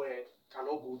understand the word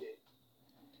cannot go there.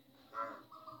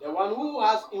 The one who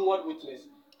has inward witness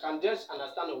can just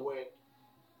understand the word.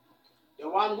 The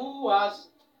one who has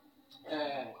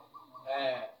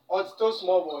still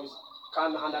small voice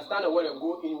can understand the word and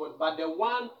go inward. But the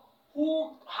one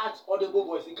who has audible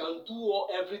voice, he can do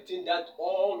everything that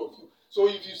all of you. So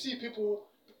if you see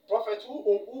prophets who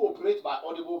operate by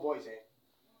audible voice,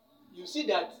 you see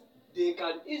that they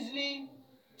can easily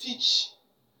teach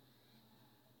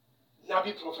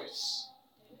Nabi prophets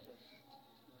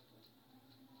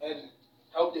and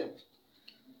help them.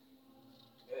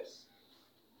 Yes.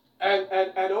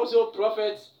 And also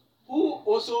prophets who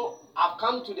also have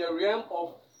come to the realm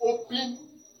of open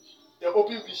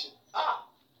vision.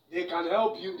 They can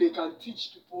help you. They can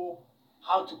teach people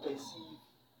how to perceive.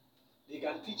 They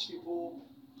can teach people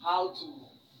how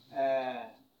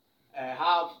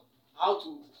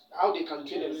they can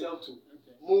train themselves to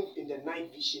move in the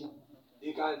night vision.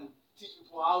 They can teach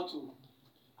people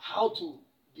how to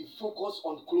be focused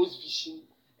on close vision,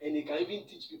 and they can even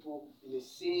teach people in the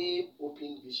same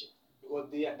open vision, because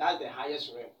that's the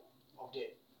highest realm of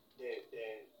the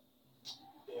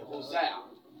Hosea.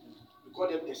 We call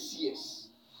them the seers.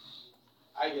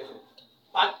 I get it.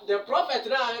 But the prophet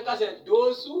now, like I said,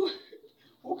 those who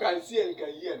can see and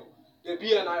can hear, the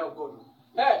BNI of God,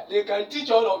 they can teach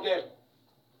all of them.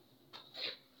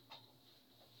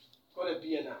 Call it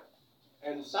BNI.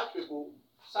 And such people,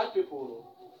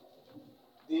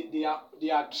 they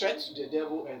are threats to the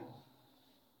devil, and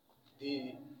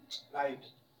they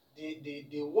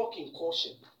walk in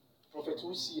caution. Prophets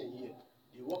who see and hear,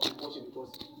 they walk in caution,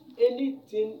 because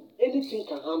anything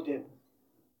can harm them.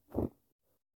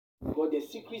 But the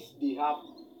secrets they have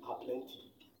are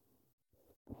plenty.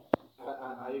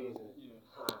 Are you getting it?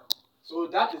 Yeah. So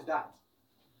that is that.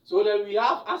 So then we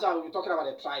have, as I was talking about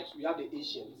the tribes, we have the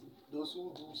Asians, those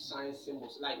who do sign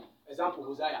symbols. Like, example,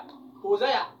 Hosea.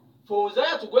 For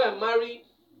Hosea to go and marry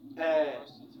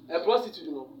a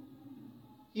prostitute,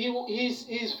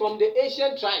 he's from the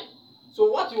Asian tribe. So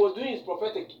what he was doing is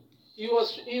prophetic. He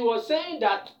was saying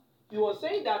that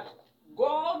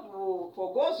God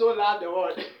for God so loved the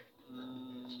world.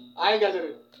 I get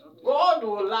it. God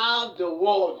will love the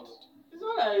world. It's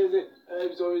not like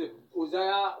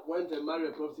Hosea went and married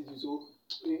a prostitute, so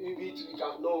we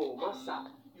can no, Master.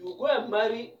 You go and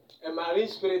marry a marine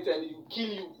spirit and you kill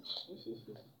you.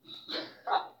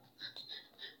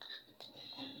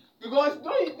 Because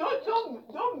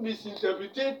don't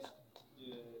misinterpret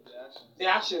the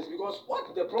actions, because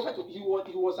what the prophet, he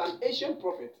was an ancient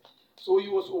prophet, so he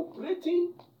was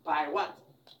operating by what?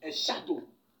 A shadow.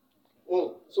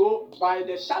 Oh, so by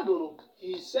the shadow,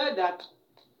 he said that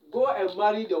go and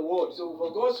marry the world. So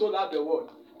for God so loved the world,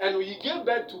 and he gave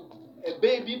birth to a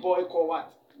baby boy called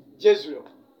what? Jezreel.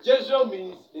 Jezreel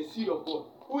means the seed of God.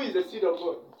 Who is the seed of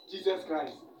God? Jesus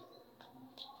Christ.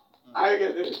 I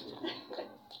get it.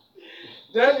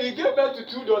 Then he gave birth to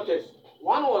two daughters.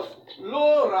 One was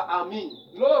Lo Ami.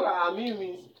 Lo Ami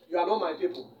means you are not my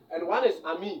people. And one is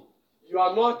Ami. You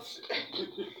are not.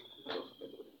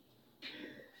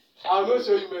 I'll not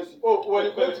show you mercy. Oh, when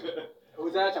you go to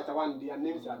Hosea chapter 1, their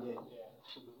names are there.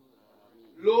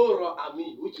 Lo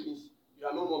Ami, which means you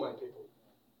are no more my people.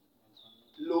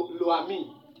 Lo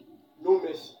Ami, no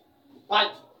mercy.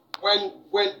 But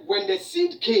when the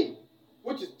seed came,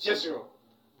 which is Jezreel,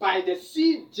 by the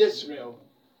seed Jezreel,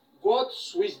 God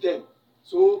switched them.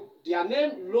 So their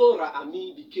name Lo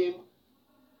Ami became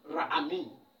Ra'ami,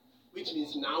 which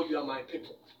means now you are my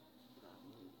people.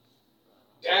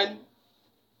 Then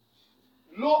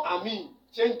Lo Ami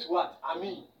changed to what?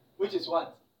 Ami, which is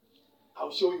what?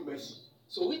 I'll show you mercy.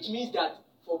 So which means that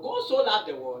for God so loved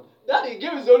the world that he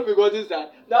gave his only begotten son,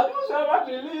 that whosoever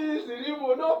believes in him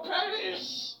will not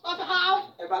perish, but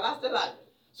have everlasting life.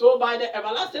 So by the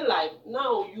everlasting life,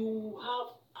 now you have,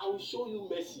 I will show you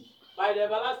mercy. By the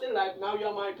everlasting life, now you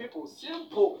are my people.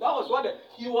 Simple. That was what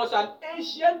he was, an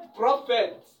ancient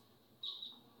prophet.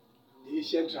 The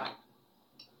ancient tribe.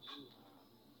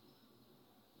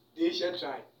 The ancient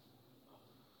tribe.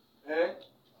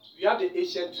 We have the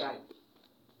ancient tribe.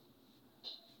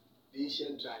 The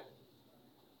ancient tribe.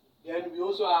 Then we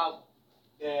also have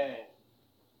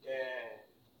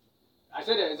I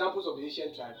said the examples of the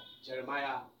ancient tribe.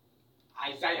 Jeremiah,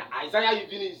 Isaiah. Isaiah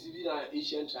even is an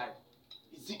ancient tribe.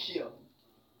 Ezekiel,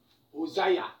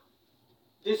 Hosea,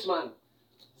 this man,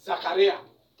 Zachariah.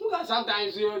 Look at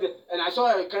sometimes, and I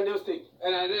saw a candlestick,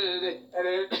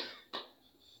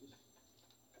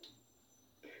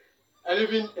 and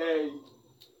even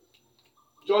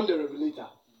John the Revelator,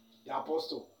 the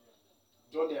apostle.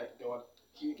 John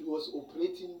he was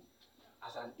operating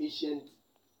as an ancient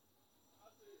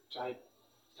type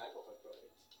of a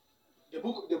prophet.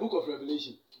 The book of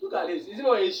Revelation. Look at this. Is it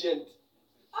not ancient?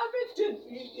 Everything.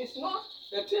 It's not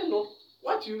the thing. No,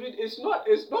 what you read is not.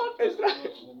 It's not. It's not.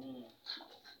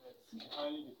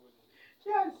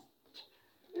 Yes.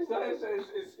 It's not. It's deep.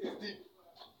 It's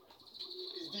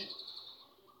deep.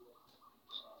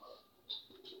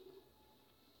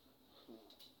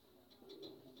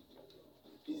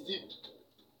 It's deep.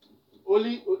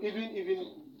 Only even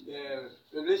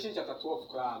Revelation chapter 12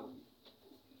 Quran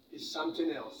is something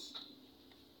else.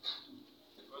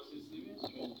 Because it's even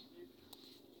strange.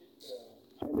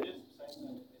 If Simon is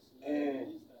instance,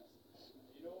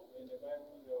 you know, in the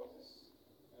Bible there was this,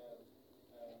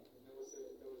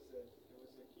 there was a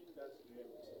king that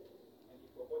dreamt and he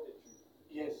forgot the dream.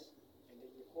 Yes. And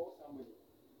then he called somebody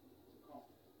to come.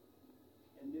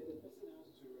 And then the person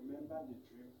has to remember the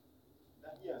dream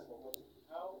that he has forgotten.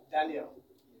 How? Daniel.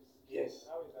 Yes. Yes.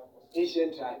 How is that possible?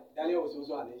 Ancient tribe. Daniel was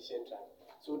also an ancient tribe.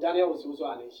 So Daniel was also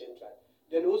an ancient tribe.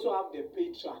 Then we also have the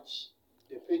patriarch.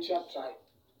 The patriarch tribe.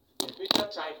 The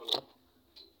patriarch tribe,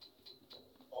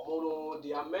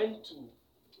 they are meant to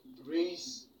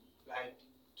raise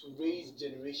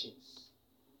generations.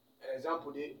 An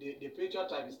example, the patriarch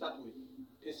tribe start with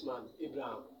this man,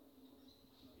 Abraham.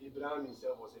 Abraham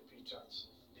himself was a patriarch.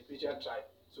 The patriarch tribe.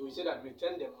 So he said that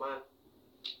return the man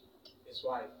his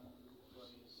wife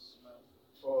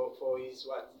for his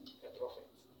what? A prophet.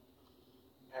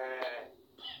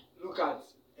 Look at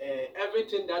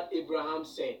everything that Abraham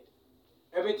said,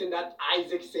 everything that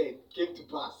Isaac said came to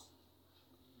pass.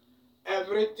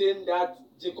 Everything that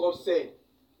Jacob said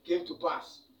came to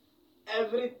pass.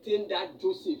 Everything that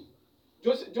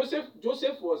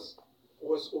Joseph was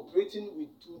operating with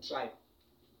two tribes.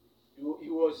 He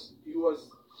was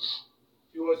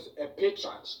a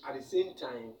patriarch at the same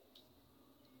time,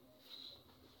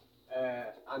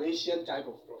 an ancient type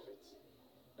of prophet.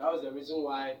 That was the reason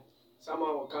why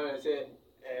someone will come and say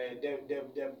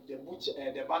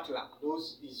the butler,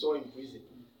 those he saw in prison.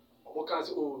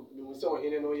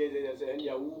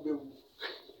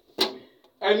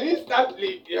 And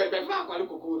instantly,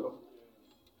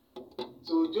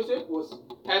 so Joseph was,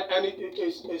 and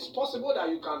it's possible that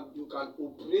you can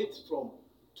operate from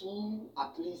 2,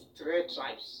 at least 3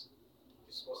 tribes.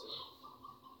 It's possible.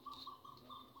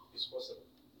 It's possible.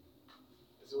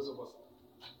 It's also possible.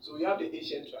 So we have the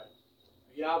Asian tribe.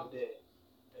 We have the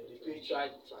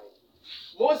patriarch tribe.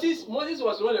 Moses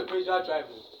was not a patriarch tribe.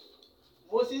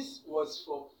 Moses was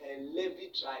from a Levi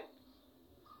tribe.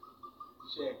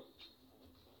 Sure.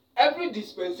 Every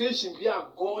dispensation where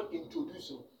God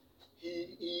introduced,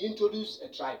 he introduced a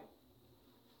tribe.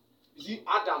 You see,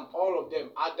 Adam, all of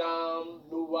them, Adam,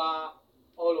 Noah,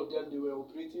 all of them, they were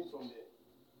operating from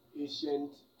the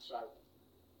ancient tribe.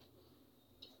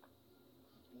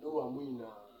 Noah,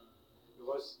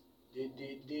 because they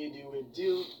will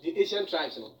deal, the ancient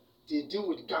tribes, you know, they deal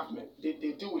with government. They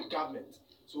deal with government.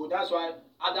 So that's why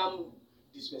Adam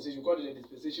dispensation, we call it the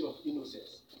dispensation of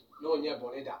innocence. No near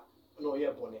boneda, no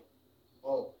near bonnet.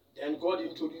 Oh, then God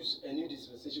introduced a new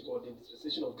dispensation called the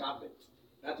dispensation of government.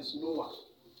 That is Noah.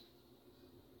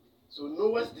 So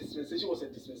Noah's dispensation was a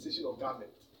dispensation of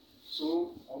government.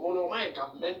 So among all my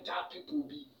governmental people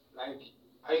be like,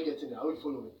 are you getting it? Are you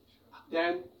following?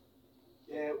 Then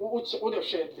what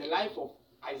the life of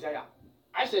Isaiah.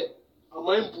 I said, am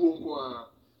I boom?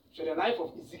 So the life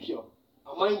of Ezekiel,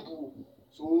 am I boom?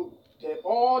 So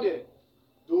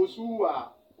those who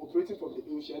are operating from the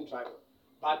ancient tribe,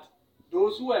 but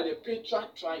those who are the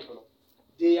patriarch tribe,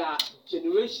 they are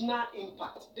generational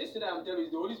impact. This thing I'm telling you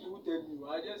is the Holy Spirit who tell me.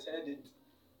 I just heard it,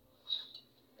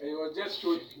 and it was just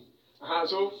showing me.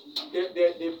 So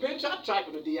the patriarch tribe,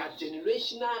 they are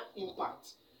generational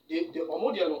impact. The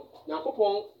Omodiano,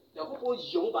 Nakopon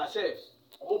Yoba said,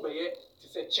 Omobeye,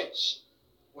 it's a church.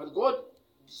 When God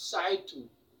decided to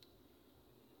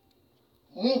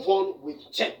move on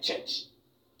with church issues,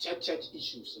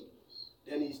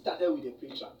 then he started with the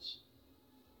patriarch.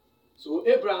 So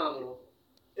Abraham,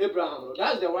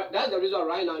 that's the reason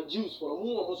right now Jews for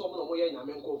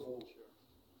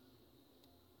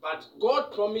but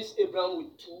God promised Abraham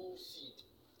with 2 seeds.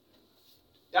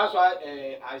 That's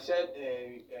why I said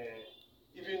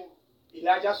even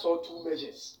Elijah saw 2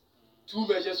 measures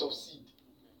of seed,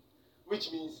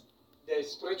 which means the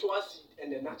spiritual seed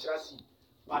and the natural seed.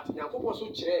 But Jacob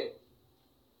also changed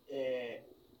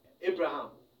Abraham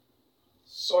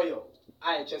soil.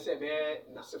 I just said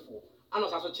nasefo. And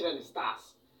also changed the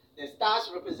stars. The stars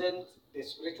represent the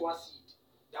spiritual seed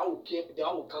that will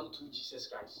come through Jesus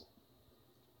Christ.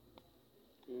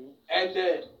 And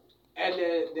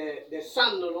the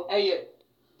sun,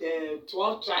 the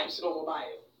 12 tribes,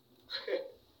 mobile.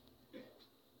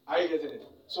 Are you getting it?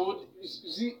 So you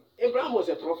see, Abraham was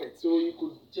a prophet, so you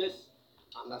could just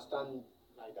understand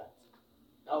like that.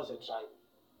 That was a tribe,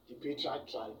 the patriarch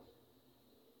tribe.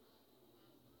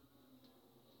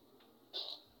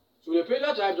 So the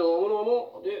patriarch tribe, they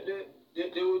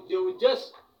would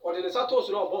just, or the Satos,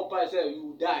 say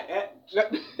you die.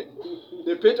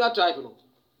 The patriarch tribe,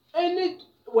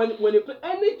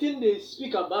 anything they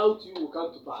speak about you will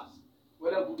come to pass,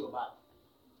 whether good or bad.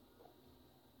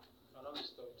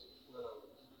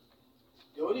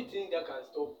 The only thing that can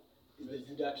stop is the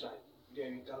Judah tribe.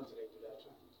 Then we come to the Judah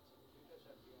tribe.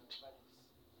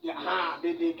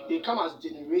 They come as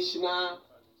generational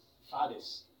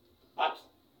fathers. But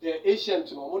the ancient,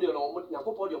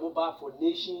 for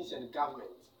nations and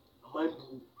governments.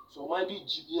 So might be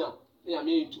Jibia. They are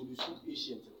made to the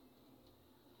ancient.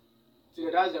 So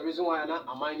that's the reason why I'm not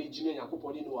a mining Jimmy and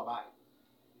Kupodi know about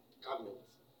government.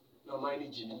 No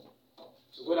mining Jimmy.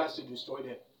 So God has to destroy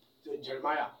them. So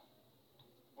Jeremiah.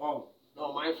 Oh,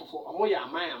 no, mindful for Amoya,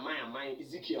 Amaya,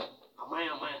 Ezekiel,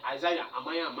 Amaya, Isaiah,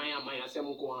 Amaya,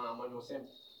 Semuko, Amanosem.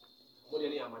 What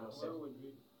did Amanosem? Where would we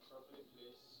properly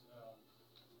place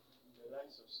the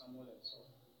likes of Samuel and Saul?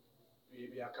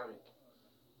 We are coming.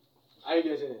 Are you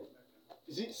getting it?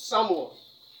 Is it Samuel?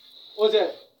 Was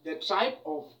it the tribe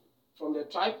of, from the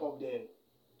tribe of the,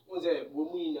 was it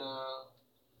Womina,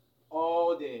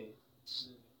 all these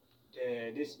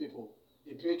people?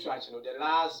 The patriarch, the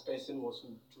last person was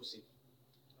who? Joseph.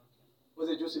 Was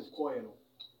it Joseph Cohen?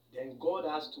 Then God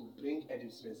has to bring a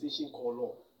dispensation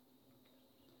called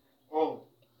law.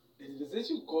 The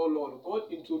dispensation called law,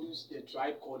 God introduced the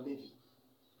tribe called Levi.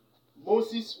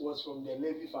 Moses was from the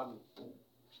Levi family.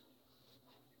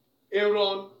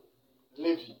 Aaron,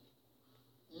 Levi.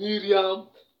 Miriam,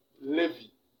 Levi.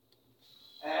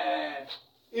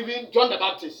 Even John the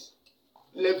Baptist,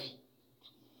 Levi.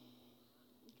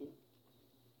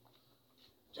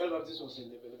 John the Baptist was in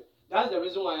Levi. That's the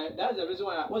reason why.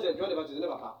 Was it John the Baptist?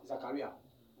 Never Papa. Zachariah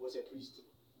was a priest.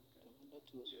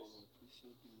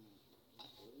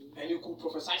 And you could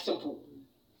prophesy simple.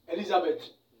 Elizabeth.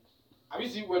 Have you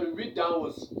seen when we read down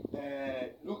was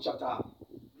Luke chapter 1?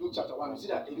 You see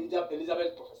that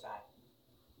Elizabeth prophesied.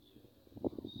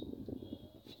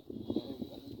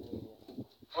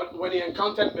 When he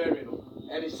encountered Mary,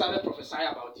 and he started prophesying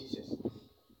about Jesus.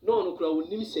 no kura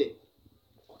onim say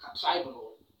oka tribe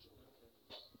no.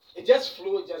 It just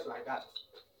flows just like that.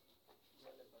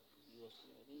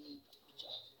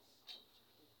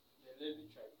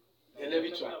 The Levi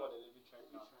tribe.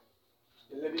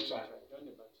 The Levi tribe.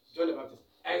 John the Baptist.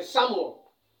 And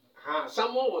Samuel.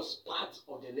 Samuel was part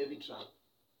of the Levi tribe.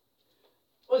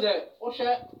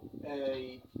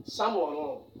 Samuel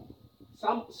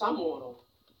no.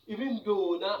 Even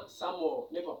though na Samuel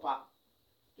ne papa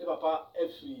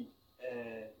every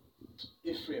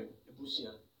Ephraim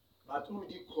Ebusian, but who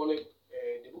did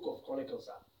the book of Chronicles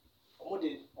are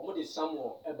the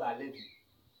Samuel eba Levi,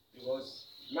 because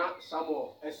na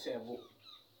Samuel Esebo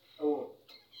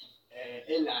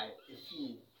Eli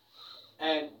Efi,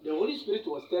 and the Holy Spirit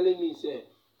was telling me, say,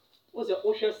 what's the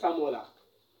Osha Samuel?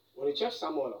 When you check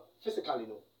Samuel, physically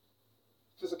no.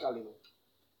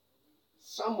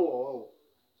 Samuel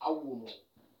awumo,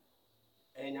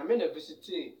 and I mean a visit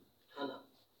Hannah,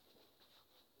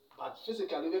 but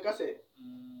physically we can say,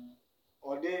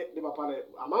 or they papa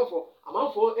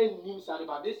amount for any news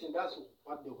about this, and that's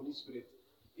what the Holy Spirit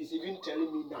is even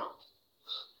telling me now.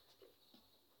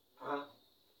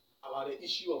 About the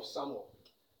issue of Samuel.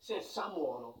 Says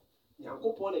Samuel no,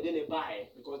 Nyankopon e dey buy,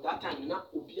 because that time na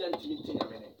obi antimiti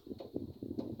nyamene.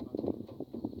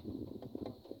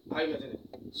 Are you getting it?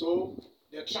 So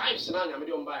the tribes now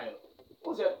nyamede on buy.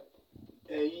 What's that?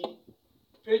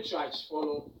 Patriarchs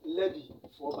follow Levi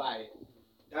for buy.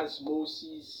 That's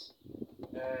Moses,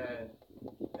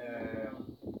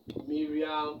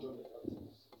 Miriam,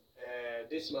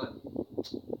 this man.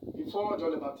 Before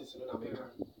John the Baptist in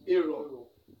America, Aaron,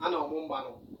 and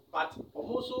Omumbano. But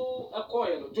also a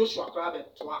coin, Joshua Crabbe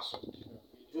to us.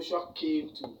 Joshua came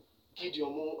to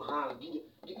Gideon,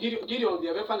 Gideon, the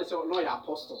other fan is a lawyer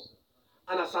apostle.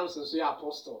 Anna Samson, so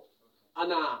apostle.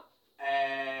 Anna,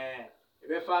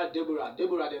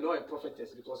 Deborah, they know a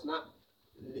prophetess, because now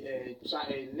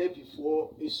live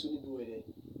before a soon do it.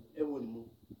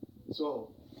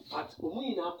 So, but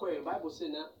we now call a Bible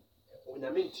saying that when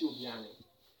I mean to be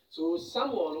so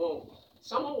Samuel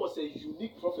was a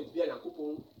unique prophet behind a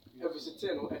couple every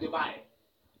certain at the buy.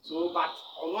 So, but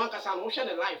on one case, I'm watching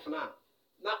the life now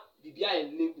the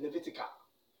behind Leviticus.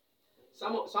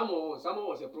 Samuel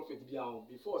was a prophet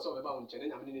before so about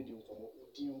China. I'm in the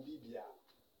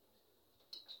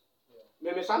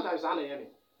maybe sometimes I am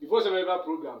before some other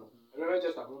program. I remember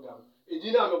just a program. It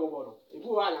didn't have a bottle. If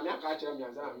you want, I'm not catching me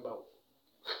as I'm about.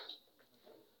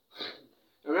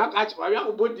 I'm not catching. I have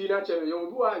a good dinner. You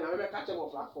go and I never catch them on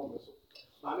platform.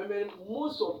 I remember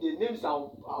most of the names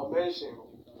I'll mention.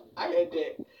 I had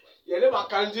that. You never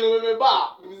can deal with me,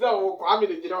 but without coming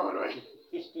to dinner.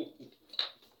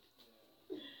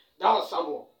 That was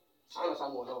Samuel.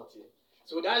 Samuel not here.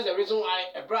 So that's the reason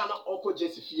why Abraham also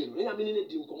Josephine. I mean, it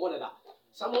didn't come that.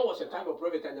 Samuel was a type of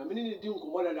prophet, and I mean, it didn't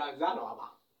come that Zano.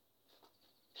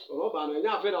 So, but I'm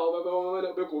not afraid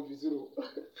of being confused. So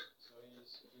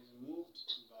he's moved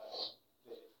by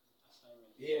the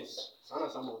assignment. Yes,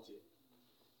 Samuel.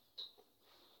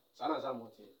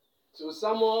 So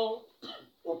Samuel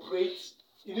operates,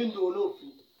 even though no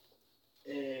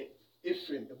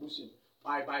Ephraim, the Bushim,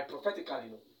 by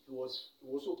prophetically, he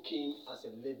also came as a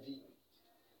Levi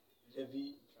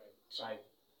tribe.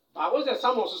 But what's the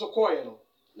Samuel also called?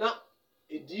 Now,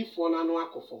 a deep one and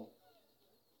one conform.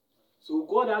 So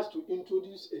God has to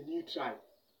introduce a new tribe,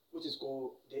 which is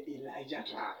called the Elijah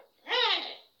tribe.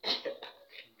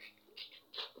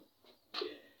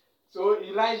 So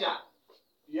Elijah,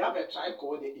 you have a tribe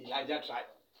called the Elijah tribe.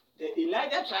 The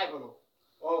Elijah tribe,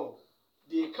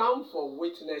 they come for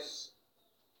witness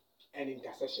and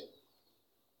intercession.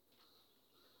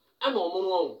 And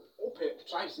open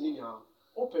tribes in here,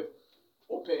 open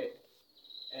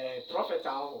prophet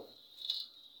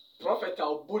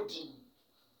body.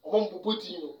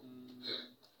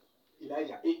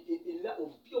 Elijah,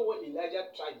 Elijah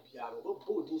tribe piano, no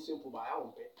body simple by our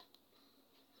own pay.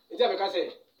 It's like I say,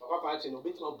 Papa Pachi, no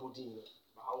bit more body,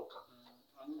 by our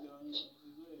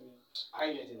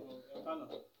I get it.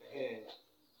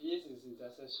 Yes, it's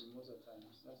intercession most of the time.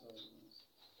 That's all it means.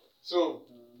 So,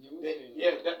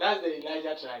 that's the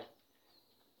Elijah tribe.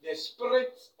 The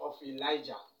spirit of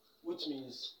Elijah, which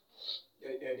means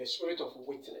the spirit of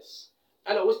witness.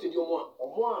 And I was telling you,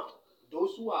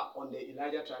 those who are on the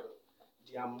Elijah tribe,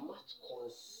 they are much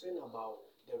concerned about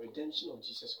the redemption of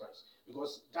Jesus Christ,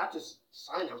 because that is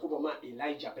sign of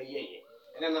Elijah.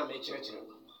 And then I'm a church.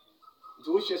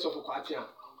 Those shares of Kwatia,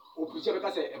 or preacher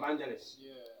because evangelist,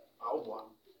 a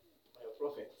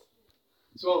prophet.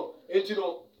 So,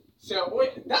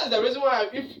 that's the reason why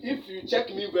if you check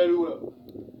me very well,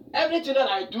 everything that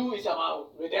I do is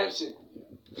about redemption.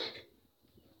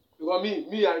 Because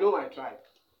me, I know my tribe.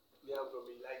 Me, I'm from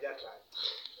Elijah tribe.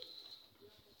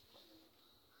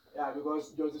 Yeah,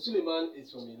 because Joseph Suleiman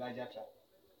is from Elijah tribe.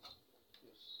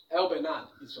 El Bernard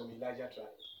is from Elijah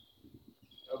tribe.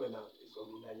 El Bernard is from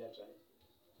Elijah tribe.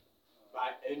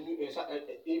 But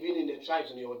even in the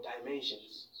tribes, in your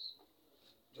dimensions,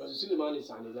 Joseph Suleiman is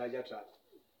an Elijah tribe.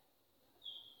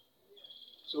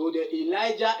 So the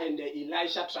Elijah and the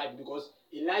Elisha tribe, because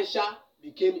Elisha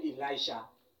became Elisha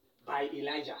by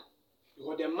Elijah.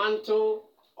 Because the mantle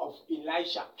of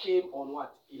Elisha came on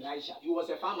what? Elisha. He was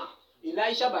a farmer.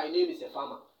 Elisha by name is a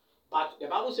farmer. But the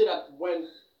Bible said that when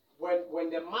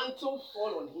the mantle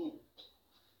fell on him,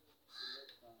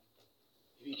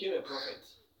 he became a prophet.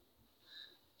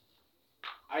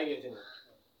 Are you getting it?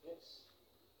 Yes.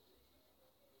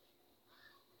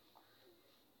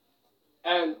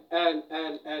 And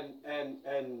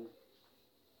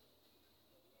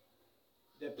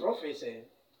the prophets,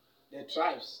 the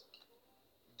tribes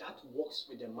that works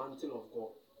with the mantle of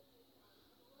God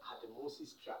are the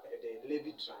Moses tribe, the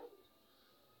Levi tribe,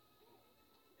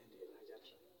 and the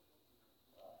Elijah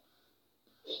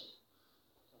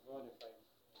tribe.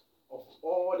 Of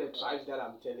all the tribes that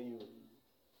I'm telling you,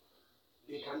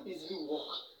 they can easily walk.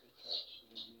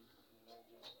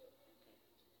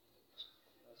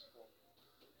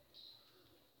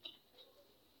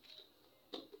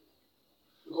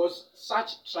 Because such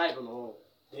tribe,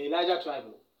 the Elijah tribe,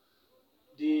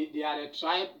 they are the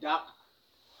tribe that,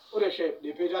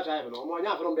 the Petra tribe,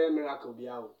 I'm from the miracle. I'm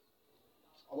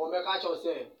going to catch you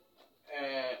say,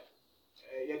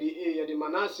 the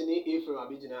Manasseh Ephraim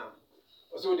Abidina.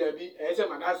 So there be a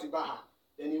Manasseh Baha,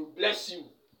 then he bless you,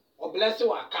 or bless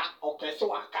you a cat, or curse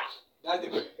you a cat. That's the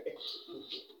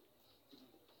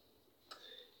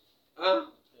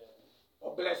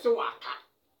or bless you a cat,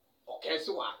 or curse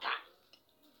you a cat.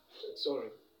 Sorry,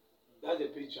 that's the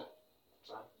picture.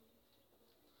 Right?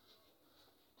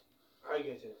 I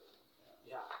get it.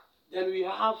 Yeah. Then we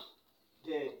have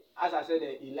as I said,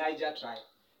 the Elijah tribe.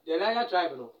 The Elijah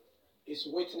tribe, is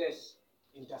witness,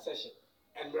 intercession,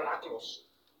 and miraculous.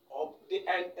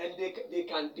 They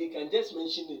can just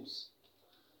mention names.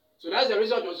 So that's the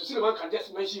reason Joseph Suleiman can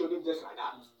just mention your name just like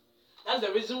that. That's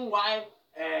the reason why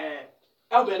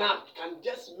El Bernard can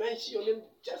just mention your name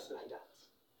just like that.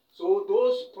 So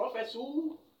those prophets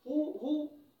who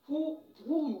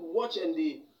watch and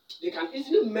they can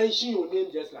easily mention your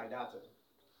name just like that.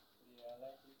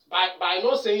 By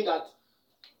not saying that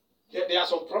there are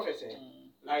some prophets,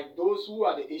 like those who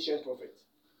are the ancient prophets,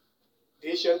 the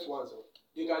ancient ones,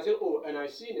 they can say, oh, and I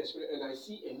see in the spirit, and I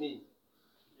see a name.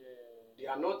 They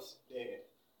are not the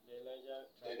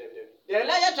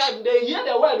Elijah tribe. They hear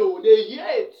the word, oh, they hear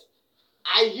it.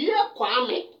 I hear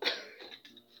Kwame.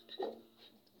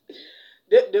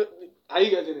 Are you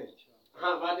getting it?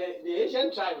 But the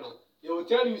Asian tribe, they will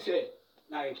tell you, say,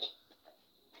 like,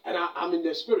 and I'm in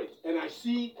the spirit, and I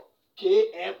see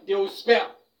KM, they will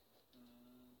spell.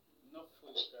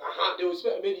 They will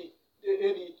spell, maybe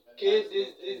K,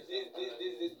 this.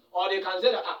 Or they can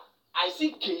say that, I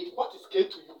see K, what is K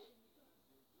to you?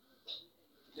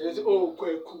 They say, oh,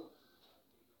 Kweku.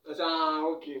 They say,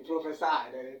 okay, professor.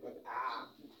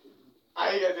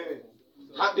 Are you getting it?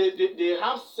 They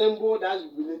have symbol that's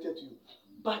related to you.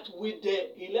 But with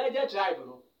the Elijah tribe,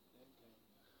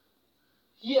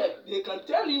 here they can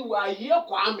tell you, I hear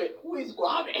Kwame. Who is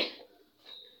Kwame?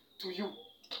 To you.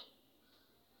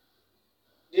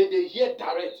 They hear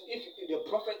direct. If the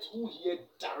prophets who hear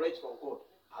direct from God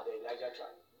are the Elijah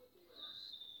tribe.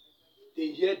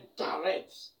 They hear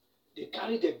direct. They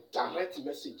carry the direct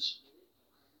message.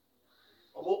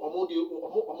 Among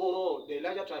the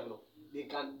Elijah tribe, they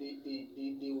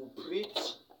operate.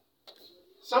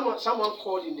 Someone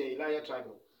called in the Elijah tribe.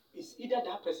 It's either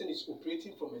that person is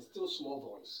operating from a still small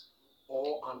voice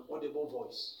or an audible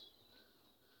voice.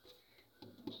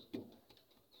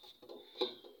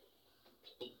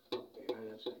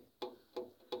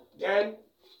 Then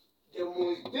the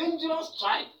most dangerous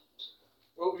tribe.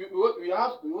 Well, we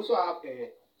also have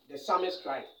the Psalmist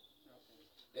tribe.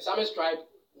 The Psalmist tribe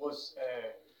was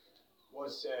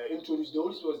introduced. The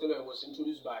Holy Spirit was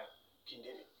introduced by King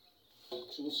David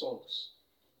through songs.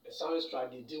 The Psalmist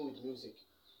tribe, they deal with music.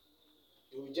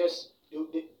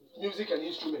 Music and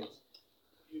instruments.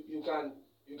 You can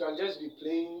just be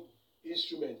playing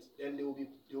instruments, then they will be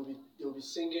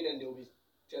singing and they will be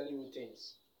telling you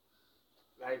things.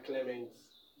 Like Clement.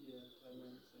 Yeah,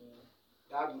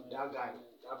 Clement. That guy,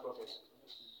 that prophet.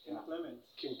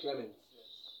 King Clement. Yes.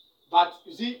 But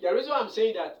you see, the reason why I'm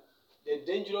saying that the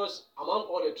dangerous among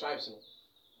all the tribes,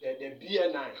 the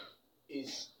BNI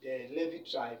is the Levi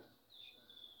tribe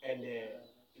and the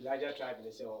Elijah tribe. And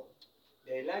they say, oh,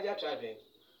 the Elijah tribe,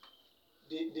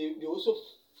 they also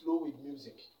flow with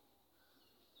music.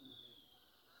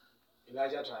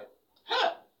 Elijah tribe.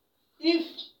 Huh? If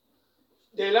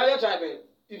the Elijah tribe,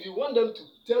 if you want them to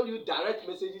tell you direct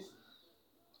messages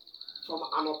from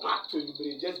Anopa to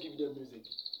Ibre, just give them music.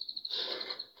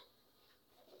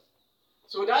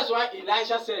 So that's why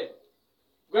Elisha said,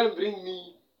 go and bring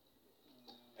me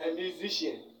a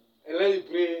musician and let me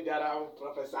pray that I will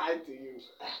prophesy to you.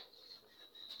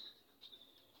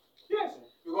 Yes,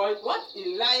 because what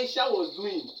Elisha was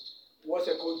doing was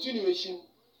a continuation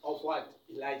of what?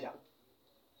 Elijah.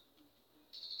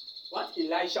 What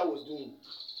Elisha was doing.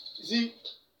 You see,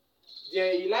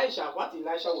 what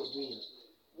Elisha was doing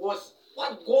was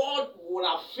what God would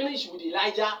have finished with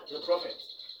Elijah the prophet.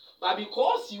 But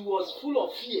because he was full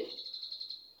of fear,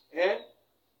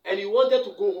 and he wanted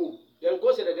to go home, then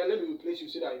God said, then let me replace you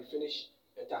so that you finish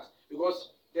the task. Because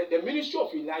the ministry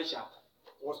of Elisha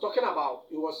was talking about,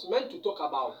 it was meant to talk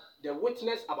about the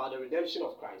witness about the redemption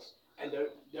of Christ, and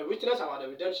the witness about the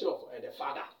redemption of the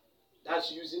Father.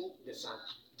 That's using the Son.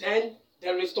 Then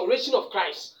the restoration of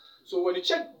Christ. So when you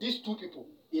check these two people,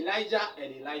 Elijah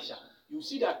and Elisha, you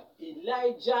see that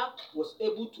Elijah was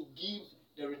able to give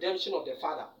the redemption of the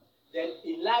Father. Then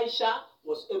Elisha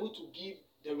was able to give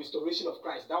the restoration of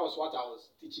Christ. That was what I was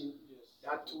teaching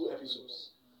that 2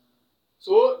 episodes.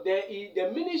 So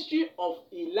the ministry of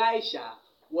Elisha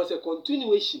was a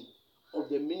continuation of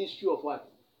the ministry of what?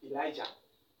 Elijah.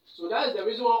 So that is the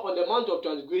reason why on the Mount of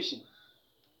Transgression,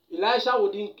 Elisha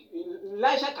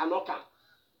cannot come.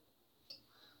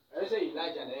 I say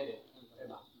Elijah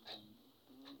ever.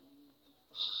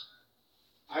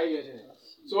 Are you getting it?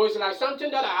 So it's like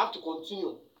something that I have to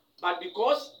continue. But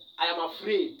because I am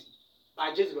afraid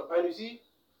by Jezebel, and you see,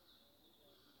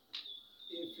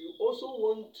 if you also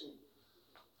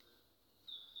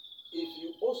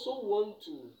want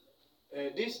to,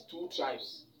 these two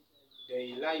tribes, the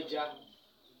Elijah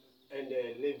and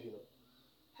the Levi,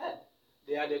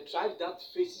 they are the tribe that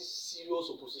faces serious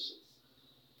oppositions.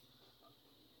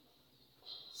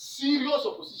 Serious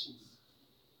oppositions.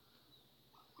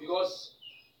 Because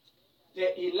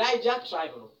the Elijah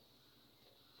tribe,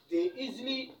 they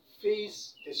easily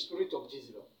face the spirit of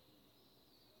Jezebel.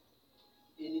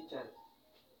 Anytime.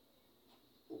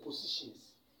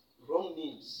 Oppositions, wrong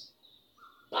names,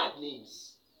 bad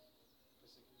names,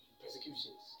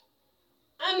 persecutions.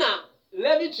 And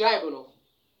Levi tribe,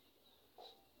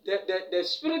 the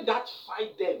spirit that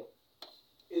fight them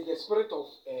is the spirit of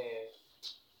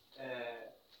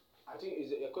I think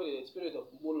it's called the spirit of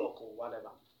Moloch or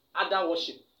whatever. Other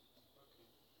worship.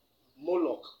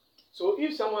 Moloch. So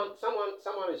if someone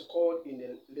is called in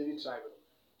the Levi tribe,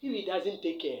 if he doesn't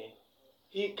take care,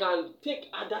 he can take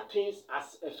other things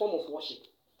as a form of worship.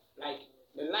 Like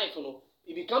the life,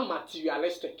 it becomes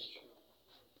materialistic.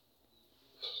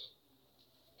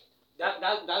 That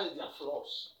is their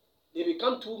flaws. They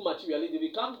become too materialistic. They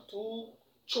become too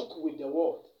choked with the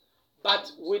world.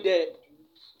 But with the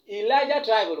Elijah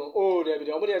tribe,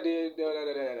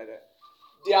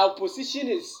 their opposition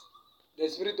is the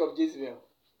spirit of Jezebel.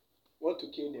 Want to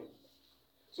kill them.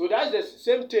 So that's the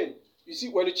same thing. You see,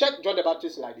 when you check John the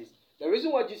Baptist like this, the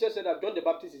reason why Jesus said that John the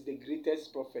Baptist is the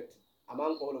greatest prophet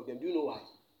among all of them, do you know why?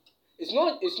 It's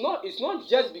not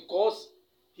just because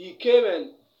he came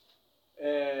and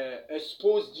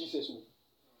exposed Jesus.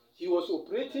 He was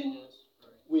operating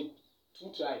with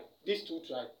these two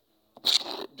tribes.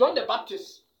 John the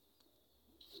Baptist,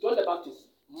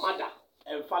 mother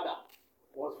and father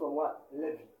was from what?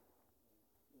 Levi.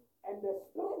 And the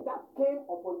spirit that came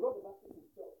upon John the Baptist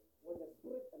himself was the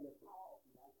spirit and the power of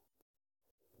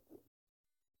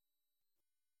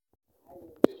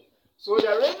Elijah. So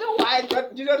the reason why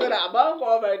Jesus said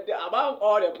among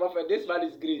all the prophets, this man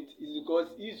is great, is because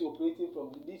he is operating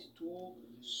from these two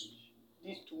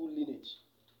lineage.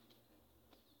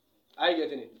 Are you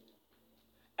getting it?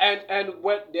 And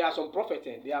when there are some prophets,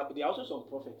 there are also some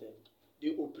prophets.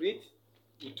 They operate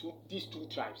into these two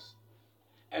tribes.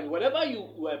 And whenever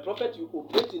you are a prophet, you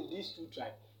operate in these two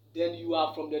tribes, then you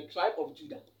are from the tribe of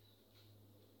Judah.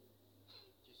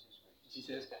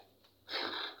 Jesus Christ.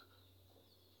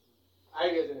 Are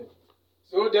you getting it?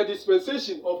 So the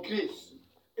dispensation of grace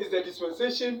is the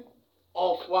dispensation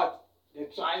of what? The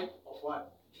tribe of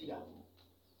what? Judah.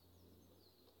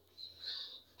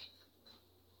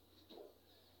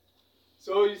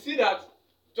 So you see that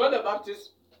John the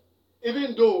Baptist,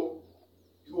 even though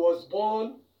he was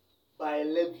born by a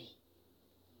Levi,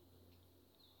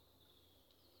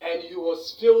 and he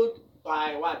was filled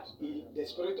by what? The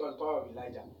spirit and power of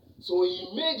Elijah. So he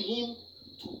made him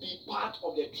to be part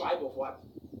of the tribe of what?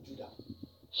 Judah.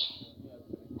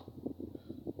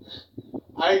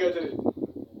 Are you getting it?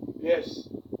 Yes.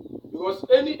 Because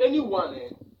anyone,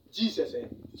 Jesus,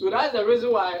 so that's the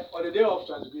reason why on the day of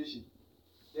transgression,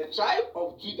 the tribe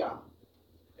of Judah,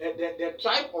 the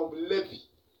tribe of Levi,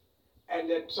 and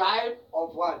the tribe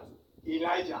of what?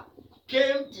 Elijah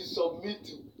came to submit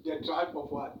to the tribe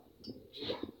of what?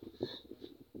 Judah.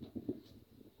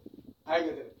 I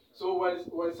get it. So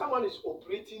when someone is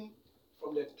operating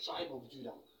from the tribe of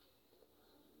Judah,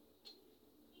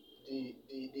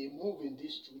 they move in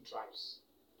these two tribes.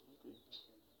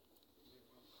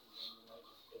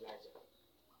 Elijah.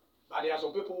 But there are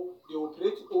some people, they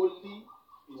operate only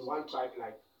in one tribe,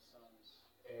 like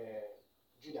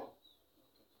Judah.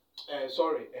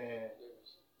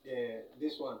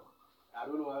 This one. I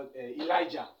don't know.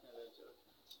 Elijah.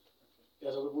 There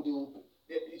are some people,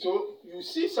 so you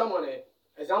see someone,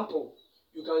 example,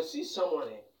 you can see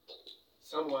someone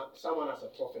as a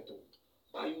prophet,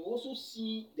 but you also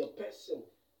see the person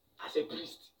as a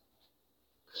priest.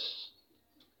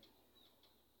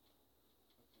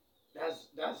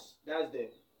 That's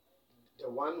the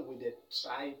one with the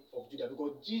tribe of Judah,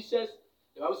 because Jesus,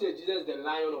 the Bible says Jesus is the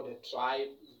lion of the tribe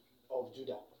of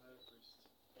Judah.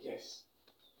 Yes,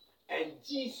 and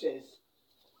Jesus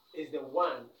is the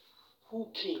one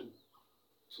who came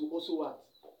to also what?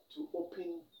 To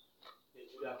open the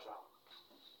Judah tribe.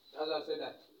 That's why I said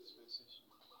that.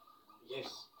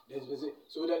 Yes,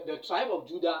 so the tribe of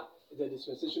Judah is the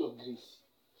dispensation of grace.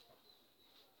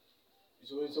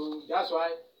 So that's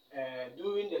why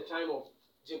during the time of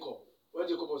Jacob, when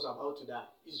Jacob was about to die,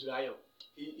 Israel,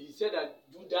 he said that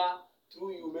Judah,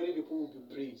 through you, many people will be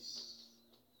praised.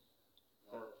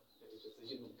 The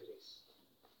dispensation of grace.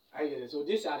 I get it. So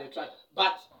these are the tribes.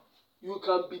 But you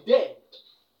can be there.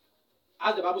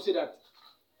 As the Bible said that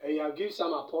you have given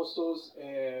some apostles,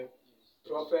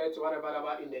 prophets,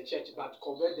 whatever in the church, but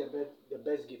convert the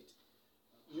best gift.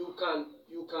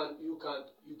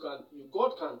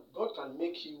 God can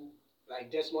make you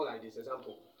like Desmond, like this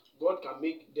example. God can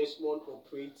make Desmond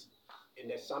operate in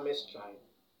the psalmist tribe.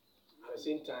 At the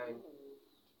same time,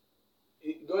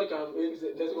 God can make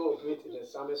Desmond operate in the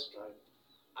psalmist tribe.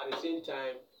 At the same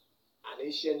time, an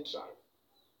Asian tribe.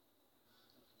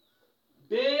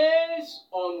 Based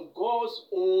on God's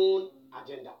own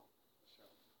agenda.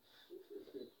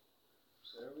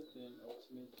 So everything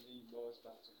ultimately boils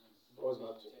back to him. Boils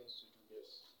back to him. Yes.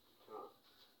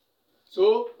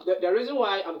 So the reason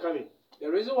why I'm coming, the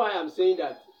reason why I'm saying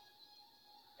that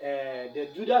the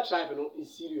Judah tribe,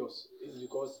 is serious is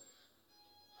because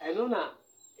I know now,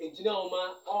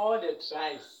 all the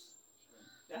tribes,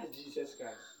 that's Jesus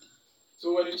Christ.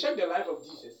 So when you check the life of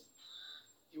Jesus,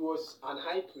 he was an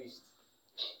high priest.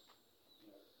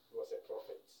 He was a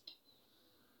prophet.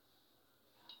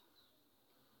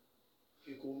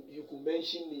 You could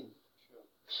mention him. Sure.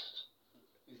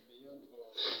 It's beyond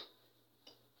all.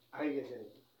 I get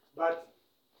it. But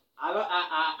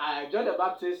I John the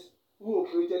Baptist who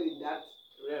operated in that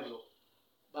realm.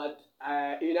 But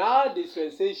in our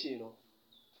dispensation,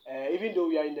 even though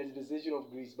we are in the dispensation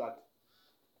of grace, but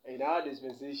in our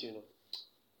dispensation,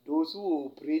 those who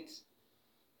operate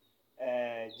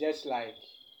just like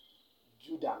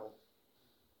Judah,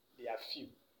 they are few.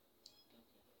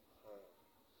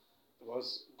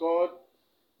 Because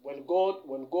when God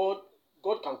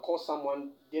can call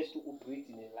someone just to operate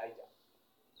in Elijah,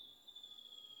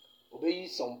 obey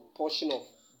some portion of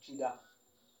Judah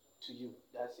to you.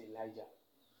 That's Elijah.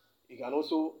 You can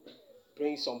also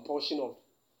bring some portion of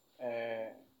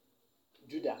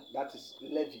Judah. That is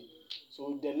Levi.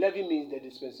 So the Levi means the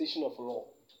dispensation of law,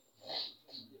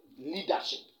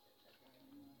 leadership,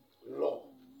 law.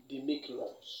 They make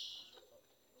laws.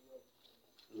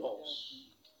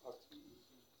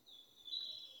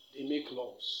 They make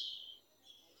laws.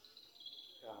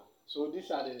 Yeah. So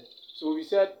these are the. So we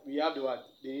said we have the what?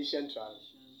 The ancient tribe.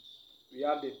 We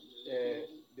have the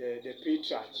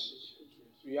patriarch.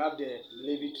 We have the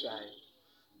Levi tribe.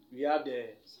 We have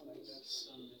the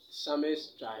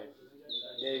Psalmist tribe.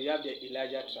 Then we have the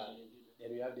Elijah tribe.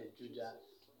 Then we have the Judah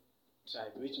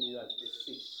tribe, which means that the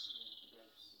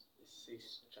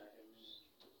six tribes.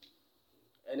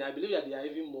 And I believe that there are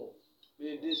even more.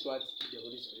 Maybe this is what the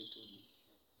Holy Spirit told me.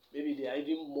 Maybe there are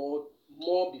even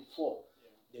more before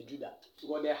the Judah.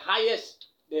 Because the highest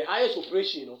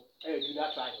operation, is the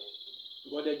Judah tribe.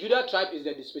 Because the Judah tribe is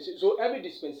the dispensation. So every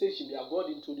dispensation, they are God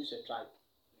introduced a tribe.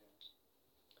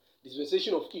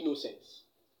 Dispensation of innocence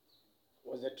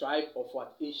was the tribe of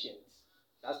what? Asians.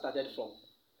 That started from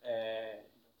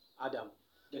Adam.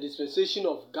 The dispensation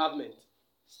of government,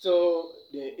 still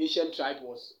the Asian tribe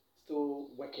was still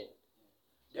working.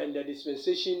 Then the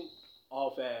dispensation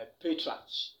of patriarch,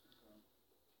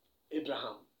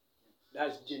 Abraham.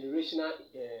 That's generational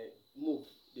move,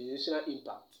 generational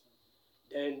impact.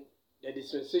 Then the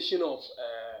dispensation of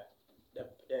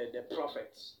the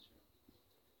prophets.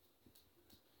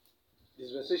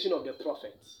 Dispensation of the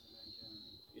prophets.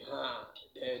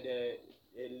 The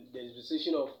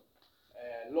dispensation of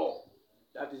law.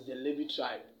 That is the Levi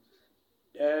tribe.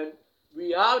 Then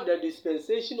we have the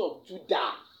dispensation of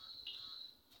Judah.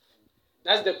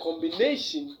 That's the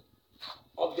combination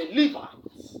of the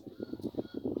Levites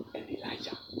and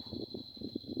Elijah.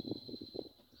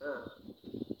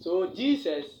 So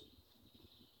Jesus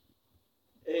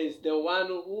is the one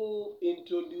who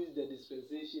introduced the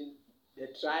dispensation, the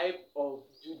tribe of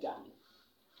Judah.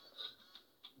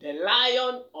 The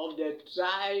Lion of the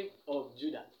tribe of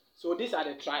Judah. So these are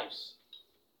the tribes.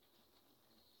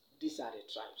 These are the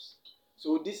tribes.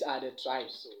 So these are the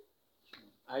tribes. So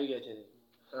are you getting it?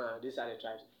 These are the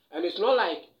tribes. And it's not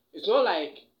like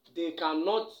they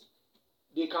cannot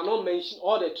mention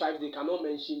all the tribes, they cannot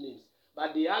mention names.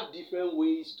 But they have different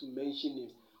ways to mention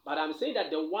names. But I'm saying that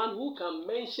the one who can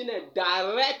mention a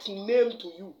direct name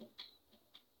to you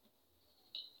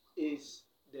is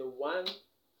the one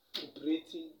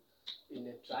operating in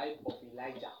the tribe of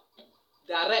Elijah.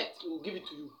 Direct, he will give it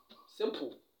to you.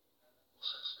 Simple.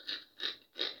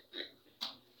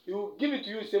 He will give it to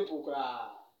you simple.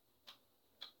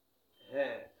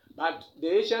 But the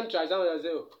Asian tribes,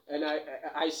 and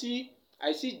I see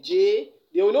J.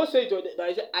 They will not say it,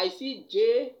 but I see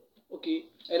J, okay,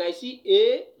 and I see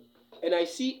A, and I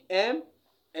see M,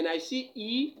 and I see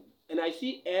E, and I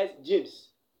see S, James.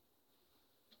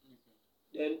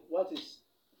 Then what is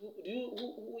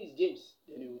who is James?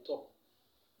 Then you will talk.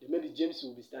 Then maybe James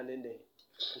will be standing there.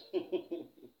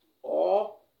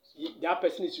 Or that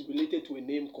person is related to a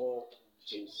name called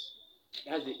James.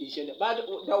 That's the Asian. But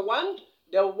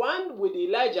the one with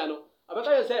Elijah, no, I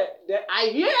better say that I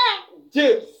hear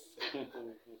James.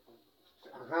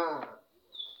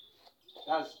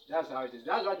 That's how it is.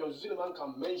 That's why John Suleiman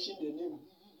can mention the name.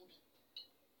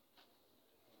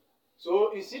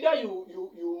 So it's either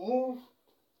you move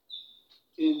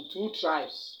in two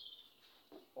tribes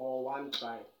or one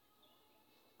tribe.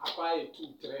 Acquire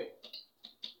 2, 3.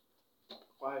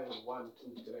 Acquire 1,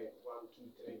 2, 3. 1, 2,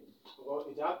 3. Because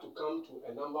it has to come to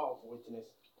a number of witnesses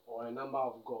or a number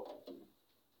of God.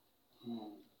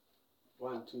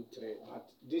 1, 2, 3. But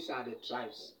these are the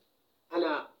tribes. And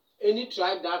any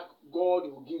tribe that God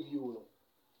will give you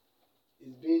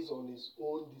is based on his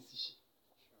own decision.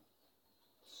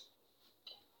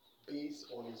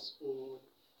 Based on his own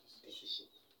decision.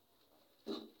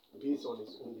 Based on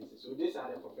his own decision. So these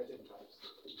are the prophetic tribes.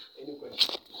 Any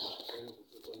questions? We'll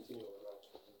continue on that.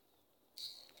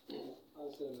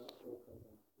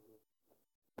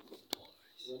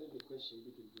 What is the question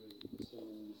you could do?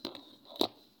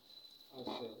 I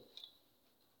said,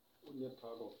 when you're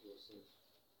proud of yourself,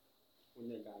 when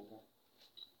you're gaga,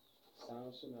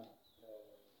 sounds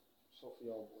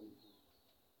Sophia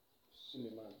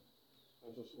Suleiman,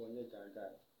 and just when you're gaga,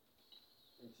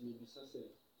 and maybe say,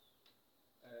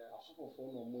 a super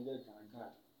phone or more gaga,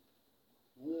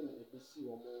 when a PC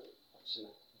or more action.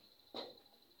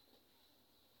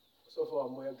 So for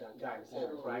more gaga,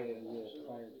 instead of Friday.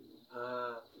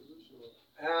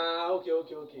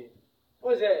 Okay.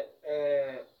 What is that?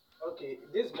 Okay,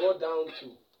 this boils down to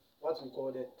what we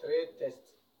call the 3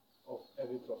 tests of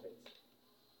every prophet.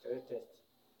 3 tests.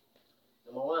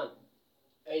 Number 1,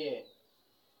 a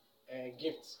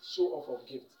gift, show off of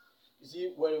gift. You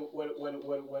see, when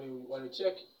you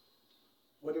check,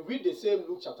 when you read the same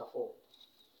Luke chapter 4,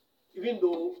 even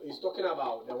though it's talking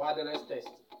about the wilderness test,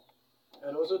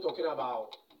 and also talking about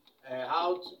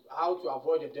how to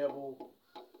avoid the devil,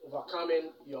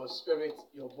 overcoming your spirit,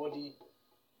 your body,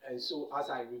 and so as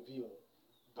I reveal.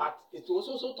 But it was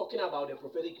also talking about the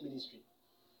prophetic ministry.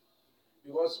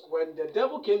 Because when the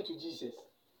devil came to Jesus,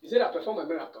 he said, I perform a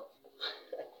miracle.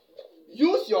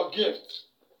 Use your gift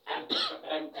and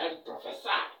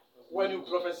prophesy. When you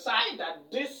prophesy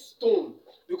that this stone,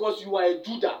 because you are a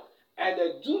Judah, and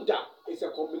a Judah is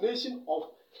a combination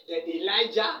of the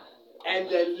Elijah and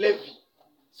the Levi.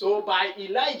 So by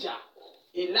Elijah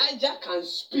can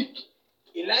speak.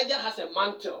 Elijah has a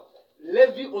mantle.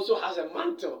 Levi also has a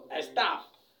mantle, a staff.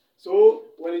 So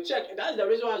when you check, that's the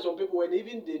reason why some people, when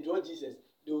even they draw Jesus,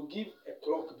 they will give a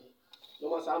clock.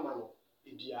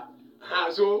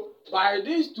 So by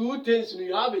these 2 things,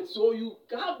 you have it. So you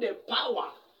have the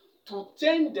power to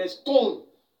turn the stone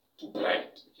to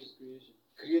bread. Which is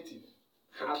creation.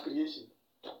 Creation.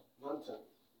 Mantle.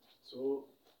 So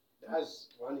that's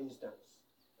one instance.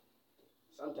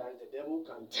 Sometimes the devil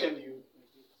can tell you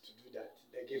to do that,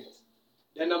 the gift.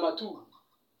 Then number 2,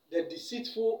 the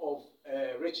deceitful of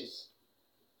riches.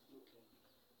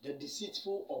 the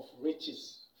deceitful of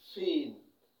riches, fame,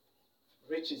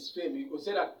 riches, fame. You could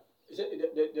say that.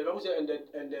 The Bible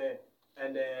said,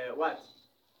 what?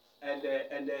 And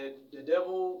the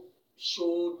devil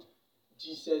showed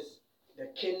Jesus the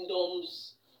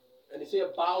kingdoms, and he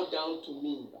said, "Bow down to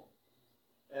me."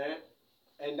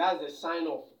 And that's the sign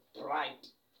of pride.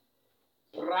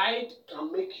 Pride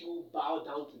can make you bow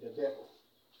down to the devil.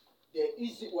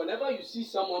 Whenever you see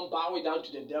someone bowing down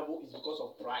to the devil, it's because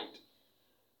of pride.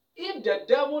 If the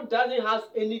devil doesn't have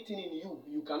anything in you,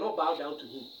 you cannot bow down to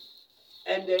him.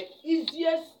 And the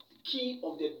easiest key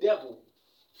of the devil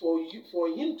for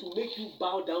him to make you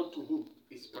bow down to him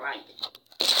is pride.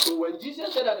 So when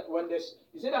Jesus said that,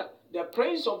 he said that the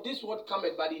prince of this world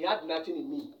cometh, but he had nothing in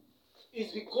me,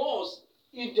 it's because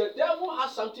if the devil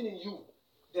has something in you,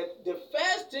 the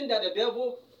first thing that the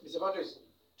devil is about is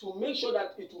to make sure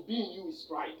that it will be in you is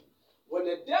pride. When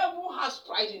the devil has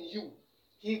pride in you,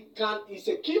 it's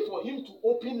a key for him to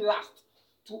open lust,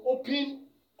 to open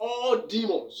all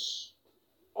demons,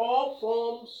 all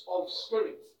forms of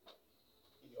spirits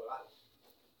in your life.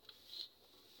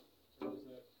 So it's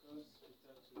like First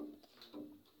Peter 2,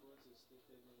 what is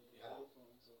stated in all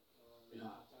forms of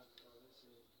attack, or let's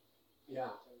say,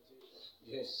 temptation.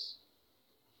 Yes.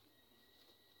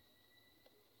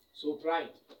 So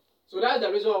pride. So that's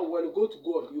the reason why when you go to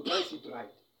God, you can't see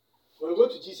pride. When you go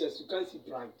to Jesus, you can't see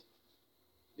pride.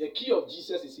 The key of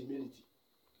Jesus is humility.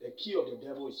 The key of the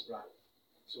devil is pride.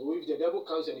 So if the devil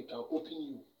comes and he can open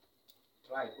you,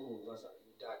 pride, oh, master,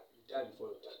 you died before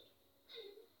your time.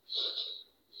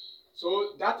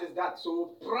 So that is that.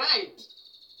 So pride.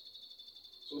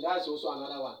 So that's also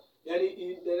another one. Then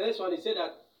the next one, he said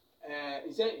that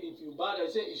he said if you bow down,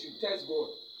 he said you should test God.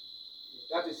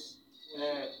 That is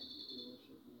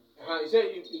he said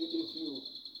if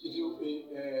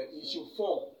you should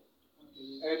fall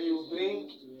and you bring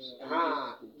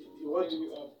you want to be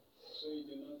up. So you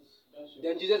do not.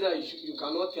 Then Jesus said you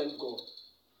cannot tempt God.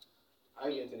 Are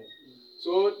you getting it?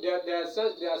 So there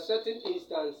are certain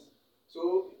instances.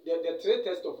 So the three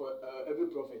tests of every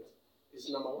prophet is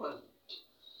number one,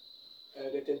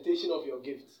 the temptation of your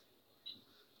gifts.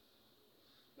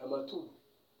 Number two,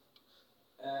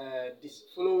 this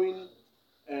following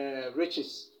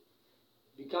riches,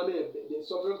 becoming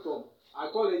suffering from. I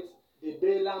call it the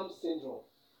Balaam syndrome.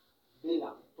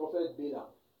 Balaam, prophet Balaam.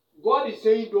 God is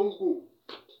saying don't go.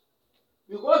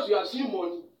 Because you have seen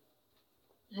money,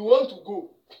 you want to go.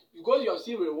 Because you have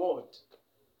seen reward,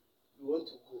 you want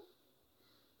to go.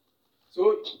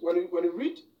 So when you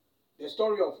read the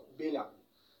story of Balaam,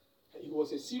 he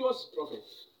was a serious prophet,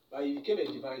 but he became a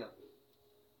diviner.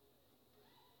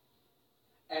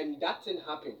 And that thing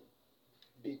happened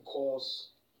because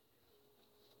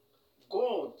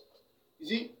God, you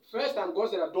see, first time God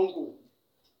said that don't go.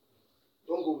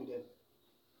 Don't go with them.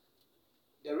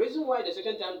 The reason why the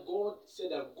second time God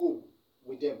said that go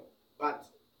with them, but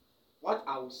what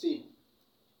I will say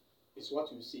is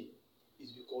what you say,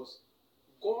 is because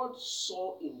God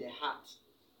saw in the heart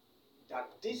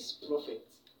that this prophet,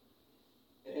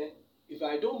 if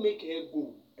I don't make her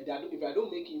go, if I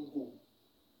don't make him go,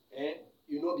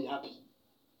 you'll not be happy.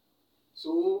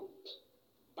 So,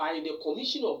 by the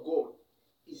commission of God,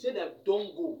 he said that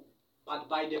don't go, but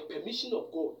by the permission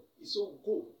of God, he said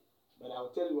go. But I'll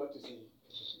tell you what to say.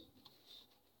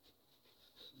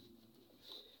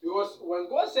 Because when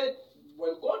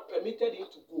God permitted him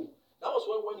to go, that was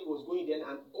when he was going there,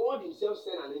 and God himself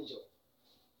sent an angel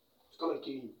to come and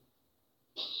kill him.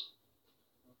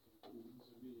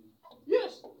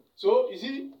 Yes. So you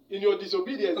see, in your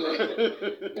disobedience,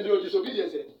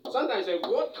 sometimes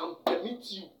God can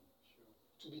permit you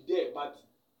to be there, but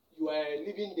you are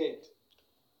living dead.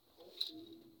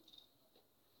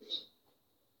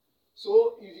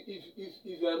 So if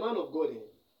you are a man of God,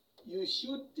 you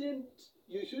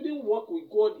shouldn't walk with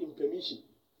God in permission.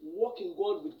 Walk in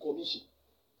God with commission.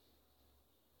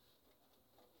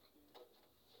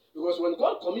 Because when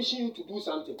God commissions you to do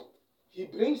something, he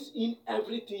brings in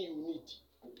everything you need.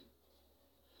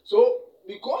 So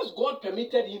because God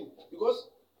permitted him, because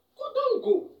God don't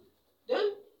go,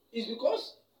 then it's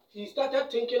because he started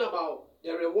thinking about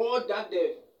the reward that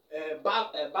the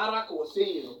Barak was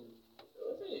saying,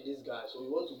 hey, this guy, so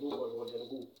you want to go for reward, then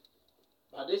go.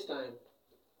 But this time,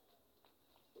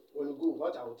 when you go,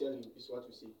 what I will tell you is what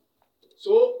you say.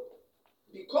 So,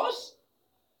 because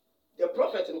the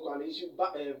prophet in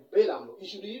Balaam, he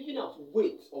should even have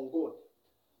wait on God.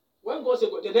 When God said,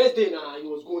 the next day now he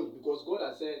was going, because God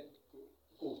had said,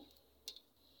 go.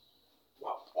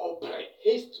 Wow, all pray,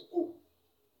 haste to go.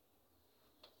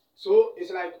 So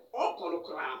it's like all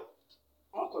konokra,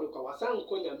 wasan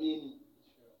konya mini.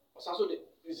 Also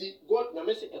You see, God na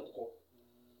me say enko.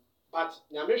 But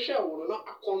na me hwe wo no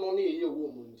akono na eye wo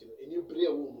mu ntino. Eni bre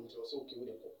wo mu ntino so okay wo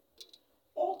de ko.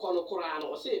 O kono kora na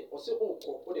o say o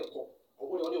ko wo de ko.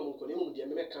 O de o nko na mu de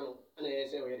me meka no na ye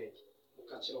say wo ye de. O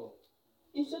ka kire o.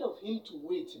 Instead of him to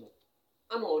wait,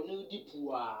 ana o no di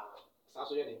pua. Sa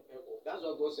so ye de enko. That's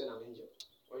what God said an angel.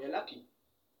 Or you're lucky.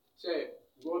 Say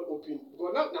God open.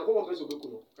 God na go one person obeku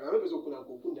no. Kana me person obeku na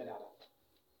go open da.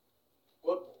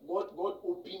 God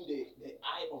opened the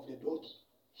eye of the donkey.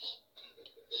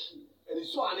 And he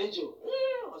saw an angel.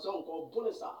 I saw him called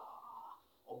Bonesa.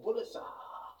 Or Bonesa,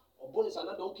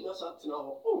 that donkey na sat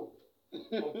now. Oh,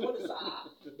 Bonesa.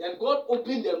 Then God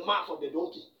opened the mouth of the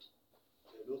donkey.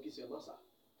 And the donkey said, Master,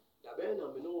 the bear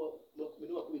na me know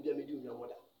could be a medium your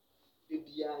mother.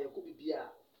 Bibia, you could be a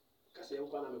Casa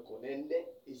Yukana me call. Then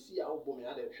they see how Bomi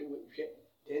had a show.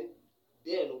 Then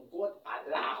God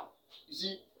allowed. You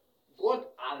see, God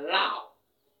allowed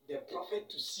the prophet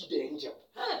to see the angel.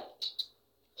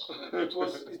 It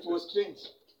was strange.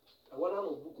 I want to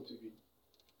know book to read.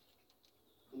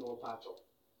 No part of.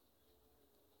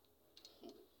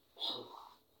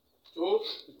 So,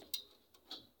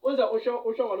 what's that? Osha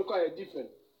Waluka different.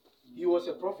 He was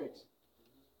a prophet.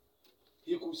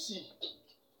 He could see.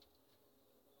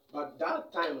 But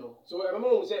that time, no. So I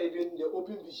remember we said even the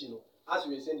open vision, as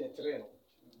we were saying the train,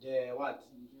 the what?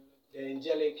 The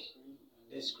angelic,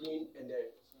 the screen, and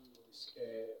the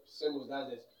symbols, that's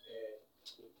the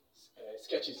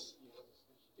sketches.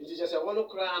 It is just a one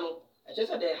crown. I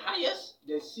just said the highest,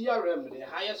 the seer realm, the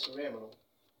highest realm,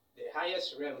 the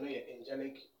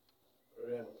angelic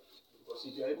realm. Because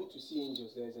if you are able to see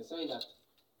angels, there is a sign that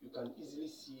you can easily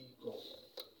see God.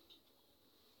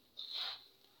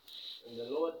 And the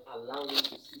Lord allowed me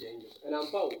to see the angels. And I'm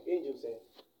proud, angels,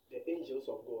 the angels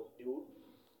of God,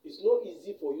 it's not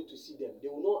easy for you to see them. They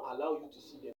will not allow you to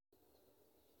see them.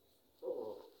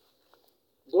 Oh.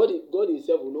 God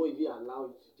himself will not even allow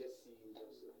you to just see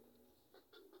angels.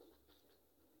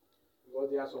 Because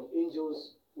there are some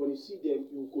angels, when you see them,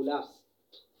 you collapse.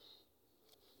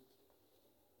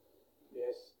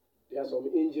 Yes. There are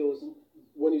some angels,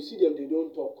 when you see them, they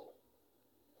don't talk.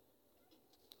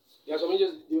 There are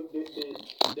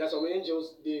some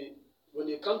angels, when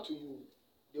they come to you,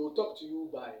 they will talk to you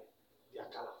by their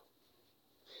color.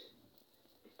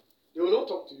 They will not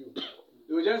talk to you.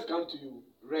 They will just come to you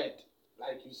red,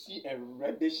 like you see a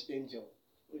reddish angel.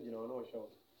 You know, not sure.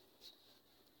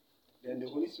 Then the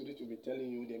Holy Spirit will be telling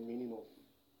you the meaning of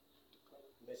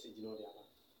message in all the other.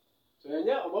 So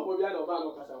what will be an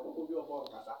over kasa, what will be a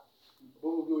kasa,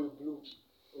 what will be a blue,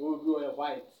 what will be a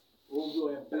white, what will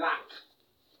be a black,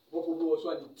 what will be also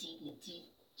the tea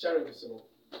cherubs,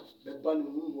 the bun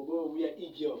what will be an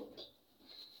eagle.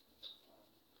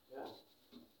 Yeah.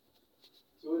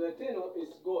 So the thing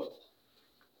is God.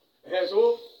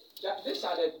 So these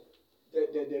are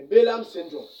the Balaam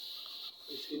syndrome.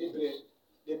 It's in Hebrew.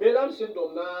 The Balaam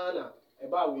syndrome na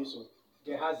about we so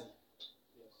Gehazi.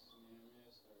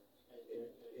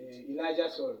 Elijah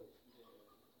sorry.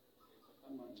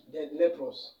 The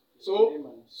lepers. So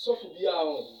bia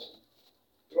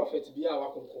prophet bia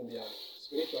wa konkon bia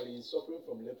spiritually is suffering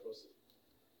from leprosy.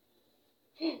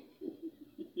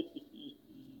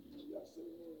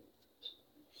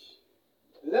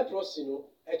 Leprosy no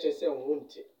HSA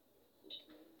won't.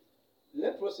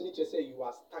 Leprosy need to say you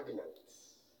are stagnant.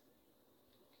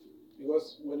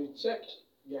 Because when you check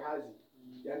Gehazi,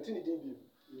 you are didn't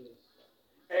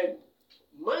and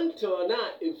mantle na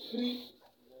a free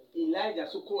Elijah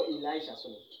so called Elisha so.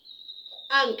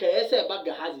 Anka yese ba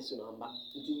Gehazi so namba.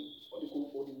 Nti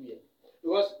odi we.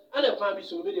 Because ana kwa bi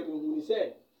so be dey who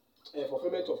say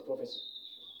fulfillment of prophecy.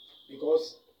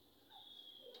 Because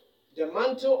the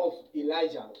mantle of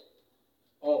Elijah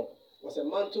was a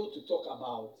mantle to talk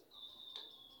about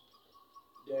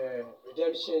the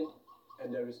redemption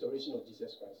and the restoration of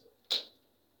Jesus Christ.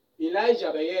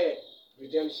 Elijah be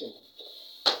redemption.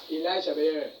 Elijah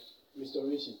be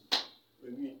restoration.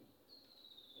 Maybe.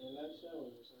 Elijah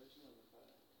was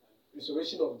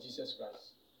Restoration of Jesus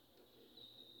Christ.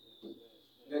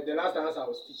 The last answer I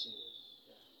was teaching.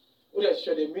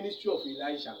 The ministry of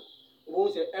Elijah.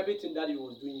 Everything that he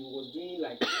was doing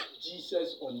like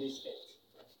Jesus on this earth.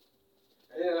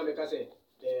 And then I say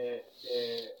the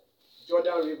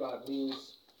Jordan River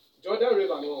means Jordan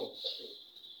River no.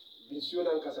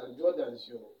 Jordan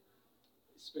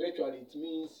spiritually it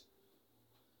means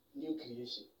new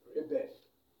creation, rebirth.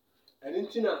 And in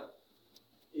Tina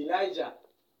Elijah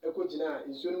that's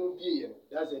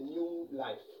a new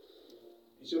life.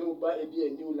 It's be a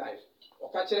new life.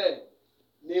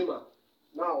 Naaman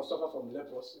now suffer from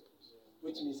leprosy,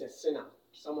 which means a sinner,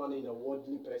 someone in a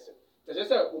worldly person. They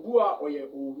say Obua or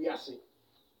Owiase.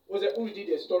 Was who did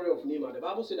the story of Naaman? The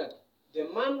Bible said that the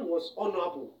man was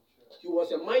honorable. He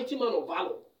was a mighty man of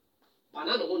valor.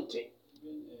 Banana Monte. Even if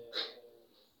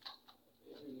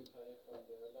you look at it from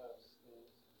the other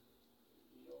sense,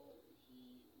 you know,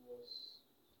 he was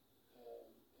an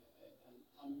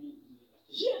army leader.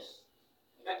 Yes.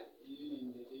 Even in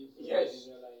the days of Yes. the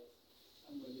Israelites,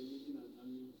 somebody leading an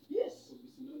army Yes. would be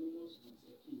synonymous with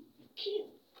a king.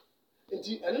 King.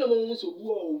 Nti ɛno na mo nso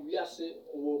bu a owiase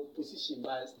wɔ position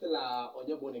by still a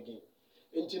ɔnyɛ born again.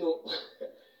 Nti no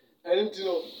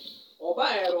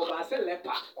ɔbaa yɛ no ɔbaa sɛ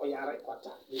leper ɔyare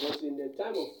kwata because in the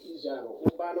time of Israel no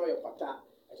ɔbaa no ɔyɛ kwata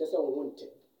ɛkyɛ sɛ ɔho nte.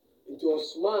 Nti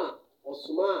ɔsoma a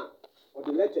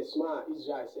ɔde letter soma a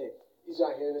Israel sɛ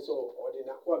Israel hene no sɛ ɔde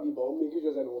n'akoa bi ba ɔmo make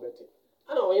sure sɛ ne ho bɛte.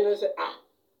 Ana ɔhene sɛ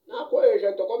n'akoa yɛ hwɛ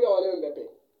ntɔkwa bi a ɔne me bɛpɛ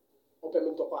ɔpɛ me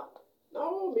ntɔkwa na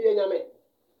meyɛ nyame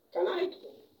can I.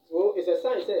 So it's a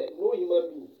sign say no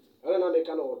human being. I don't know make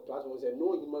kind of platform say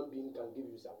no human being can give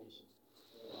you salvation.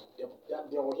 The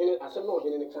original, I said no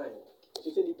original kind.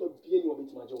 She said people being your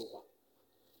bit majonka.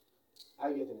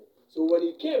 I get it. So when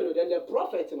he came, then the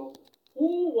prophet,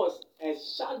 who was a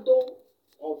shadow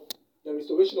of the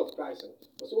restoration of Christ,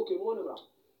 was okay. One of them.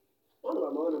 When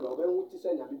we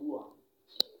say na bibua,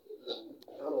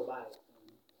 I don't buy.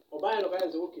 Obey no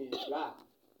guys okay. Yeah,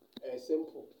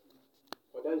 simple.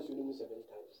 But then you do 7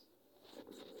 times.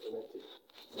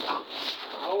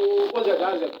 How was that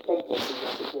guy that pump of the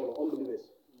unbelievers?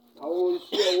 How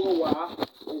sure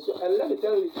and let me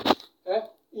tell you,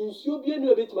 in you be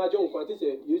a bit my John Quantis,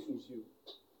 yes, you.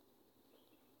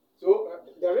 So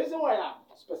the reason why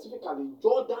specifically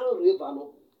Jordan River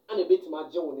and a bit my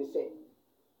John is saying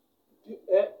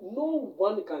no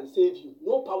one can save you,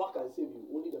 no power can save you,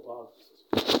 only the power of Jesus.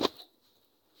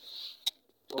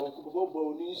 No,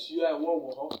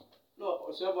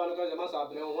 serve one because the master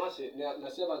Abraham once na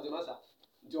serve the master.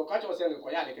 The occasion say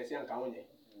nkoya de kese anka wonye.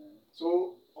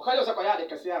 So occasion say koya de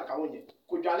kese anka wonye.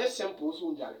 Kodwale simple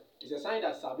so ndwale. It's a sign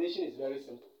that salvation is very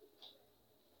simple.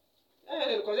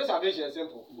 Because salvation is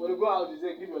simple. When you go out, you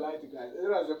say give your life to Christ. It's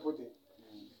not a simple thing.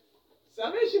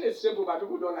 Salvation is simple, but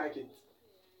people don't like it.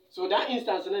 So that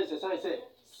instance is a sign say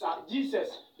Jesus,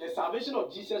 the salvation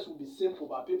of Jesus will be simple,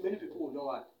 but many people will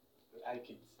not like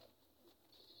it.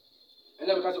 And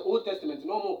then because the Old Testament,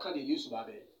 no more can they use to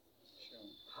Babel.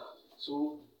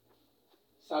 So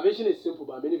salvation is simple,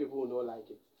 but many people will not like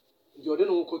it. Jordan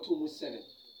will go to 7.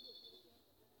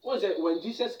 What's that? When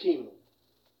Jesus came,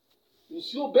 you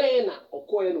see Bena or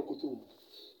Koya no Kutum.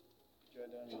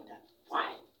 Jordan.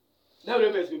 Why? Now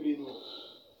remember know.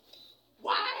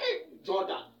 Why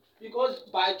Jordan? Because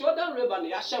by Jordan River,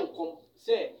 the Hashem come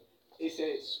say it's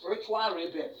a spiritual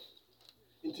rebel.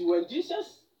 Until when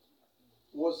Jesus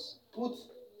was put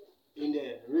in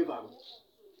the river,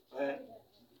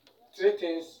 3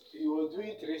 things, he was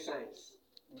doing 3 signs.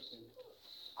 Okay.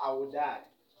 I will die.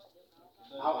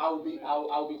 I will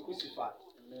be crucified,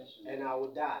 and I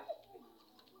will die,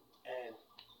 and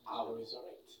I will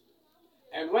resurrect.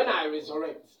 And when I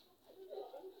resurrect,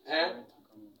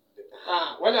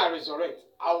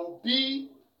 I will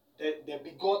be the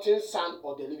begotten Son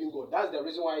of the living God. That's the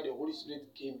reason why the Holy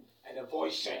Spirit came and the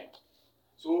voice said.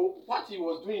 So what he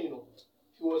was doing,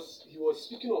 he was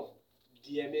speaking of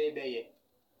DMA Beye.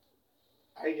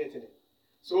 Are you getting it?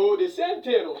 So the same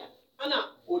thing, Anna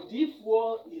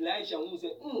Odifo Elijah who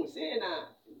said, say na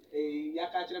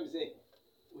Yakacham say,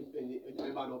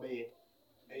 remember no Beye.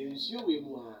 And you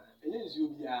will and then you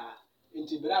be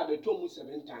into Brabbe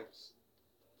 7 times.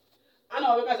 Anna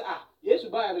because yes,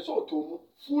 buy and so to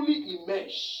fully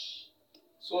immersed.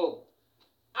 So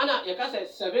Anna Yakasa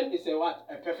 7 is a what?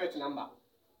 A perfect number.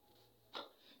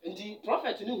 And the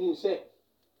prophet who said,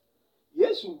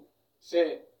 yes,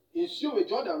 say, ensure with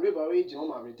Jordan River age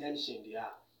on redemption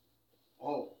there.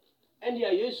 And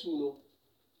there, yes,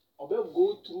 about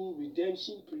go through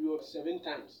redemption period 7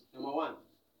 times. Number 1,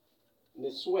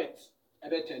 the sweat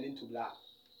ever turn into blood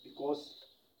because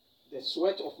the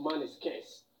sweat of man is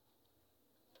cursed.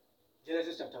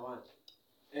 Genesis chapter 1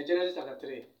 and Genesis chapter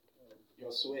 3,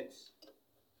 your sweat.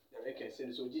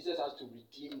 So Jesus has to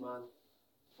redeem man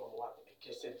from what? A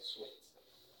cursed sweat.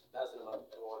 That's number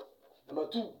 1. Number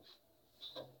 2,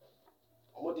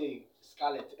 the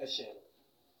scarlet Eshem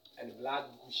and blood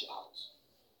gush out.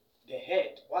 The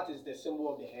head, what is the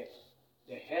symbol of the head?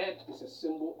 The head is a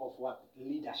symbol of what?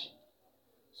 Leadership.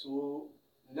 So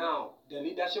now the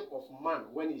leadership of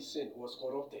man when he sinned was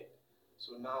corrupted.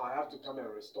 So now I have to come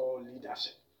and restore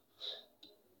leadership.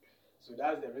 So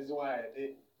that's the reason why I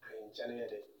did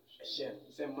Hashem.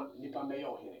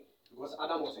 Because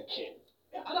Adam was a king.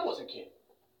 Yeah, Adam was a king.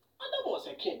 Adam was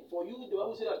a king. For you, the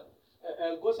Bible said that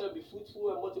God said, be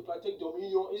fruitful and multiply, take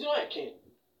dominion. He's not a king.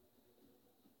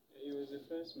 He was the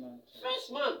first man.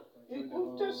 First man. He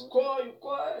Control could the just whole- call, you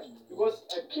call, because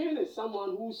a king is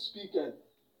someone who's speaking,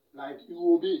 like you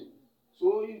obey.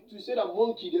 So if you say that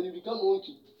monkey, then you become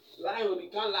monkey. Lion,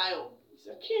 become lion. It's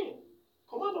a king.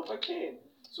 Command of a king.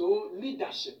 So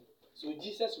leadership. So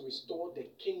Jesus restored the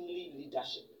kingly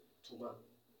leadership to man.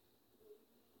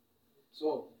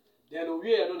 So then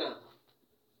we are now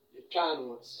the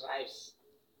kind of stripes.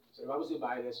 So the Bible says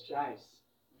by the stripes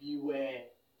we were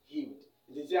healed.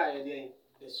 They say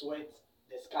the sweat,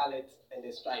 the scarlet, and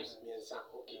the stripes means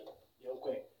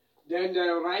okay. Then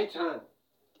the right hand.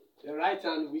 The right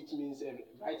hand, which means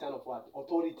right hand of what?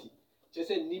 Authority. Just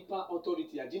say nipa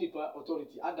authority, a nipa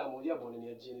authority. Adam or Yabon and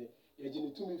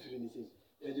Yajin to me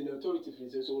Yajin authority.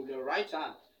 So the right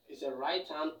hand is a right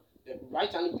hand. The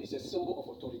right hand is a symbol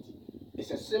of authority. It's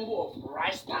a symbol of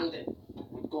right standing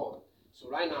with God. So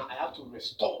right now I have to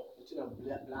restore until I'm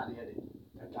blood here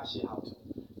and cash it out.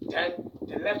 Then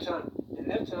the left hand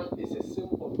is a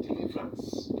symbol of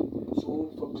deliverance.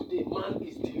 So from today, man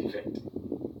is delivered.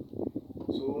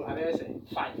 So I say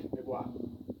 5 people.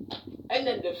 And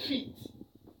then the feet.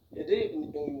 The day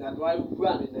in Nadwa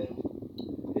run in them.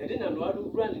 The day Nadwa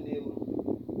run in them.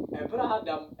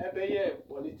 Abraham Ebeye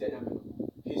Bonitaniam.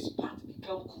 His path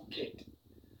become crooked.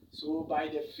 So by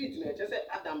the feet, let's just say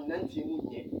Adam Nanti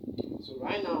Munye. So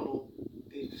right now,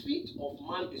 the feet of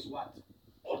man is what?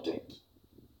 Ordered.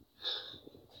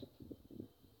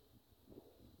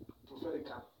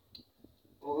 Prophetical.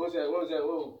 What was that?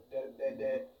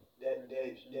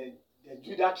 The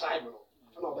Judah tribe.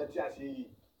 I don't know what I say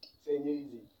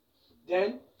easy.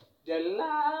 Then the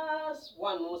last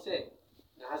one was said,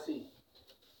 now say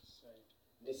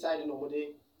the side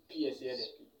nobody PS here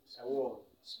a wall,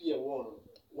 spear wall.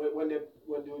 When they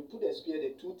put the spear,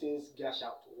 the two things gush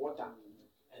out, water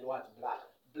and what? Blood.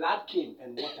 Blood came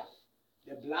and water.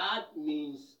 The blood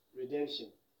means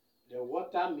redemption. The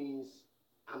water means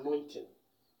anointing.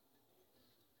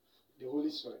 The Holy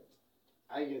Spirit.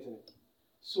 Are you getting it?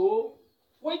 So,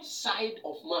 which side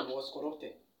of man was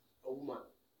corrupted? A woman.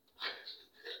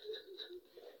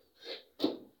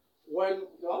 When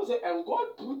I say, and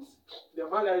God put the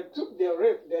man and took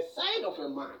the side of a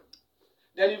man,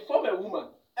 then he formed a woman.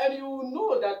 And you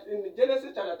know that in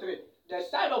Genesis chapter 3, the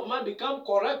side of man become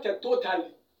corrupted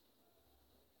totally.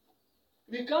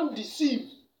 Become deceived.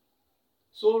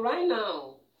 So right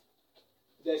now,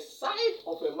 the side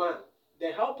of a man,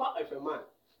 the helper of a man,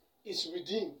 is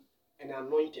redeemed and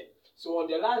anointed. So on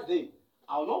the last day,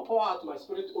 I will not pour out my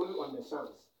spirit only on the sons,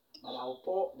 but I will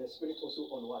pour the spirit also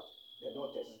on what? The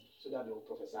daughters, so that they will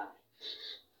prophesy.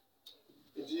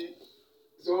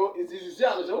 So it is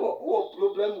who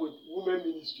problem with women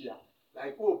ministry,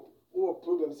 like who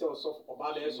problem say of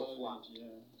about the of one,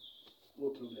 no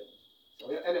problem. So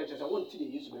and I just want to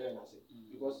use very nice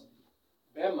because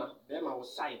Bema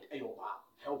was side a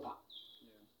helper.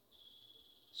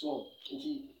 So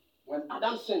when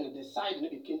Adam sinned, the side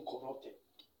became corrupted.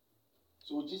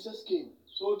 So Jesus came.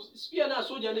 So spear now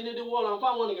soldier in the wall and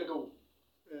found one go.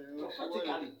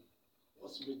 Prophetically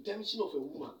was redemption of a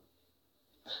woman.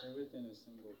 Everything is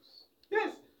symbols.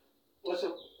 Yes. Was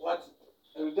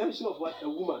a redemption of what? A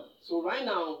woman. So right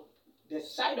now, the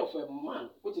side of a man,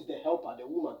 which is the helper, the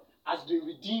woman, has been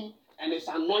redeemed and is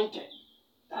anointed.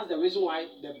 That's the reason why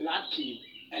the blood came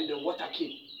and the water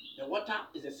came. The water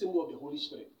is a symbol of the Holy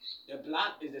Spirit. The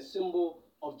blood is a symbol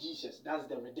of Jesus. That's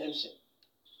the redemption.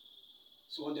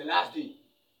 So on the last day,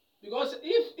 because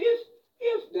if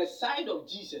the side of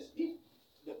Jesus, if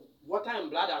the water and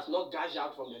blood has not gushed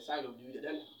out from the side of Jesus,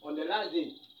 then on the last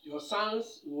day, your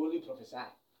sons will only prophesy.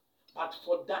 But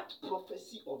for that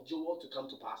prophecy of Joel to come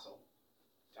to pass on,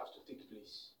 it has to take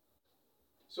place.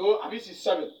 So Abis is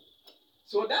 7.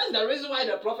 So that's the reason why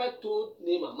the prophet told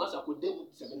Naaman, Master could dem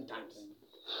 7 times.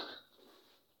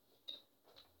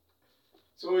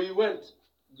 So he went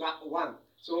back 1.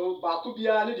 So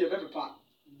Bakubia need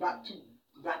back 2,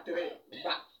 back 3,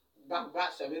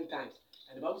 back 7 times.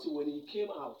 And the Bible says when he came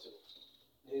out,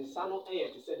 the son of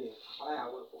Ayat said,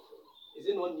 is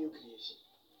it not new creation?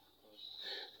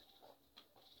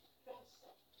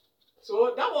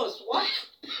 So that was what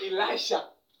Elisha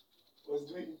was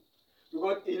doing.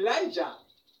 Because Elijah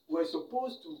was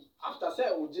supposed to, after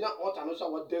saying, Ujina Otanosha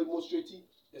was demonstrating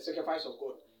the sacrifice of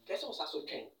God. Guess what was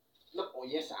okay? Not oh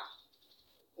yes, sir.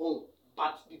 Oh,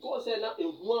 but because now in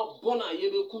one bona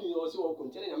yebe kuni also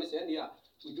containing a saying here,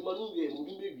 we do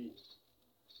moving baby.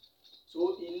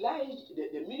 So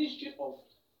the ministry of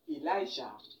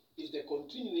Elisha is the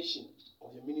continuation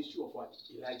of the ministry of what?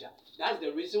 Elijah. That's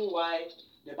the reason why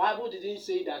the Bible didn't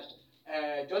say that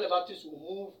John the Baptist will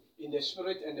move in the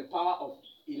spirit and the power of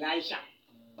Elijah.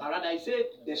 But rather, I said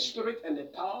the spirit and the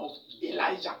power of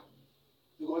Elijah.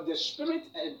 Because the spirit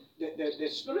and the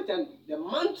spirit and the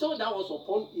mantle that was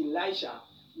upon Elijah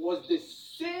was the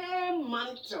same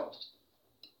mantle.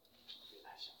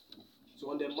 So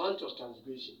on the mantle of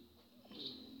transgression,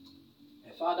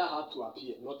 a father had to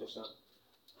appear, not a son.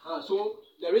 So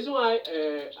the reason why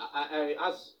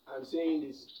I'm saying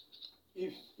this,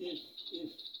 if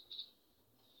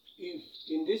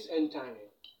in this end time,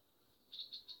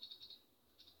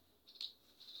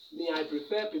 I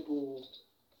prefer people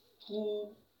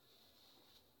who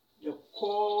they're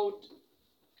called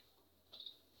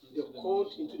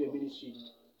into the ministry,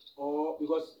 or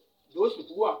because those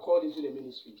people who are called into the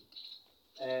ministry,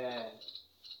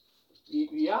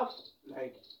 we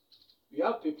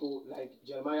have people like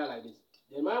Jeremiah like this.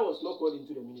 Jeremiah was not called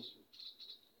into the ministry.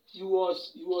 He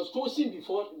was chosen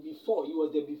before he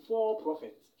was the before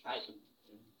prophet. Right?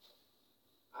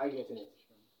 I get it.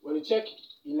 When you check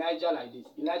Elijah like this,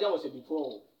 Elijah was a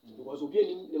before because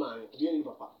Obi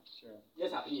Papa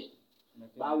just appeared.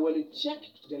 But when you check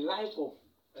the life of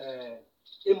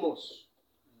Amos,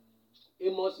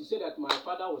 he said that my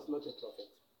father was not a prophet,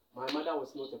 my mother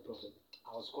was not a prophet.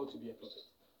 I was called to be a prophet.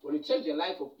 When you check the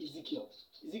life of Ezekiel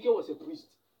was a priest.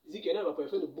 Ezekiel never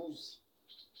preferred the booze.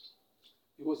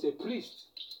 He was a priest.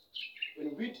 When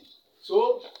you read,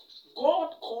 so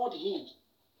God called him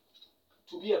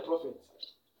to be a prophet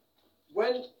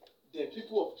when the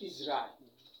people of Israel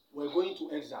were going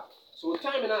to exile. So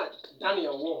time now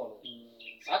Daniel war.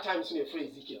 That time in the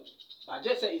phrase Ezekiel. But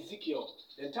just say Ezekiel,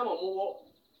 then time of more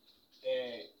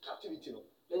captivity.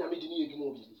 Then I made the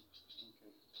new.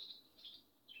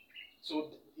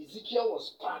 So Ezekiel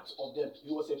was part of them.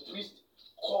 He was a priest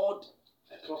called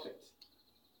a prophet.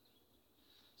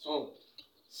 So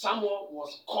Samuel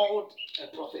was called a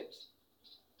prophet.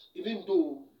 Even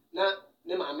though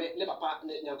papa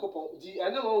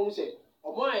who say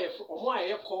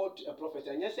called a prophet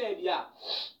and yes say yeah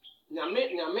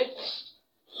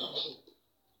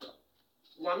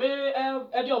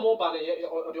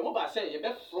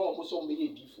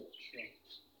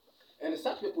and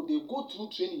such people they go through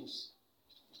trainings.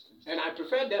 And I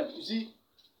prefer them. You see,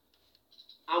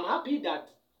 I'm happy that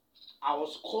I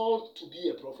was called to be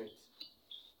a prophet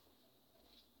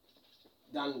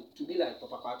than to be like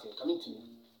Papa Kwati. Coming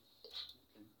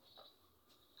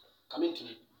to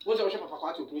me. Once I was Papa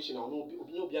Kwati operation, I will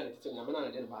not be an assistant. I'm not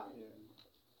a bad.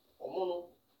 Or mono,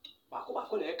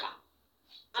 Bako Eka.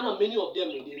 And many of them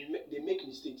they make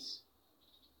mistakes.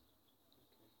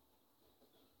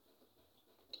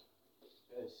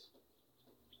 Yes.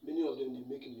 Many of them they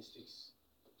make mistakes.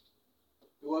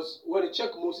 Because when you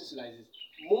check Moses like this,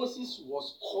 Moses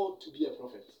was called to be a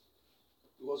prophet.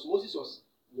 Because Moses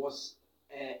was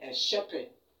a shepherd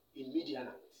in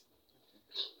Midianite.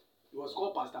 He was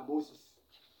called Pastor Moses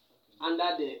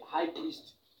under the high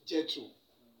priest Jethro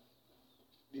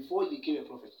before he became a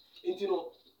prophet. And you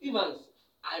know, Evans,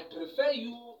 I prefer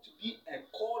you to be a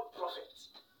called prophet,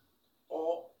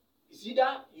 or it's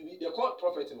either you be the called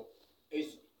prophet, you know,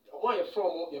 is you're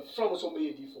from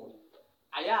somebody different.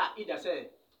 I either say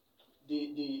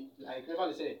they like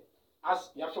Reverend said,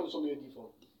 as you're from somebody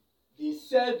different, they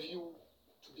serve you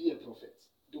to be a prophet.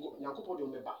 Nyankopɔ de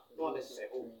omeba no abese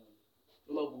o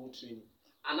no go training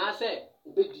and I say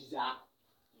obediza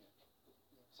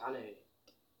sane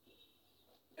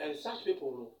and such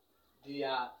people they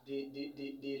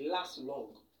last long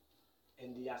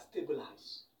and they are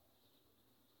stabilized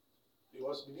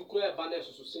because the nuclear banners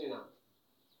also say now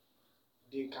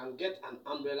they can get an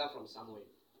umbrella from somewhere.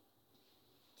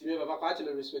 Timi baba party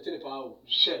me respecting the power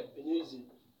share easy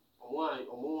omo yi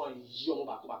omo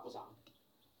back sa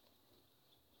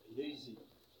easy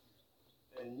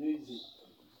and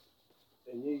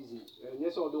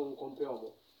yes or don't compare.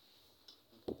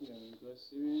 Yeah,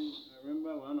 because even, I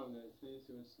remember one of the things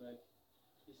was like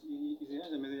it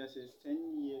has a message that says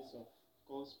 10 years of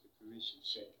God's preparation.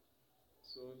 Sure.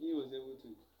 So he was able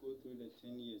to go through the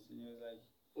 10 years and he was like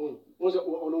God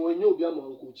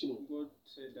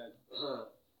said that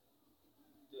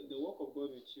the work of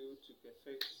God with you to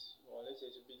perfect, or let's say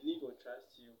to believe or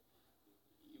trust you,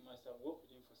 you must have worked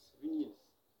with him for 7 years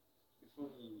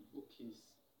before he okays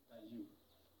that you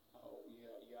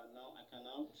are now, I can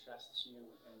now trust you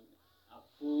and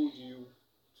uphold you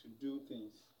to do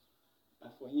things.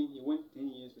 But for him, he went 10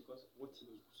 years because of what he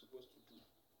was supposed to do.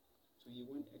 So he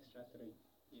went extra 3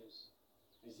 years.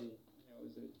 You see? Yeah,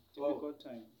 it was a difficult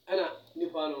time. And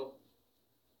Nipano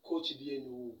coach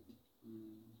BNU.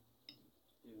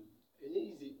 Yeah. It's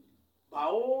easy.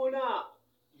 But now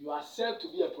you accept to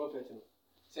be a prophet.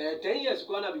 Say 10 years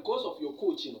ago now because of your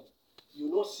coaching. you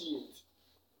will not see it.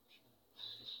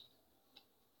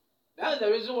 That's the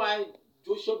reason why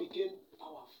Joshua became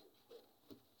powerful.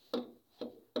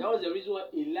 That was the reason why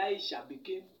Elisha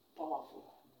became powerful.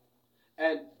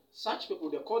 And such people,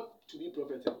 they're called to be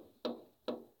prophets.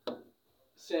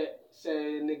 Say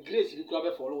the grace you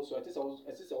could follow, so it is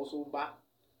also back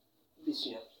this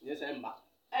year. Yes, I'm back.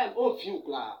 I'm all few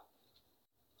class.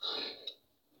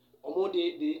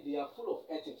 They are full of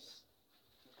ethics.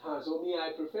 So me,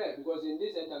 I prefer, because in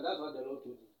this end, that's what the Lord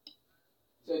told me.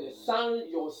 So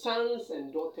your sons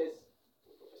and daughters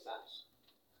prophesy.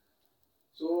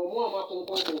 So more about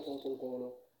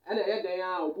and they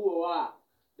are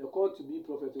the call to be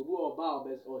prophet, who are about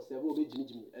or several big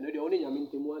Jimmy, and the only Yamin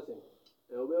Timuas and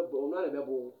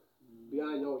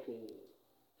behind your train.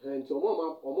 And so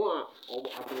more or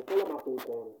follow my phone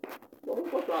call.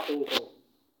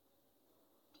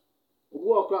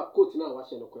 Who are crap coat now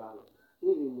washing the crown.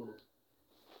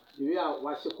 You are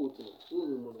wash the coat.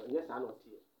 Yes, I know.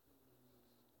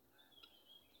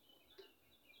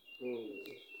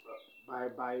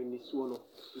 By Miss One, it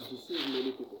deceives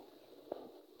many people.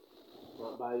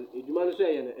 By a human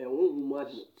say and whom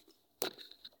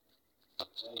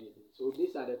so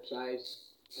these are the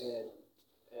tribes.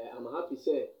 I'm happy to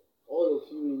say all of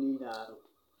you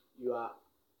you are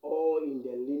all in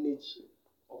the lineage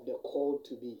of the called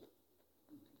to be.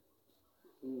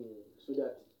 So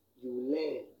that you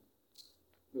learn.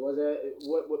 Because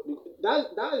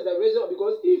that is the reason.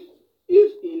 Because if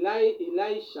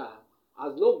Elisha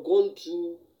has not gone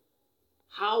through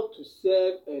how to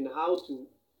serve and how to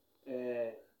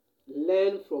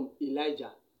learn from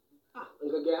Elijah,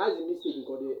 and has a mistake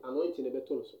because the anointing a bit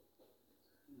also.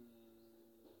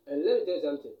 And let me tell you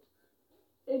something.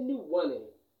 Anyone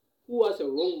who has a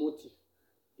wrong motive,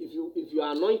 if you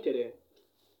are anointed,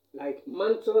 like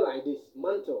mantle like this,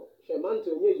 mantle, that's why I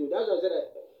said that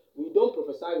we don't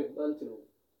prophesy with mantle.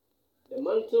 The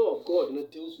mantle of God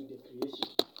deals with the creation.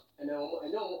 And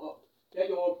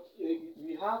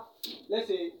we have, let's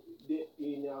say,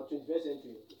 in our 21st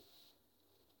century,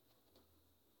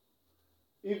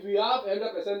 if we have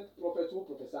 100% prophets who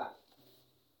prophesy,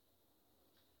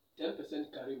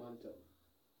 10% carry mantle.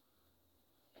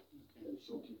 Let me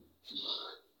shock you.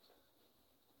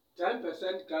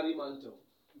 10% carry mantle.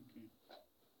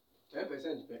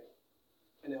 10%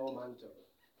 and all mantle.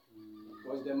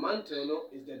 Because the mantle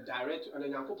is the direct and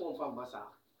then you come from Massa.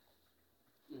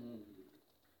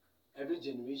 Every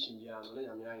generation, 10% and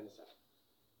carry mantle.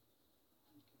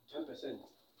 10%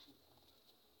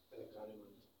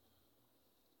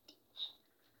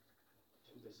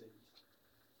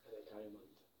 and carry mantle.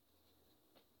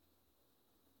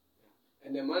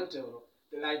 And the mantle,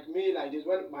 like me, like this,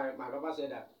 when my papa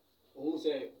said that, who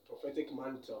say prophetic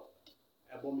mantle,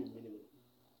 above me minimum.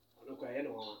 Look, I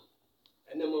know.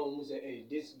 And the man who say, hey,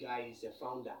 this guy is a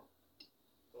founder.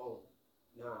 Oh,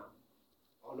 nah.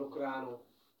 Look around.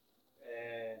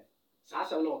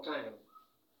 Sasa no kind.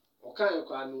 Or kind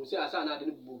of say, I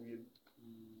didn't move you.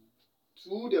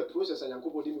 Through the process, and Yanko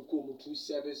body come through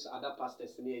service, other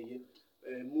pastors near you,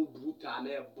 move brutal,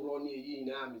 brony, ye,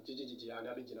 and I'm and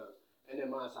original. And a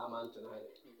man, Saman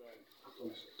tonight.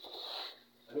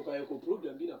 I look at your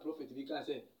program being a prophet because I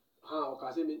say, how can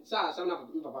I say, Sir, some of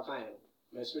Papa Kayan,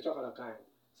 my spiritual father Kayan.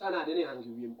 Sana didn't hang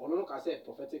you, or no, I said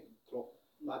prophetic clock.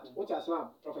 But what I saw,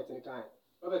 prophet in the kind.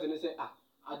 Prophet and say,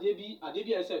 I did be,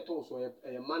 I said, also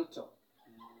a mantle.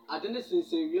 I didn't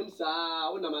say, you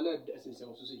saw, when I'm an essence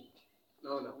of see.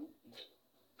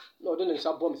 No, then it's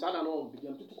a bomb, I don't know,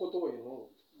 began to go away.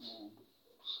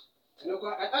 I know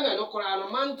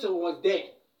a mantle was there,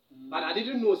 but I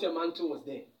didn't know a mantle was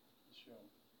there.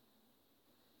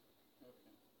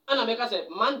 And I make us say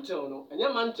mantle no, and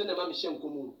your mantle na mama shem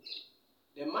komu.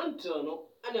 The mantle no,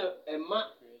 and a ma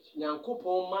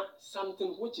nyankopon ma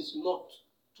something which is not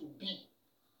to be.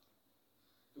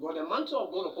 Because the mantle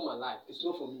of God upon my life is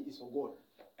not for me, it's for God.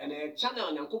 And a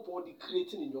channel nyankopon the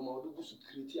creating in your mouth to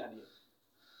create here.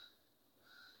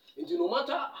 And no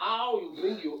matter how you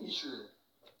bring your issue,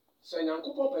 so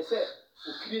nyankopon per se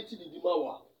for creating the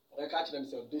dimawa, or catch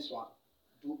themselves this one,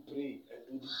 do pray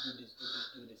and do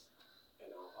this.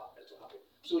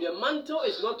 So the mantle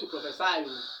is not to prophesy.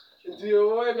 Until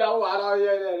you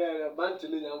the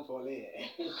mantle in for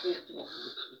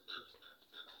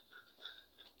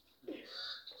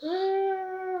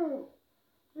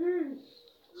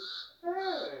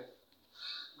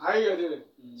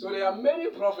So there are many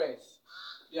prophets.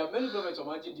 There are many prophets of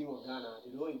Magic Demo of Ghana.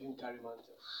 They don't even carry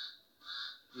mantle.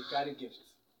 They carry gifts.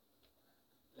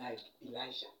 Like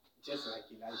Elisha. Just like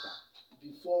Elisha.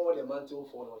 Before the mantle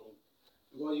fall on him.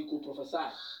 Because he could prophesy.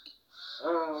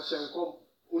 Shall come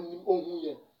on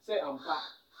say ampa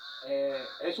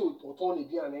eso oton ne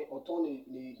biane oton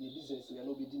ne business ne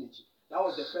no be dinachi. That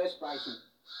was the first price.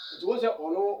 It was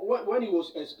when he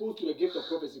was exposed to the gift of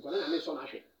prophecy,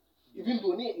 even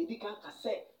though he can't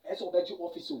say as obey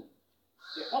office,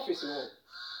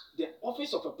 the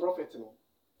office of a prophet,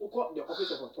 who call the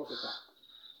office of a prophet,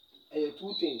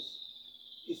 two things.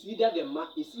 It's either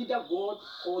God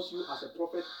calls you as a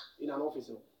prophet in an office,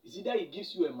 it's either he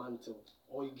gives you a mantle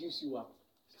or he gives you a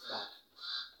staff.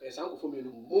 Example for me,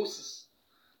 Moses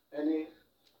and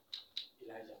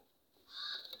Elijah.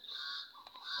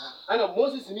 And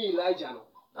Moses and Elijah,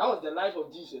 that was the life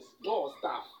of Jesus. God was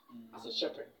staff as a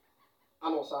shepherd,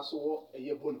 and was also a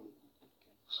yebonu.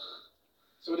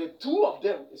 So the two of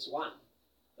them is one.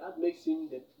 That makes him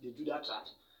the Judah tribe.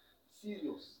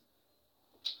 Serious.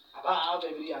 Above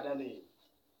every other name.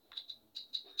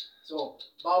 So,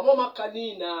 Bawoma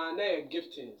Kanina na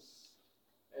giftings.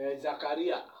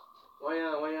 Zachariah,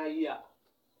 wanya here.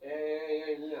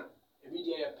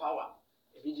 Immediate power.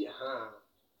 Immediate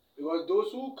because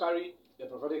those who carry the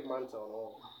prophetic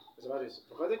mantle,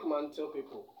 prophetic mantle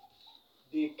people,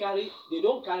 they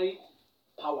don't carry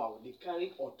power, they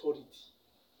carry authority.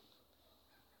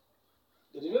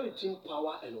 There is a difference between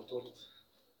power and authority.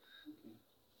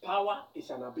 Power is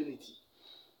an ability.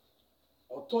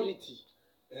 Authority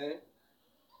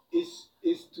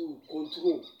is to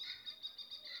control.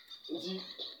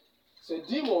 So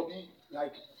demon be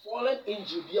like fallen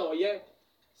angel be or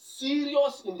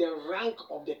serious in the rank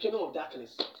of the kingdom of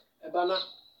darkness. Ebana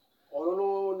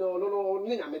no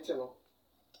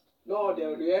the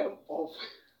realm of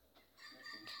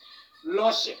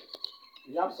lordship.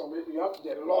 You have the lordship, you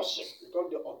have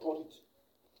the authority,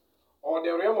 or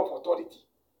the realm of authority.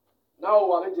 Now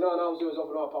we are now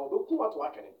of our power. Don't come out to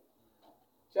work.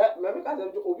 Maybe because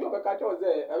Obi Obeka was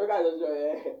there.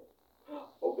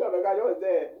 Obi Obeka was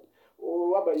there. Oh,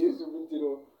 what about you?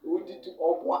 You did two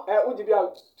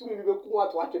people come out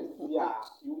to work. Yeah,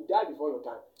 you die before your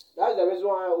time. That's the reason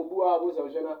why Obua was a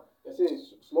general. They say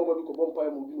small baby could bomb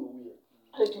fire movie no way.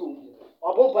 Thank you.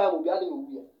 Or bomb fire will be adding no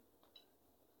way.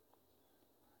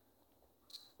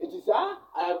 It is I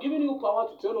have given you power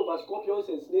to turn over scorpions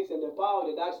and snakes and the power of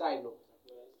the dark side. No.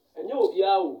 And you will be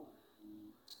out.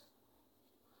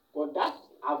 But that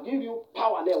I've given you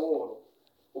power there.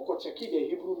 Check the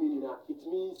Hebrew meaning. It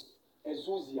means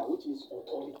exousia, which is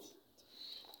authority.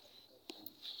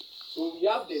 So we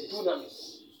have the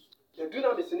dunamis. The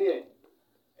dunamis in here,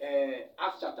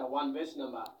 Acts chapter 1, verse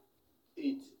number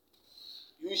 8.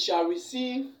 You shall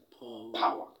receive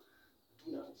power.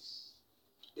 Dunamis.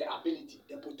 The ability,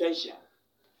 the potential.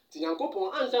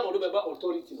 Tinyankopon answer no about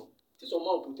authority no. It is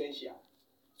more potential.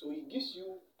 So he gives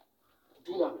you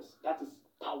dunamis, that is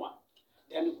power.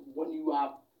 Then when you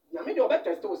have na me the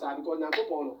better test was because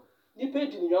Nyankopon no ni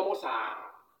pedi ni nwamo sa.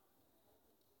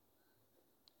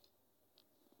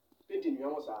 Pedi ni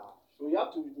nwamo sa. So you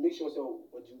have to make sure say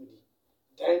what you do.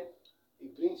 Then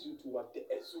it brings you to what the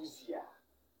exousia.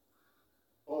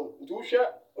 Oh, do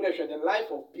share the life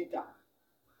of Peter.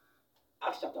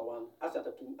 Acts chapter 1, Acts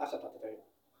chapter 2, Acts chapter 3.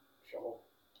 Sure.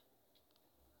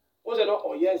 What's it not?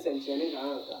 Oh, yes, and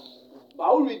but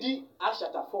already, Acts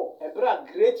chapter 4, a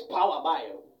great power by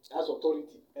you. That's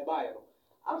authority. A buyer.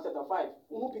 Acts chapter 5,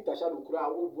 Peter shadow cry,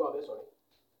 sorry.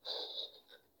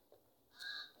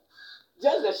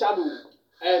 Just the shadow.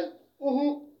 And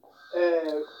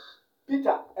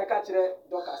Peter, I catch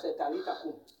Doctor said, Talita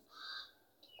Kum.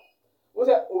 What's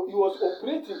that? He was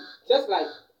operating just like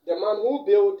the man who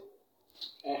built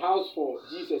a house for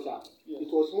Jesus. It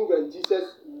was moved and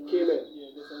Jesus came in.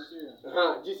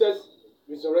 Jesus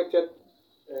resurrected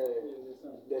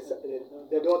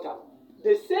the daughter.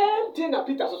 The same thing that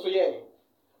Peter also here.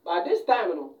 But this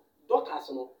time,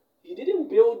 Dorcas, he didn't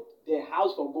build the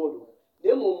house for God.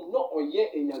 They will not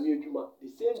in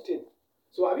the same thing.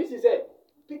 So Abisi said,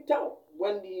 Peter,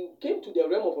 when he came to the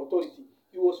realm of authority,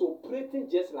 he was operating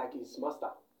just like his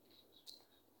master.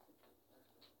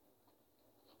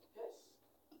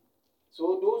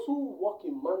 So those who walk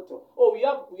in mantle, we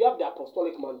have the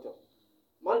apostolic mantle.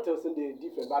 Mantles in the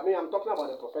different, but I'm talking about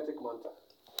the prophetic mantle.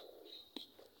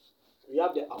 We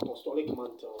have the apostolic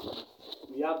mantle.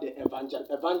 We have the evangelist.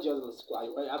 We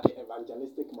have the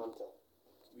evangelistic mantle.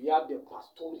 We have the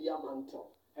pastoral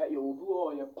mantle. Hey, you do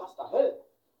all your pastor. Hey,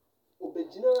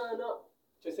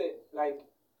 just say like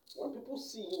when people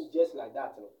see him just like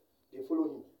that, they follow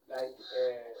him. Like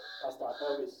Pastor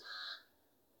Elvis.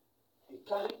 He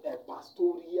carried a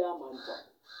pastoral mantle.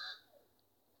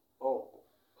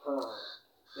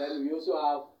 Then we also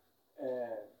have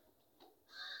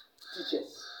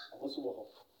teachers. Also,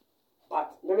 but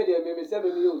maybe say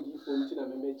maybe you give for me.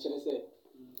 Maybe say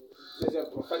There's a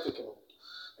prophetic.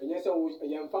 And yes, I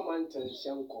am from mountain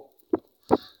Shanko.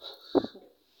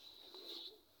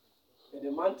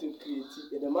 The mountain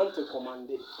creative, the mountain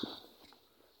commanded.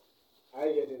 I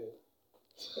get it.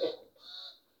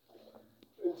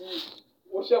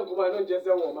 What shall come on just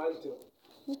a mountain?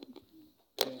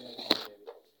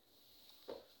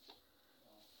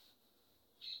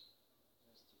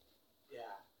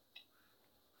 Yeah.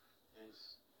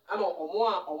 Yes. I'm a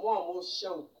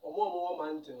shank, more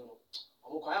mountain. I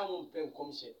won't pen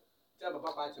commission. Tell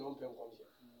Papa party on pen commission.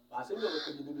 I send you a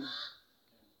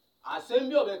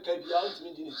assembly of a can be out to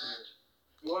me.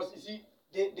 Because you see,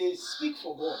 they speak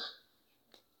for God.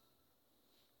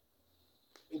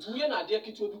 It we are not there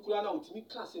to do Kurana with me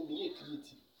class and be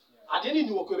creative. I didn't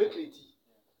know what creative.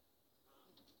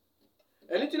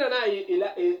 Anything and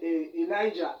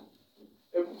Elijah,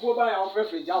 before by our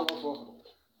referee, John from.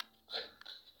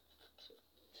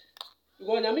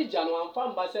 When I meet John, I'm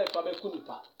found myself from a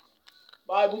Kunipa.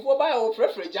 But before by our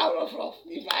referee, John from.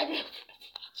 If I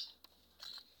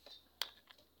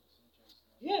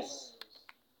yes.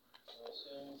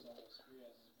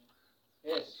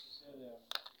 Yes. In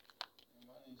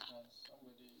one instance,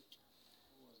 somebody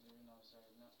who was living outside,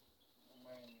 not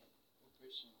my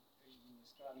operation, he was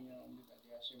standing on the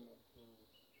Ashimo.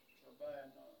 So, by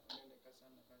now, the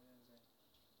Cassan, the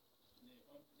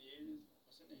aliens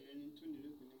was in a yearning to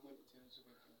look in the money to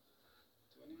super. So,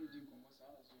 when you did come, was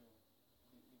out as well. The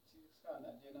son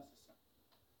at the end of the sun.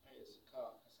 I is a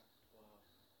car,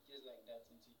 just like that.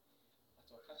 At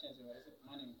our catching, there was a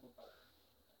man in Copper.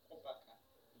 And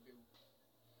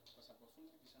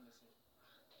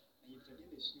if they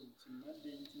didn't show him, not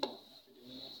the after the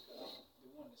woman's car, they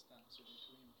won't understand, so they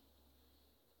show him.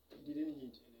 He didn't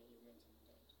hit, and then he went and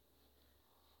died.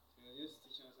 So they're just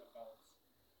teaching us about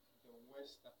the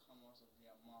words that come out of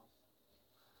their mouth,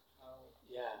 how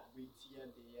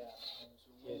weightier they are. And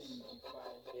so when you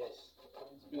defy,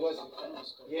 because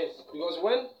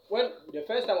when the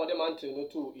first time on the mountain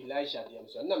to Elijah,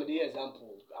 so now the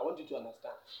example, I want you to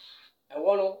understand. I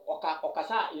want to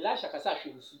Okasa Elijah Kasa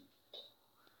Shinsi.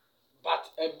 But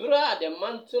a bra the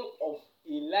mantle of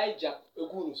Elijah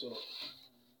Egunu so.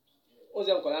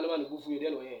 Ozem Kolanaman Bufu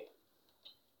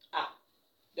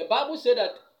the Bible said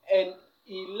that and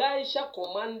Elisha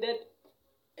commanded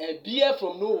a bear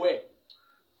from nowhere.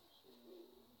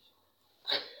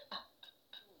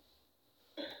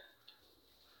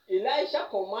 Elisha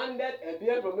commanded a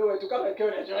bear from nowhere to come and kill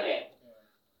the Jordan.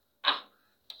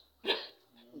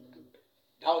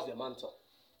 That was the mantle.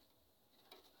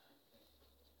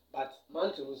 But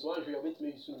mantle was one who made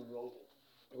me soon wrong.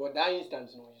 Because that instant,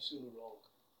 no, you soon wrong.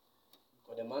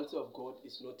 But the mantle of God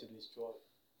is not to destroy.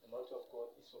 The mantle of God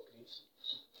is for creation.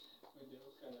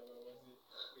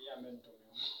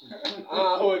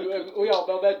 We are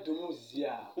about to lose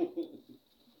here.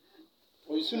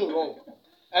 You soon wrong.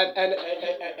 And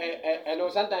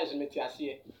sometimes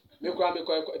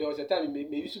there was a time me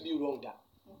used to be wrong there.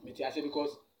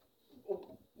 Because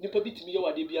nipa bit me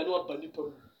what they be no aba nipa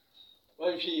mu.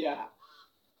 One here.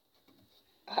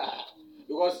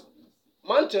 Because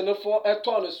mountain for a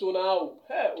ton so now.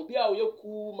 Hey, obi a we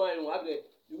cool man we have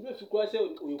you know if you go say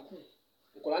we cool.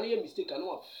 Nkola na ye mistake and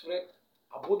one frɛ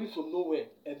abobi from nowhere,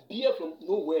 a beer from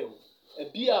nowhere. A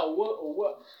beer or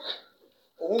wure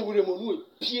mo no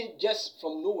pie just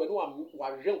from nowhere no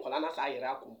wa hwe nkola na sa yera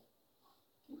akom.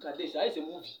 Look at this, it's a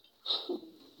movie.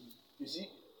 You see,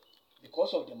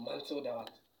 because of the mantle that was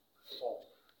fall.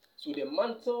 So the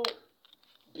mantle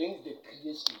brings the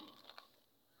creation.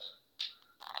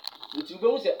 Which you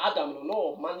don't say Adam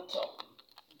no mantle.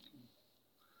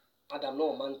 Adam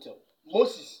no mantle.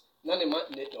 Moses none the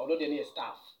although they need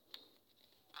staff.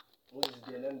 Moses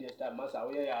they none the staff. Master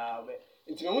we are.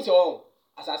 Into me say oh,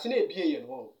 assassin e bie yen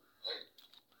ho.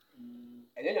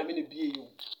 And then I mean e bie you.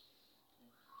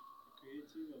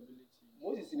 Creative ability.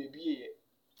 Moses in a bie.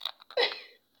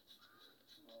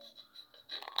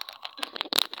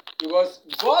 Because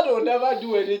God will never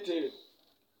do anything.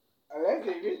 Unless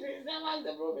he never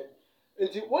the problem. And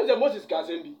once the Moses can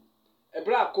be a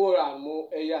black Korah and more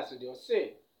a year so they'll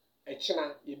say a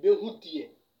china, a bill who dear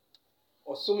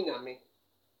or so yame.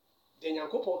 Then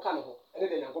Yankopo can ho, and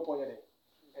then Yankopo and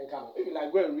come. If you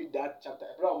like, go and read that chapter.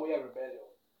 A brown moya rebellion.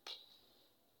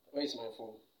 Where is my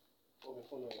phone? Oh, my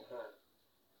phone on your hand.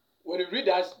 When you read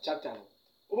that chapter,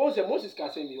 once the Moses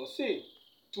can say, you'll say,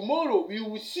 tomorrow we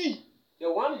will see. The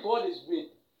one God is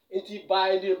great. And he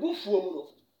by the book for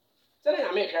tell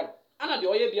I make help. And the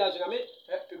oil be as I make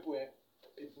people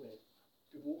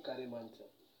who carry mantle.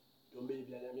 Don't be a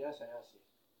yamias, I say.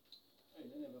 And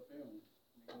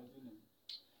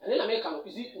then I make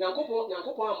you see,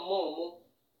 Nankopo more.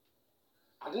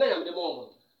 adena yam de mo mo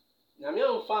na me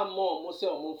amfa mo say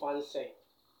o mo fa nse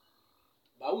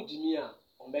ba wudi mi a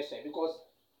on be say because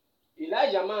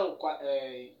Elijah man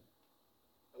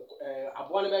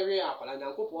aboa no be we akwala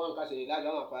Nyankopɔn anka say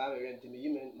Elijah man akwala we ntimi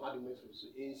yime madu mefiri so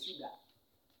ensi da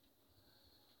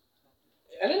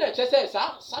and then I just say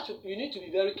such you need to be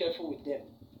very careful with them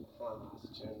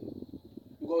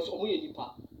because omo ye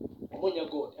nipa omo nya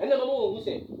God and then omo who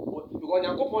say because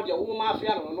Nyankopɔn de wo ma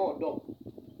afia no no odo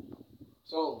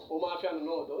so o ma afia no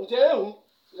no odo nti ehu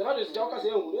the Bible say ka say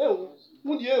ehu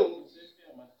mu di ehu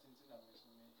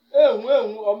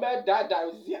o me da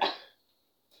zia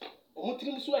omo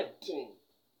tirim so adin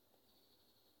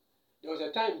there was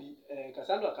a time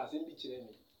Cassandra Kasim bi kire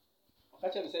me o ka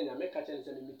che me say nya me ka che me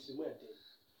say me tirim adin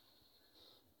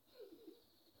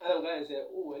I'm going to say,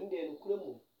 oh, and then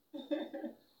Kuremu.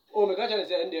 Oh, my God, I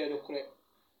say, and then Kure.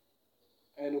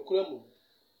 And Kuremu.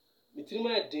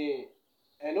 Mitrima de,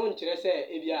 and on Chile say,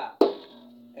 Evia.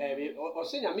 Or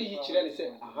saying, I mean, he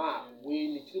say, aha, we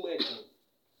Mitrima de.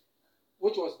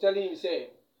 Which was telling him, say,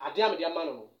 I damn dear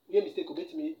man, we mistake to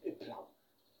get me a proud.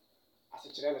 As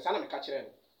a children, son of a catcher.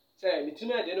 Say,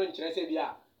 Mitrima de no Chile say,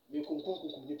 Via, me cum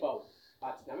nipa.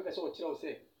 But I never saw what Chile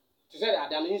say. To say that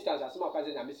there are instances as some of us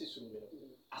and Mrs. Sumi.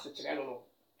 As a children,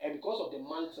 and because of the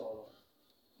mantle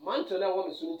now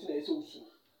woman soon to the so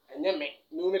soon, and then me,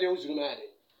 no matter who's mad.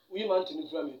 We mantle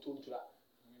from you to that.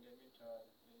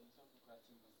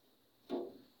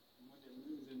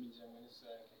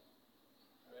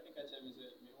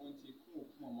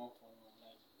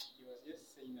 He was just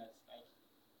saying that, like,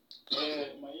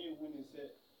 my when he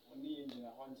said, only in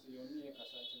a haunted, only a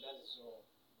cassette, that is all.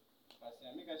 But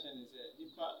I make a chance,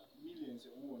 millions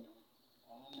of women.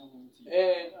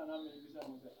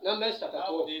 Numbers chapter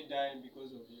 12. They die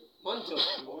because of you. Mantle.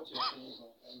 What you're saying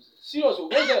from Seriously,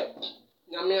 what's that?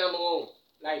 Nyame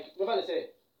like never say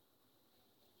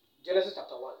Genesis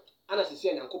chapter 1. And as you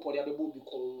see, Nyankopɔn dey able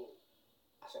become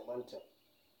as a mantle.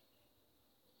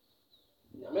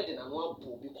 Nyame dey na no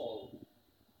abo become.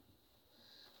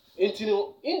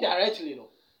 Indirectly, no.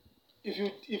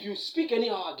 If you speak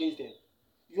anyhow against them,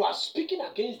 you are speaking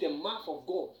against the mouth of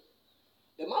God.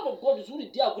 The mouth of God is really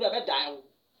there good about die.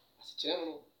 As a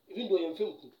channel, even though you're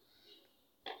film.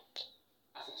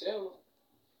 As a channel.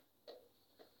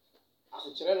 As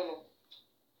a channel.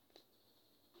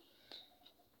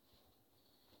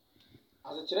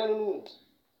 As a channel.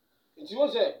 It's you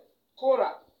say,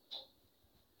 Korah.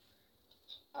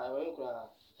 I won't cry.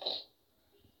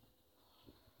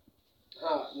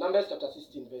 Numbers chapter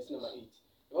 16, verse number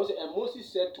 8. And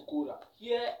Moses said to Korah,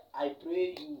 "Here I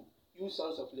pray you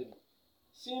sons of Levi.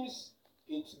 Seems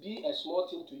it be a small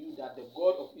thing to you that the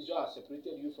God of Israel has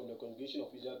separated you from the congregation of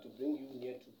Israel to bring you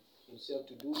near to himself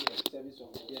to do the service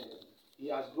of the day. He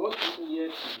has brought you near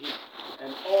to him,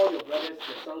 and all your brothers,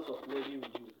 the sons of Levi,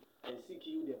 with you, and seek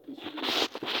you the priesthood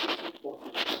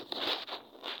office,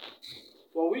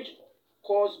 for which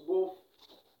cause both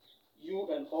you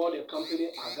and all the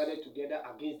company are gathered together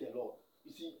against the Lord."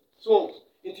 You see, so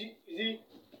you see,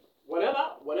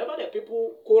 whenever the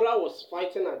people Korah was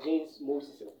fighting against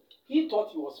Moses, he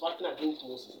thought he was fighting against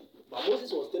Moses, but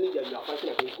Moses was telling them, "You are fighting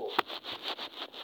against God."